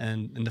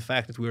and the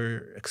fact that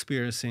we're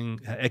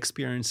experiencing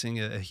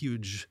a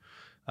huge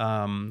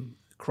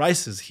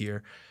crisis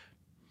here,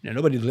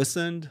 nobody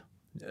listened.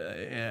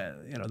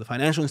 The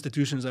financial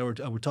institutions I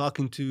were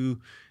talking to,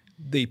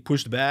 they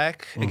pushed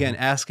back again,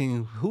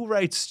 asking who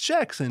writes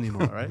checks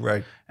anymore, right?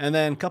 Right. And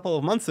then a couple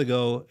of months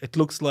ago, it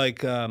looks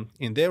like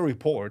in their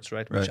reports,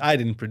 right, which I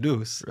didn't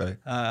produce,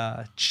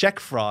 check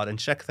fraud and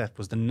check theft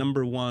was the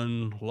number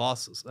one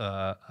losses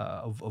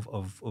of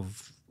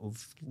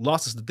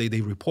losses that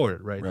they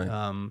reported,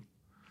 right?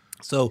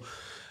 So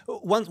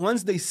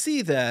once they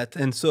see that,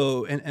 and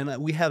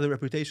we have the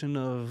reputation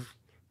of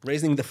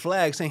raising the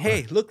flag, saying,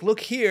 hey, look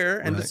here,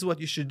 and this is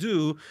what you should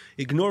do,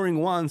 ignoring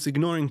once,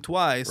 ignoring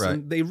twice.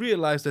 And they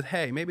realize that,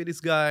 hey, maybe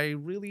this guy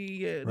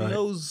really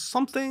knows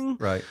something.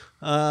 Right.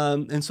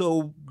 And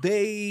so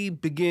they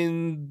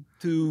begin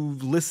to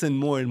listen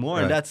more and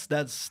more, and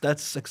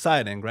that's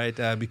exciting, right?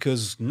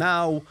 Because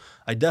now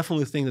I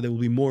definitely think that there will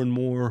be more and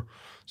more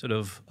sort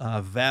of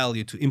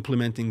value to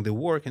implementing the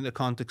work in the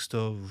context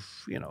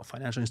of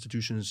financial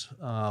institutions'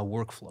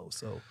 workflow.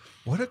 So,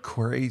 what a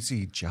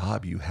crazy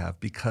job you have,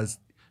 because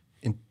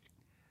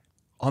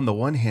on the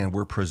one hand,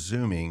 we're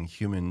presuming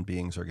human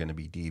beings are going to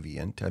be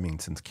deviant. I mean,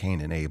 since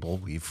Cain and Abel,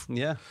 we've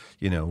been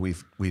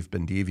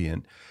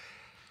deviant.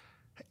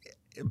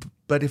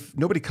 But if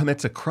nobody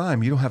commits a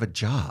crime, you don't have a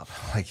job.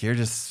 Like, you're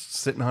just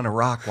sitting on a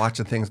rock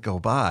watching things go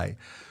by.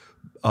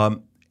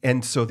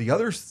 And so the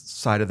other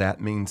side of that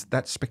means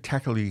that's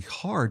spectacularly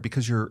hard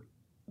because you're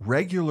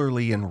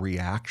regularly in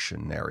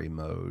reactionary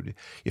mode.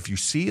 If you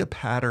see a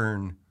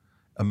pattern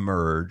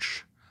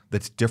emerge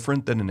that's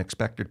different than an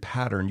expected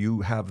pattern, you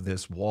have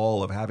this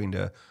wall of having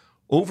to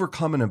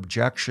overcome an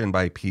objection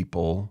by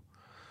people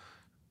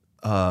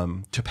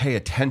to pay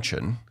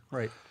attention.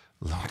 Right.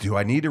 Do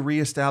I need to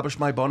reestablish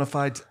my bona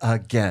fides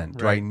again?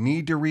 Do I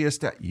need to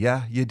reestablish?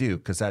 Yeah, you do,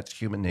 because that's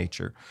human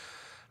nature.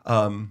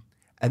 And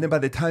then by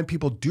the time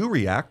people do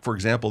react, for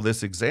example,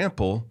 this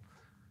example,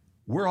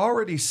 we're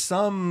already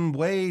some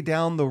way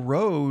down the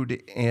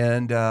road.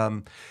 And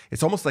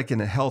it's almost like in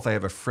health, I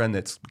have a friend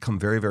that's become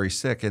very, very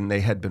sick, and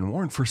they had been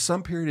warned for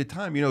some period of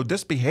time,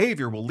 this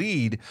behavior will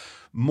lead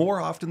more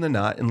often than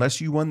not,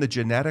 unless you won the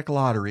genetic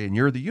lottery and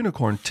you're the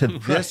unicorn, to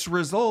this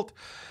result.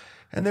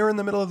 And they're in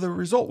the middle of the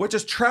result, which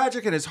is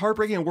tragic and it's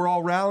heartbreaking, and we're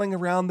all rallying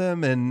around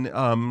them.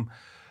 And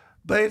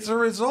but it's a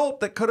result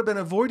that could have been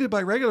avoided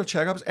by regular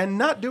checkups and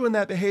not doing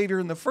that behavior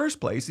in the first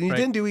place. And you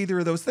didn't do either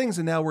of those things,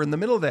 and now we're in the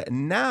middle of that.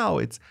 And now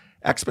it's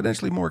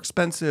exponentially more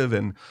expensive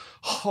and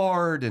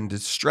hard and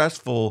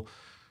distressful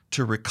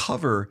to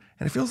recover.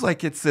 And it feels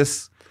like it's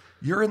this,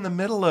 you're in the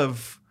middle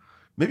of,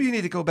 maybe you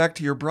need to go back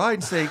to your bride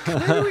and say,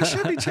 maybe we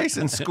should be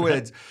chasing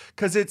squids.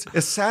 Because it's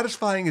as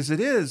satisfying as it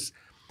is,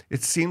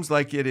 it seems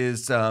like it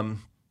is a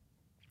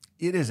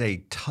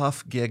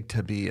tough gig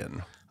to be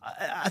in.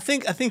 I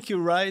think you're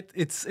right.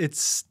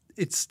 It's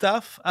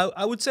tough.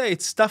 I would say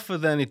it's tougher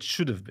than it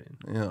should have been.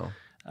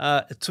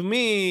 Yeah. To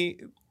me,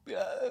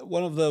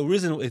 one of the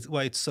reasons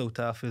why it's so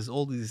tough is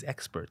all these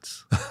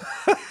experts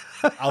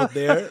out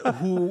there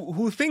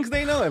who think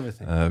they know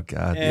everything. Oh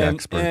God, the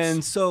experts.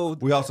 And so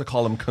we also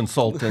call them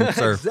consultants.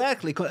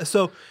 Exactly.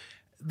 So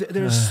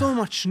there's so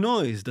much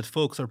noise that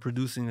folks are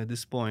producing at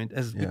this point,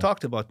 as we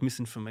talked about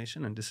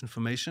misinformation and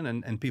disinformation,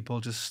 and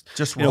people just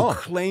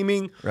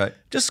claiming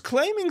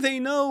they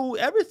know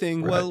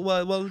everything,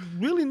 while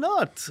really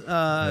not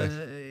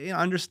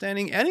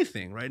understanding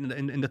anything, right?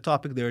 In the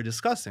topic they're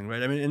discussing,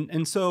 right? I mean,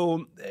 and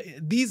so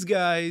these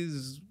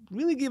guys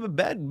really give a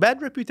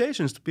bad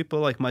reputations to people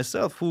like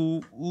myself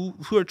who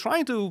are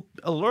trying to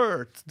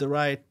alert the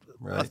right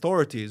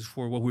authorities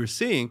for what we're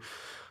seeing.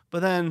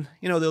 But then,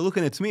 they're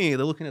looking at me,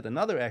 they're looking at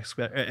another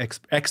expert,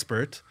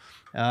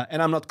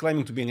 and I'm not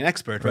claiming to be an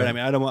expert, right? I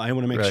mean, I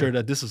want to make sure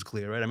that this is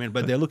clear, right? I mean,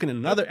 but they're looking at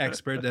another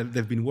expert that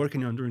they've been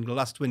working on during the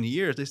last 20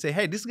 years. They say,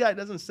 hey, this guy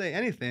doesn't say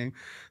anything.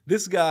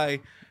 This guy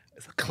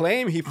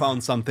claim he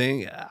found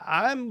something.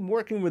 I'm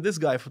working with this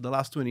guy for the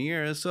last 20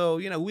 years, so,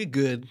 we're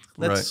good.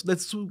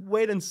 Let's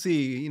wait and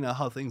see,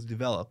 how things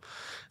develop.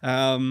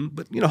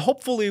 But,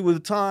 hopefully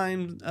with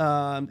time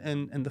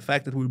and the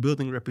fact that we're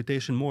building a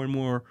reputation, more and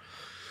more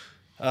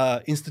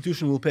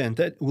institution will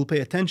pay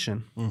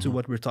attention to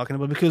what we're talking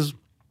about, because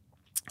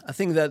I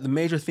think that the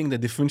major thing that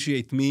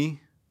differentiates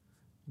me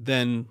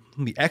than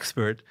the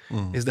expert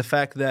is the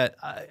fact that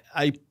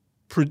I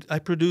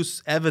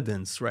produce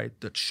evidence, right,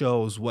 that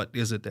shows what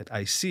is it that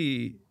I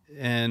see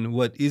and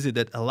what is it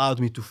that allowed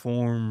me to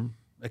form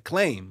a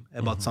claim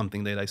about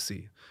something that I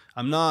see.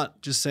 I'm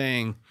not just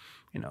saying,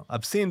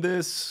 I've seen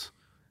this,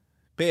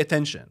 pay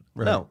attention.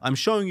 No, I'm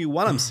showing you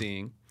what I'm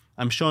seeing.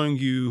 I'm showing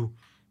you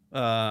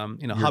how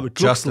You're it looks like.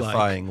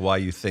 justifying why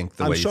you think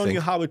the way you think. I'm showing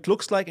you how it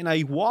looks like, and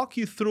I walk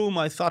you through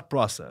my thought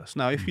process.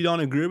 Now, if you don't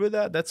agree with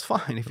that, that's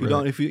fine. If you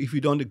don't, if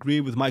you don't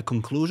agree with my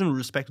conclusion with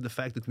respect to the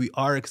fact that we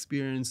are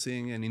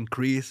experiencing an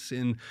increase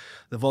in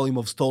the volume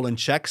of stolen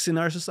checks in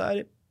our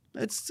society,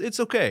 it's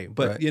okay.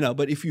 But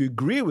but if you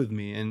agree with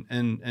me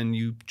and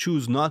you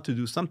choose not to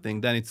do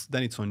something, then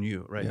it's on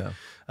you, right?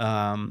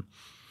 Yeah.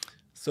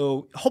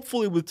 So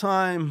hopefully with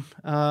time,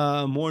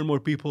 more and more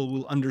people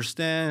will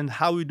understand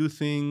how we do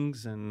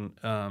things, and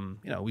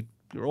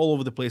we're all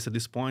over the place at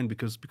this point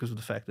because of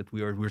the fact that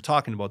we're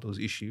talking about those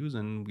issues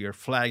and we are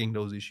flagging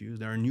those issues.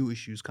 There are new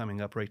issues coming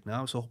up right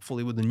now, so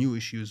hopefully with the new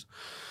issues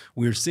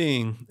we're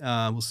seeing,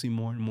 we'll see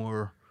more and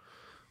more,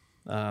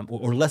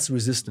 or less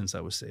resistance,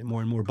 I would say,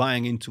 more and more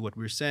buying into what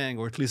we're saying,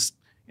 or at least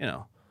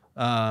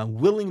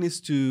willingness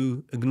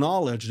to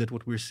acknowledge that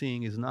what we're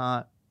seeing is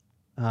not.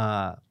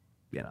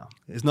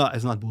 It's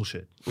not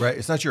bullshit. Right.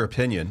 It's not your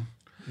opinion.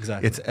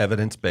 Exactly. It's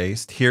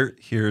evidence-based.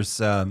 Here's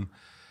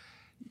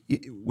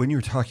when you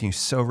were talking, you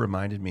so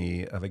reminded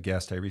me of a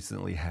guest I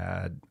recently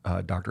had,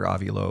 Dr.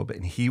 Avi Loeb,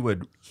 and he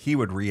would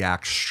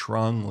react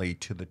strongly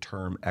to the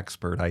term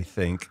expert, I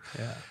think.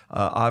 Yeah.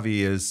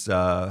 Avi is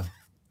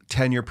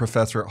tenured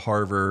professor at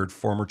Harvard,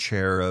 former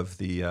chair of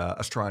the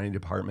astronomy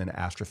department,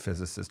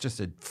 astrophysicist,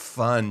 just a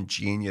fun,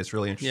 genius,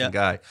 really interesting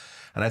guy.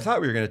 And I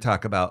thought we were going to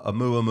talk about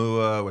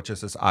Oumuamua, which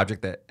is this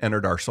object that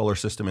entered our solar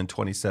system in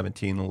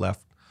 2017 and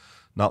left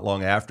not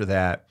long after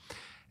that.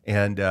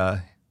 And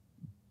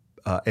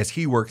as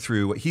he worked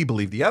through what he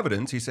believed the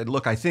evidence, he said,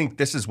 look, I think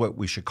this is what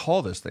we should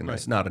call this thing.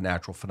 It's not a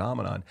natural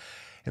phenomenon.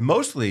 And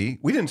mostly,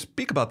 we didn't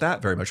speak about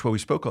that very much. What we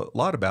spoke a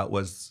lot about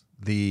was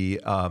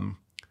the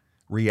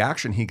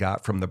reaction he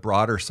got from the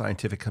broader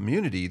scientific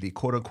community, the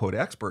quote-unquote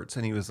experts.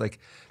 And he was like,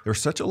 there's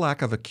such a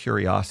lack of a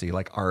curiosity.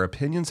 Like, our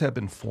opinions have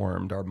been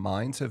formed, our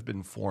minds have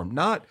been formed.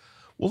 Not,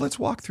 well, let's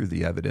walk through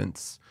the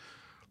evidence.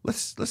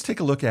 Let's take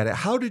a look at it.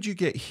 How did you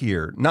get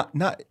here?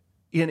 Not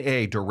in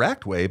a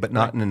direct way, but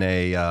not in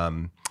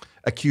an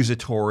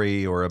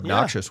accusatory or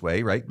obnoxious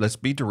way, right? Let's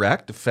be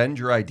direct, defend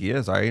your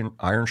ideas,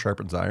 iron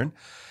sharpens iron.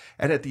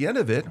 And at the end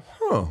of it,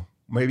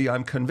 maybe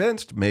I'm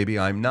convinced, maybe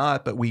I'm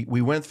not, but we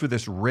went through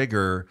this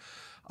rigor,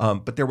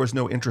 but there was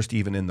no interest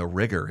even in the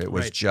rigor. It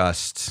was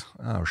just,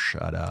 oh,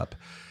 shut up.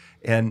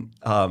 And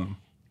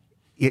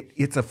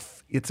it's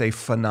a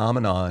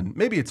phenomenon.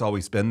 Maybe it's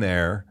always been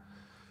there,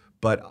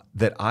 but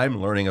that I'm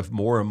learning of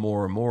more and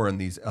more and more in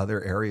these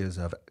other areas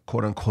of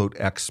quote unquote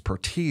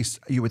expertise.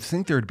 You would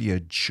think there'd be a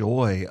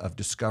joy of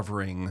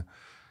discovering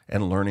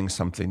and learning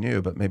something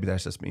new, but maybe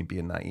that's just me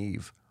being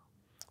naive.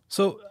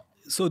 So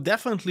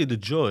definitely the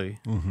joy,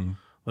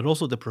 but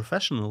also the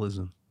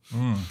professionalism.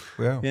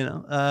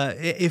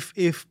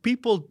 If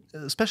people,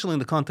 especially in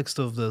the context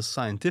of the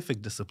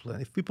scientific discipline,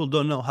 if people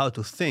don't know how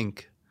to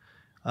think,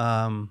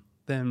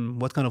 then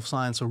what kind of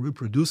science are we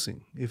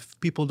producing? If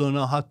people don't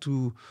know how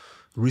to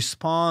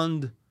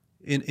respond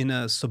in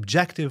a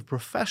subjective,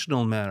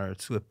 professional manner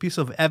to a piece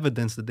of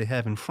evidence that they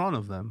have in front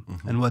of them,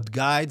 and what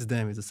guides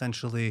them is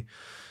essentially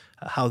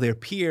how their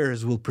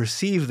peers will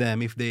perceive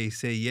them if they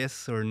say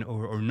yes or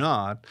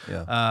not.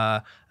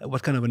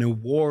 What kind of an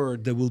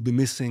award they will be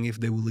missing if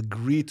they will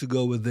agree to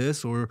go with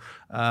this, or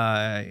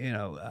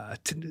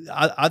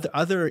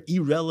other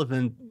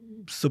irrelevant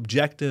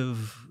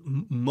subjective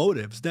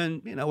motives.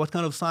 Then what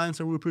kind of science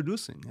are we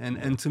producing?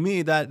 And to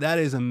me that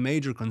is a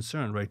major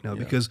concern right now,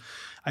 because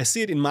I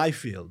see it in my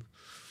field.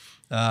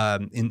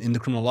 In the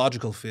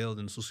criminological field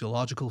and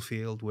sociological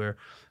field, where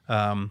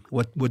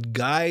what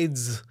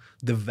guides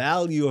the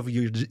value of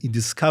your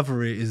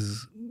discovery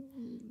is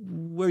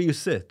where you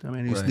sit. I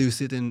mean, do you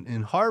sit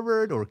in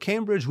Harvard or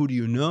Cambridge? Who do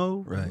you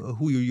know?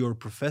 Who your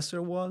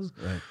professor was?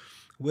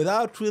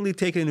 Without really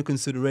taking into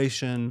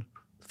consideration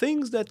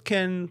things that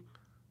can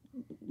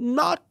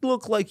not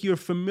look like you're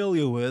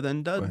familiar with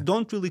and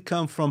don't really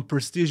come from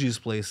prestigious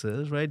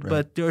places, right?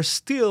 But there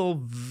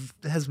still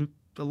has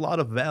a lot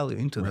of value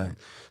into that.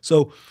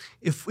 So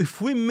if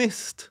we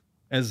missed,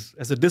 as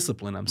a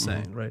discipline, I'm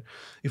saying,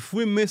 if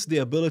we miss the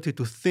ability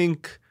to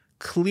think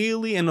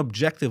clearly and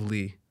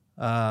objectively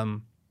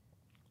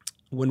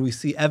when we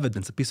see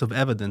evidence, a piece of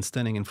evidence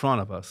standing in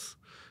front of us,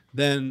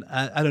 then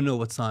I don't know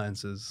what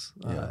science is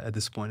at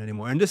this point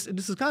anymore. And this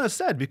is kind of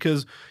sad,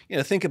 because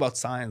think about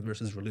science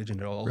versus religion.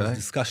 There are all these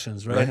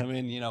discussions, right? I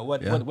mean,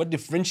 what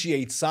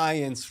differentiates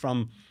science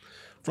from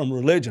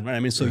religion, right? I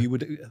mean, so you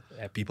would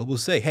people will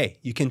say, hey,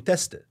 you can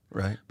test it,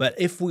 but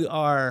if we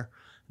are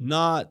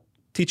not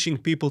teaching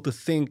people to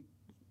think,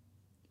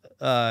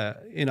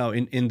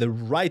 in the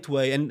right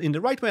way, and in the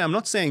right way, I'm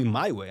not saying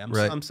my way.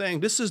 I'm saying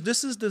this is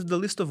the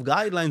list of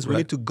guidelines we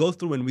need to go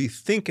through when we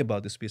think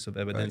about this piece of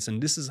evidence, and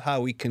this is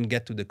how we can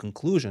get to the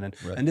conclusion,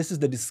 and this is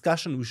the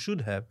discussion we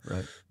should have.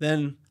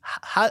 Then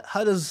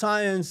how does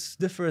science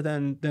differ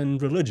than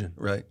religion?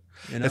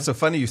 It's so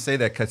funny you say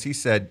that, because he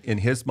said in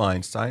his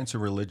mind, science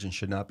and religion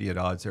should not be at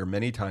odds. There are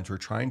many times we're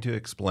trying to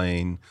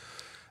explain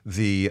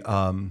the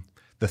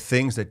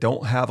things that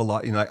don't have a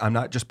lot. I'm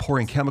not just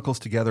pouring chemicals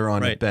together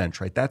on a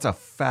bench, right? That's a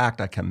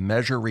fact. I can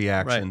measure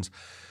reactions.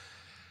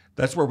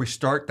 That's where we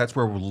start. That's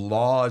where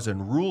laws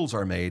and rules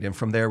are made. And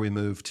from there, we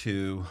move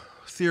to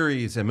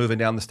theories and moving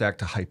down the stack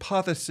to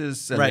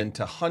hypotheses and then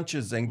to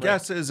hunches and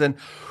guesses. And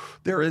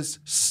there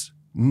is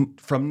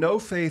from no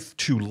faith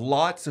to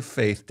lots of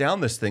faith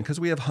down this thing because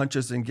we have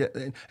hunches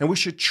and we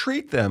should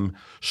treat them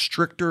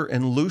stricter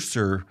and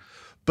looser.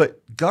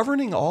 But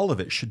governing all of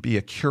it should be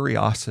a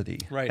curiosity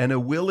and a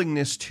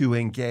willingness to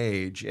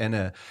engage and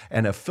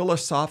a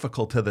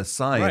philosophical to the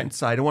science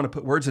side. I don't want to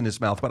put words in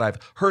his mouth, but I've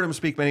heard him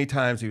speak many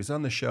times. He was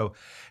on the show,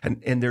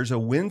 and there's a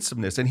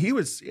winsomeness. And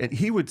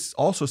he would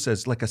also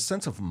says like a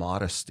sense of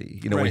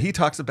modesty. You know, when he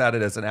talks about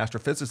it as an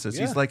astrophysicist,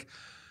 he's like,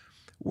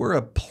 we're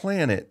a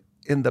planet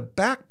in the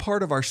back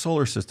part of our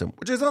solar system,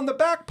 which is on the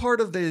back part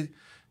of the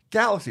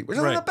galaxy, which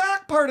is on the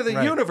back part of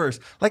the universe.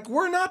 Like,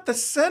 we're not the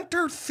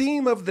center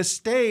theme of the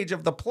stage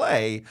of the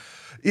play.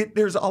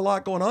 There's a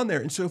lot going on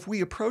there. And so if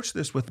we approach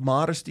this with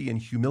modesty and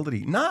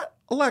humility, not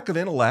a lack of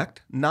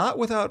intellect, not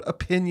without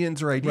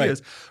opinions or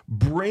ideas,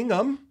 bring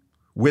them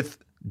with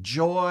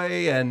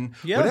joy and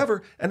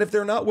whatever. And if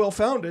they're not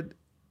well-founded,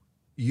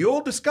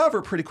 you'll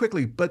discover pretty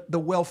quickly. But the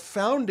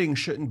well-founding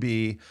shouldn't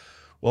be,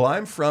 well,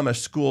 I'm from a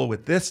school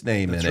with this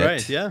name in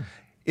it.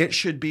 It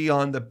should be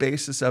on the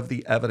basis of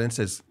the evidence,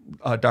 as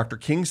Dr.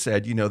 King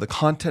said, you know, the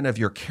content of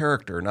your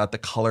character, not the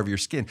color of your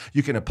skin.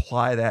 You can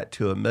apply that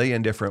to a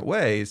million different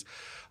ways.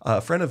 A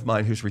friend of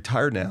mine who's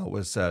retired now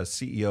was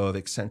CEO of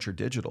Accenture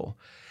Digital.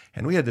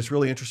 And we had this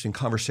really interesting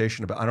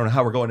conversation about, I don't know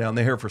how we're going down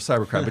there for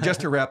cybercrime, but just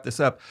to wrap this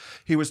up,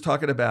 he was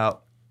talking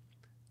about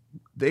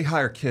they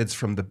hire kids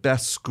from the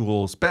best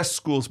schools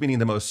meaning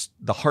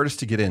the hardest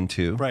to get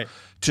into,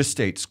 to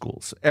state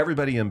schools,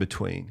 everybody in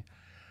between.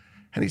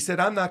 And he said,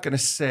 I'm not going to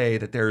say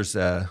that there's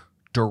a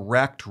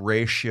direct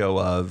ratio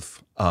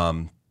of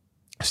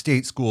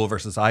state school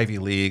versus Ivy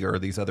League or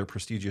these other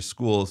prestigious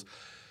schools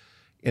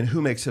in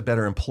who makes a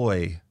better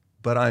employee,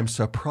 but I'm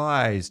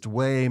surprised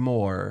way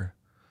more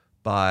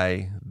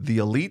by the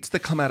elites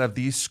that come out of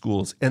these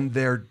schools and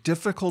their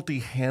difficulty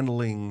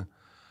handling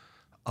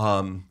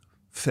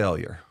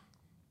failure,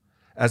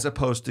 as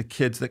opposed to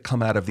kids that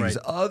come out of these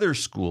other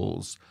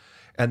schools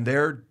and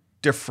their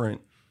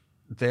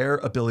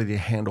ability to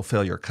handle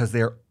failure, because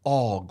they're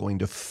all going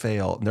to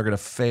fail, and they're going to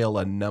fail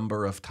a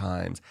number of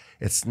times.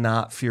 It's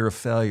not fear of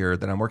failure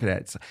that I'm working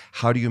at. It's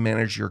how do you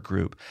manage your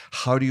group?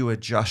 How do you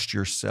adjust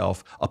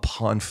yourself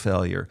upon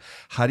failure?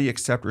 How do you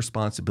accept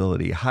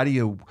responsibility? How do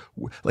you,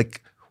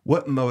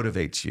 what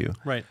motivates you?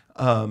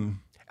 And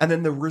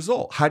then the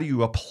result, how do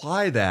you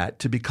apply that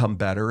to become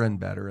better and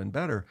better and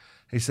better?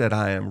 He said,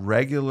 I am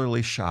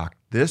regularly shocked.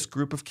 This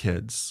group of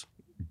kids,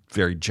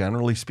 very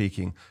generally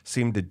speaking,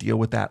 seemed to deal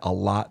with that a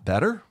lot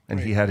better. And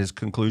he had his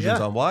conclusions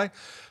on why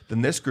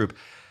than this group.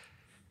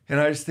 And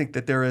I just think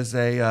that there is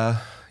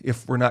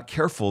if we're not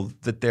careful,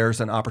 that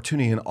there's an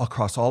opportunity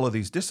across all of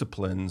these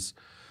disciplines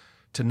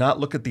to not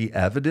look at the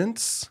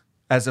evidence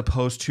as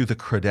opposed to the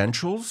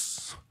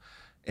credentials.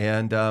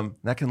 And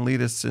that can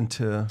lead us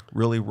into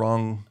really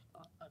wrong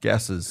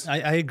guesses.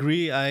 I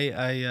agree.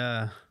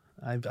 I've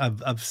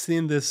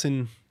seen this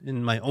in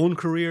my own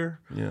career.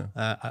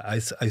 I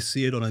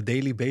see it on a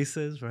daily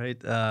basis, right?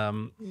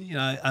 You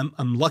know,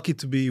 I'm lucky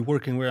to be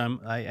working where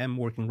I am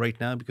working right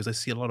now, because I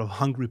see a lot of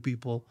hungry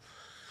people,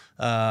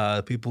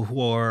 people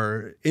who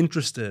are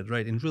interested,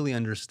 right, in really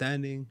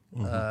understanding,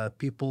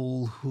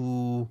 people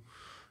who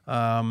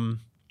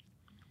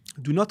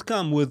do not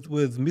come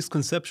with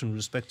misconception with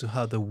respect to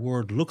how the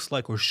world looks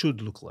like or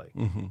should look like.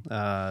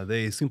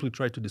 They simply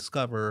try to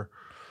discover,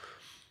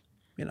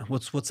 you know,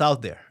 what's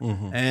out there.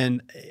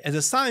 And as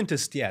a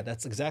scientist,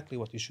 that's exactly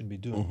what you should be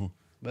doing.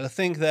 But I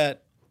think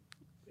that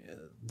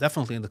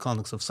definitely in the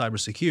context of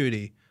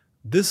cybersecurity,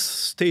 this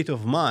state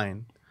of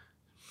mind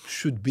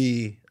should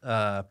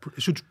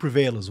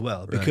prevail as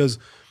well. Because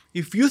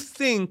if you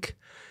think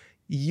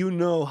you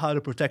know how to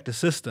protect the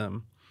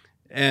system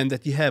and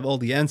that you have all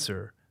the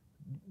answer,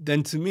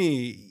 then to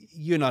me,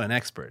 you're not an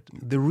expert.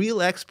 The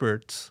real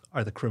experts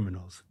are the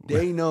criminals.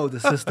 They know the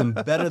system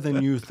better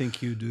than you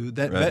think you do,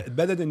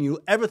 better than you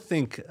ever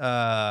think you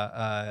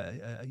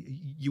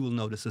will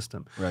know the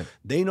system.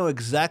 They know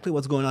exactly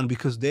what's going on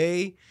because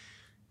they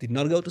did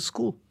not go to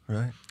school.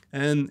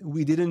 And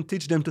we didn't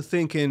teach them to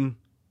think in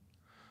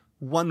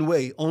one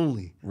way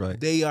only.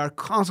 They are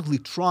constantly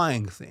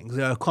trying things.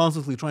 They are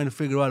constantly trying to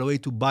figure out a way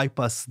to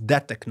bypass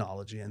that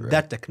technology and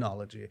that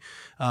technology.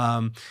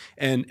 And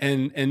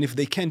if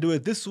they can't do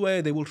it this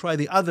way, they will try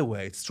the other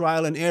way. It's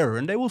trial and error.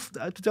 And they will,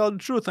 to tell the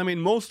truth, I mean,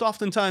 most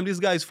oftentimes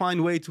these guys find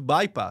a way to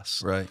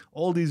bypass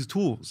all these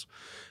tools.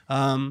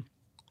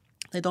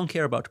 They don't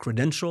care about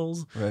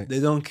credentials.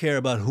 They don't care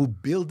about who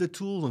built the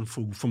tool and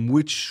from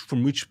which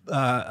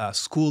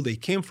school they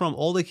came from.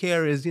 All they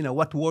care is, you know,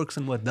 what works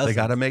and what doesn't. They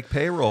got to make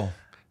payroll.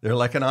 They're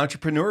like an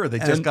entrepreneur. They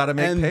just got to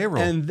make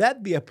payroll. And that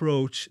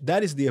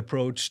is the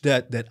approach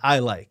that I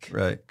like.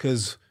 Right.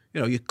 Because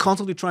you're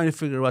constantly trying to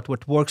figure out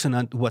what works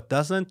and what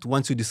doesn't.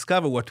 Once you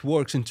discover what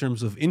works in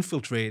terms of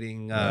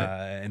infiltrating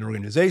an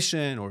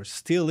organization or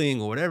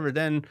stealing or whatever,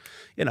 then,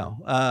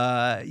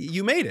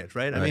 you made it,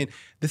 right? I mean,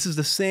 this is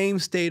the same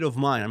state of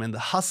mind. I mean, the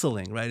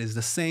hustling, right, is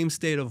the same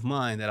state of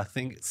mind that I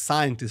think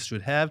scientists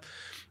should have.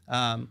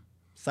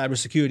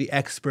 Cybersecurity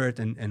expert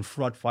and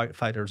fraud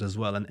fighters as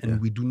well. And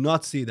we do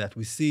not see that.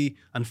 We see,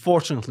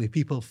 unfortunately,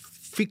 people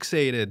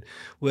fixated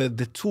with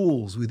the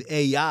tools, with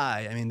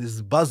AI. I mean, this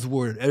is a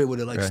buzzword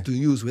everybody likes to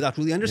use without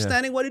really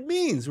understanding what it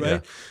means,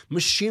 right?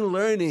 Machine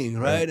learning,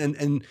 right?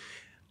 And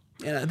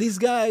these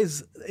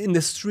guys in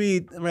the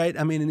street, right?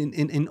 I mean,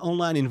 in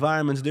online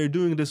environments, they're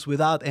doing this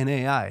without an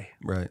AI,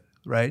 right?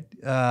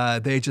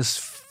 They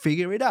just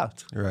figure it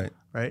out, right?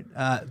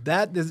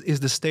 That is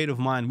the state of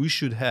mind we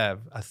should have,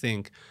 I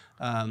think.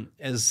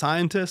 As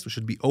scientists, we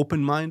should be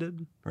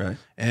open-minded,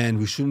 and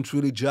we shouldn't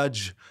really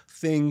judge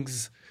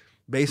things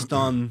based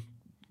on,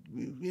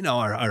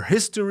 our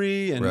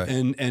history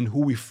and who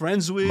we're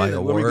friends with,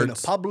 and what we're going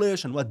to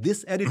publish, and what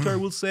this editor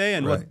will say,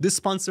 and what this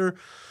sponsor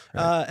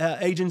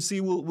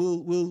agency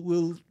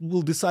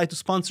will decide to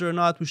sponsor or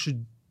not. We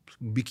should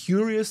be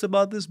curious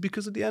about this,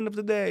 because at the end of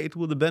the day, it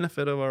will the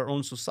benefit of our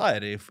own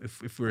society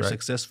if we're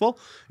successful.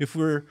 If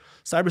we're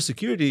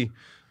cybersecurity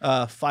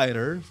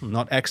fighters,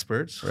 not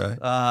experts,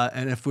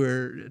 and if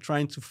we're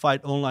trying to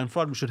fight online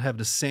fraud, we should have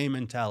the same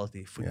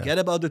mentality. Forget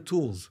about the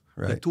tools.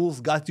 The tools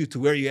got you to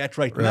where you're at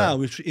right now,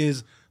 which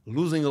is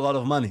losing a lot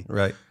of money.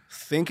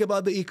 Think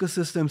about the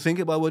ecosystem. Think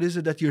about what is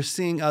it that you're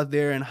seeing out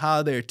there and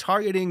how they're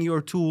targeting your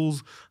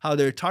tools, how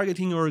they're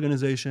targeting your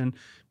organization.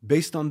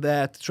 Based on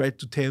that, try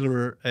to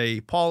tailor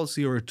a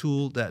policy or a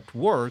tool that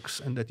works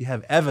and that you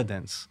have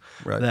evidence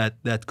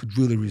that could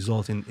really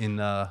result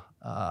in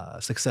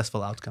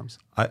successful outcomes.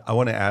 I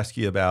want to ask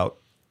you about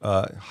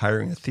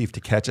hiring a thief to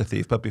catch a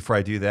thief, but before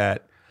I do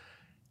that,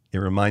 it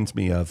reminds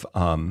me of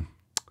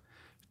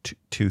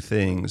two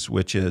things,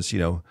 which is,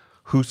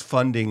 who's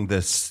funding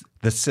this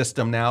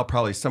system now?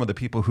 Probably some of the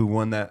people who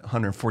won that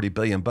 $140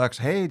 billion.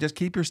 Hey, just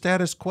keep your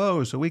status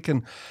quo so we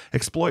can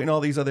exploit in all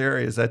these other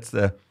areas. That's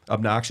the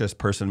obnoxious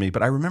person to me.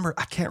 But I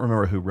can't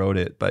remember who wrote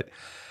it, but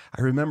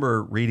I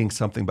remember reading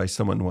something by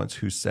someone once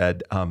who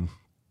said,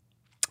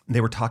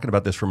 they were talking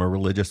about this from a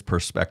religious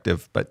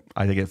perspective, but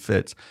I think it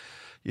fits.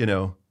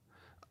 The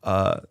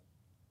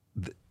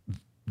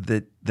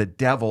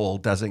devil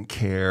doesn't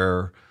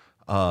care.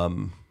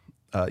 The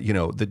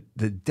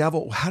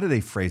devil, how do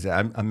they phrase it?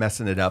 I'm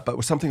messing it up, but it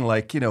was something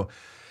like,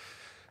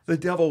 the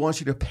devil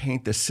wants you to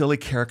paint the silly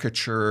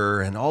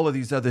caricature and all of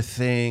these other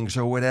things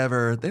or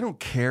whatever. They don't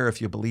care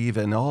if you believe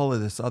in all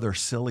of this other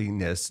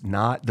silliness,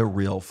 not the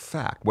real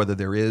fact, whether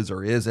there is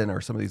or isn't,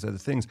 or some of these other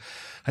things.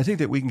 I think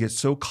that we can get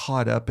so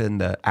caught up in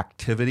the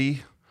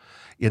activity,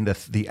 in the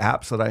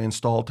apps that I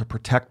installed to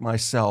protect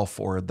myself,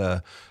 or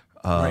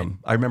I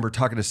remember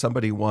talking to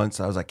somebody once.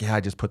 I was like, I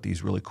just put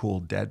these really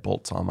cool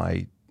deadbolts on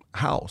my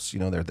house.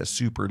 They're the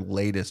super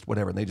latest,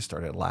 whatever. And they just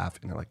started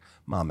laughing. They're like,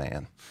 my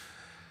man,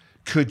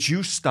 could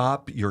you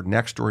stop your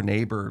next door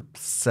neighbor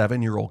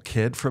 7-year-old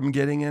kid from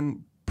getting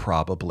in?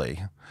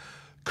 Probably.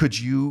 Could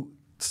you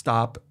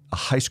stop a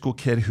high school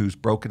kid who's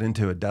broken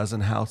into a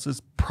dozen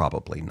houses?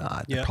 Probably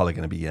not. They're probably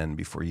going to be in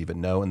before you even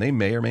know. And they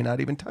may or may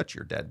not even touch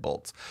your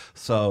deadbolts.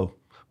 So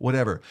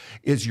whatever.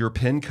 Is your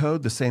PIN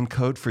code the same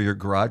code for your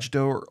garage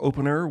door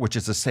opener, which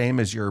is the same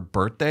as your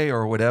birthday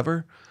or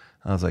whatever?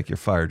 I was like, you're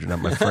fired. You're not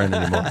my friend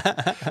anymore.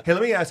 Hey,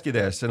 let me ask you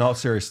this in all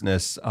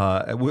seriousness.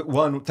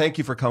 One, thank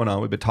you for coming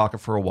on. We've been talking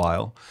for a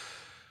while.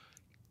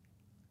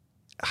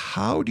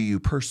 How do you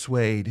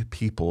persuade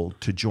people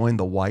to join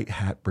the White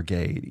Hat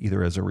Brigade,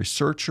 either as a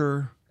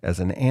researcher, as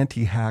an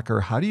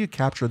anti-hacker? How do you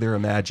capture their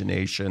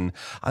imagination?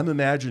 I'm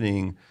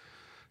imagining,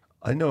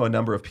 I know a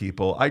number of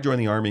people. I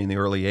joined the Army in the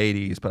early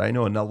 80s, but I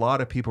know a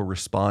lot of people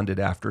responded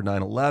after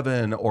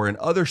 9/11 or in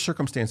other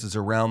circumstances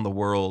around the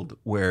world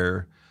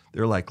where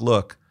they're like,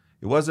 look,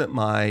 it wasn't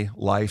my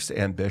life's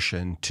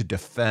ambition to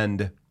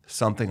defend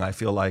something I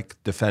feel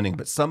like defending,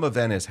 but some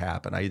event has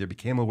happened. I either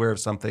became aware of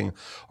something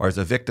or as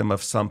a victim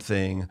of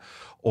something,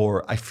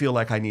 or I feel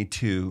like I need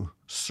to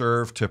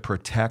serve to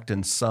protect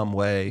in some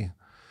way,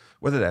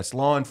 whether that's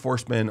law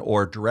enforcement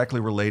or directly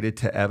related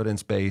to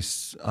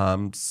evidence-based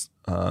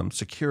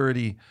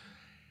security.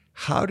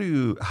 How do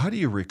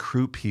you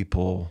recruit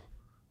people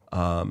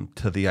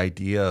to the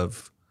idea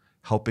of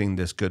helping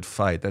this good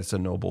fight? That's a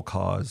noble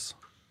cause.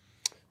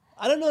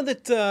 I don't know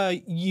that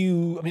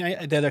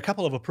there are a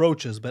couple of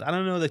approaches, but I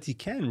don't know that you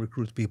can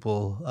recruit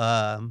people.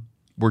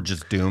 We're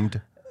just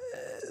doomed.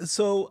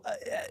 So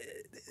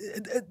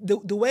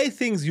the way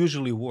things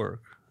usually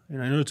work,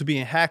 in order to be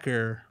a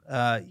hacker,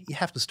 you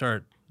have to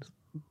start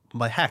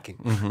by hacking.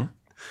 Mm-hmm.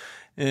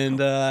 And,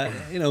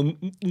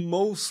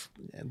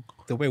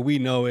 the way we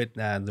know it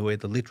and the way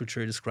the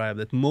literature describes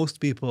it, most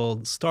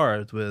people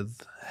start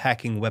with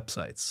hacking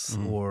websites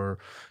or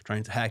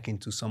trying to hack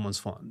into someone's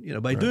phone.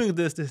 By doing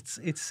this,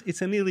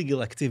 it's an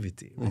illegal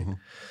activity. Right?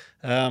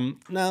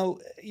 Mm-hmm. Now,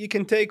 you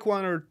can take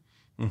one or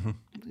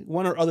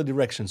other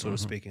direction, so to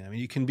speak. I mean,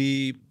 you can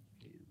be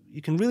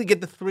you can really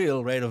get the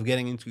thrill, right, of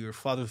getting into your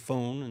father's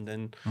phone and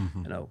then,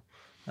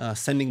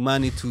 sending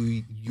money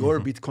to your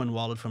Bitcoin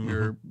wallet from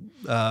your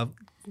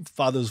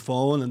father's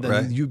phone, and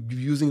then you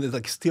using it,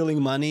 like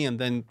stealing money, and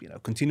then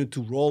continue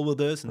to roll with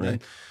this, and then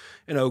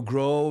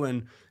grow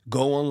and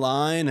go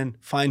online and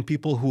find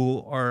people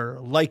who are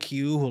like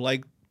you, who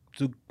like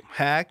to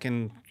hack,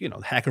 and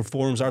hacker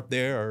forums out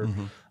there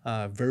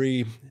are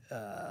very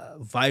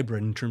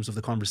vibrant in terms of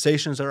the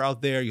conversations that are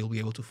out there. You'll be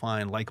able to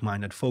find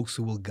like-minded folks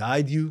who will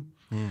guide you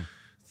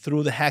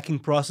through the hacking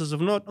process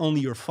of not only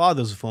your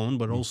father's phone,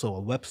 but also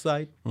a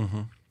website,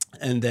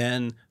 and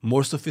then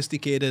more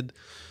sophisticated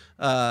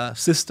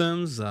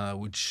systems,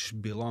 which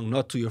belong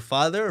not to your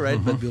father,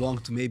 right, but belong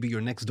to maybe your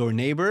next door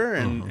neighbor,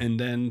 and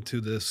then to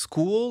the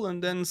school,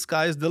 and then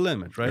sky's the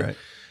limit, right?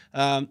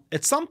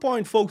 At some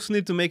point, folks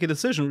need to make a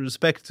decision with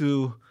respect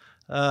to,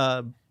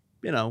 what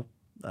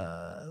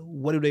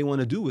do they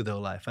want to do with their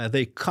life? Are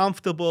they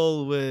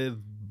comfortable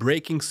with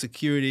breaking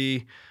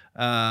security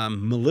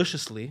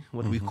maliciously,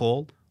 what we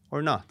call,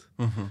 or not?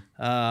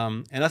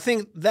 And I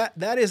think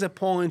that is a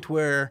point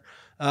where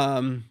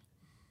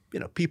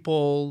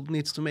people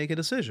needs to make a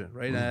decision,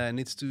 right?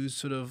 Needs to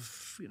sort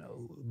of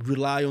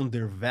rely on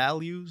their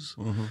values,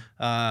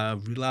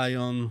 rely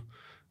on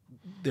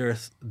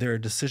their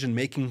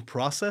decision-making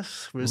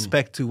process with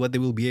respect to what they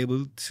will be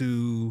able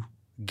to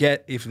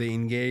get if they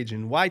engage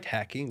in white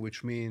hacking,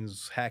 which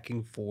means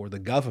hacking for the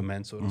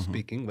government, so to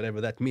speaking, whatever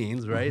that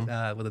means, right?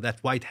 Whether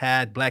that's white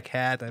hat, black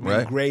hat,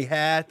 gray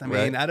hat,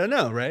 I don't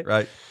know, right?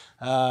 Right.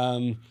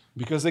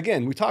 Because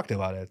again, we talked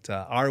about it.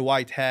 Our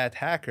white hat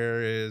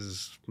hacker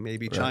is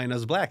maybe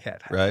China's black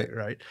hat hacker,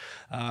 right?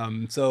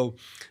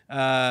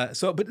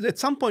 But at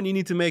some point you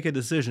need to make a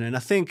decision, and I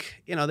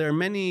think there are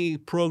many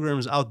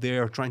programs out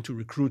there trying to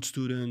recruit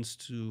students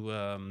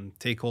to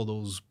take all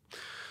those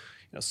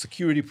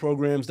security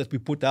programs that we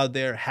put out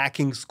there,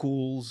 hacking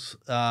schools.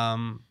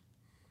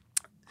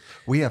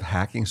 We have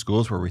hacking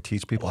schools where we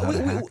teach people how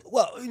to hack.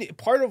 Well,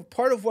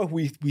 part of what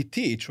we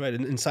teach, right,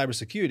 in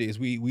cybersecurity is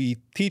we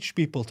teach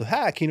people to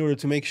hack in order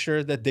to make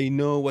sure that they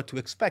know what to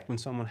expect when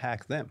someone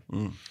hacks them.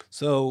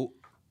 So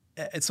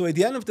at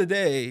the end of the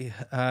day,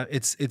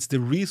 it's the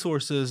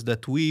resources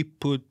that we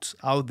put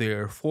out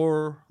there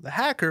for the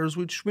hackers,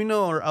 which we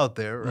know are out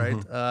there,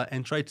 right,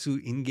 and try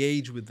to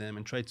engage with them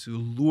and try to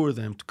lure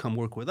them to come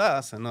work with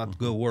us and not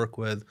go work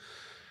with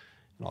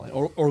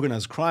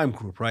organized crime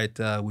group, right?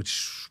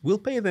 Which will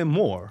pay them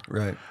more,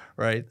 right?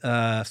 But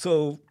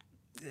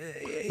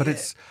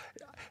it's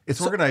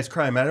organized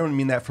crime. I don't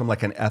mean that from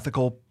like an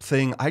ethical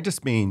thing. I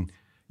just mean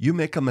you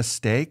make a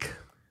mistake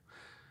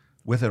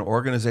with an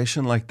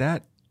organization like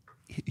that,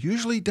 it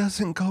usually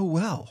doesn't go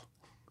well.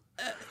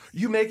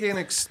 You make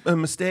a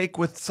mistake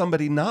with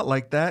somebody not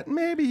like that,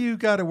 maybe you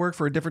got to work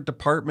for a different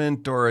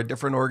department or a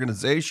different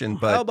organization.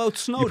 But how about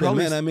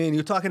Snowden, man?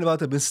 You're talking about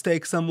the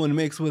mistake someone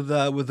makes with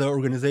an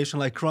organization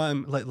like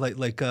crime,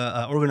 like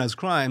organized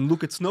crime.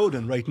 Look at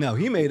Snowden right now.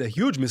 He made a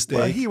huge mistake.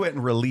 Well, he went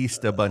and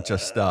released a bunch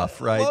of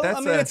stuff, right?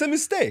 Well, it's a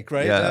mistake,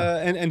 right? Yeah.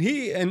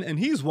 And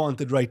he's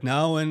wanted right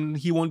now, and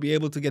he won't be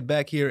able to get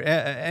back here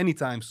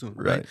anytime soon,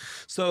 right?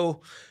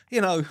 So,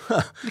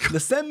 the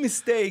same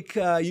mistake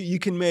you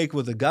can make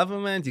with the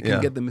government, you can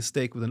get the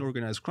mistake with an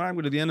organized crime,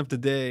 but at the end of the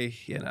day,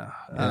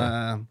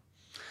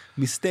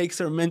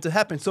 mistakes are meant to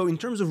happen. So in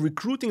terms of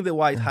recruiting the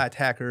white hat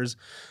hackers,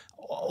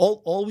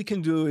 all we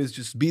can do is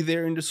just be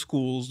there in the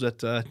schools that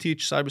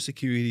teach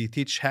cybersecurity,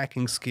 teach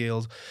hacking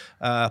skills,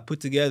 put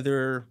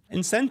together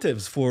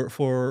incentives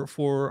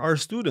for our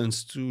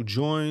students to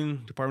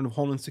join Department of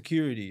Homeland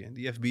Security and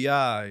the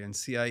FBI and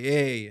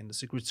CIA and the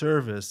Secret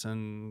Service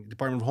and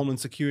Department of Homeland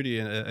Security,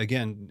 and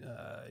again,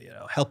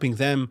 helping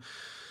them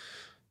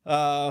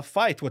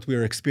fight what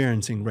we're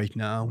experiencing right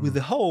now, with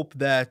the hope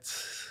that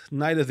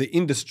neither the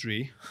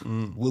industry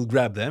will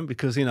grab them,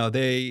 because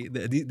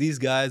these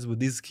guys with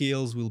these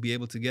skills will be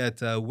able to get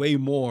way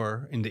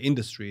more in the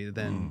industry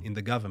than in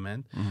the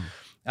government,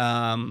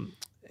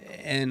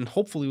 and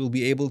hopefully we'll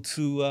be able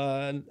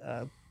to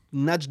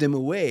nudge them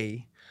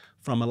away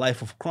from a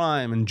life of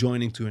crime and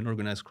joining to an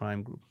organized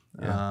crime group.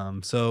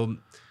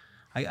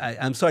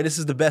 I'm sorry, this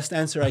is the best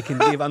answer I can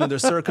give under the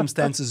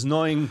circumstances,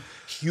 knowing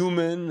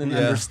human and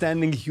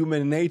understanding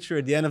human nature.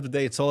 At the end of the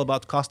day, it's all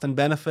about cost and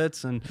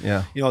benefits and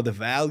the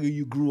value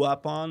you grew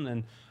up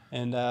on,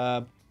 and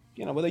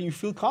whether you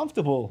feel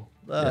comfortable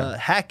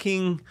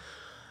hacking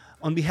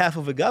on behalf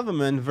of a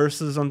government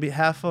versus on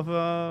behalf of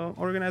an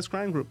organized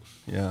crime group.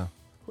 Yeah.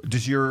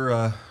 Does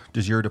your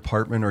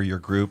department or your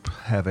group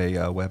have a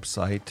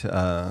website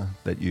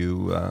that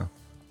you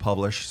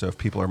publish, so if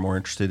people are more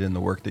interested in the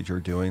work that you're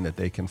doing, that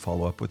they can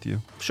follow up with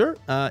you? Sure.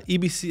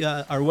 EBC.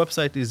 Our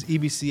website is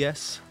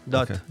ebcs.gsu.edu.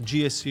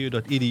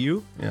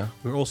 Yeah.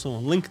 We're also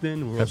on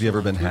LinkedIn. Have you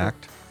ever been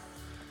hacked?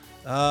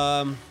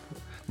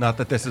 Not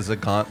that this is a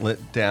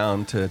gauntlet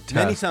down to test.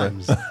 Many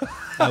times,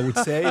 I would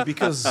say,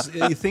 because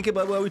you think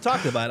about what we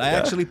talked about. I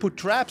actually put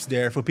traps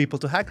there for people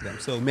to hack them.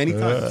 So many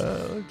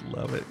times.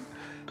 Love it.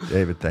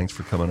 David, thanks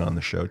for coming on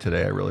the show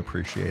today. I really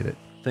appreciate it.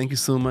 Thank you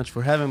so much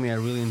for having me. I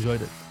really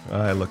enjoyed it.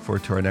 I look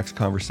forward to our next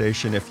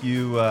conversation. If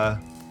you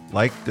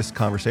liked this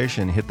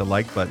conversation, hit the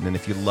like button. And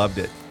if you loved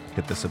it,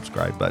 hit the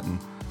subscribe button.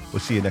 We'll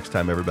see you next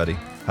time, everybody.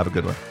 Have a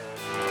good one.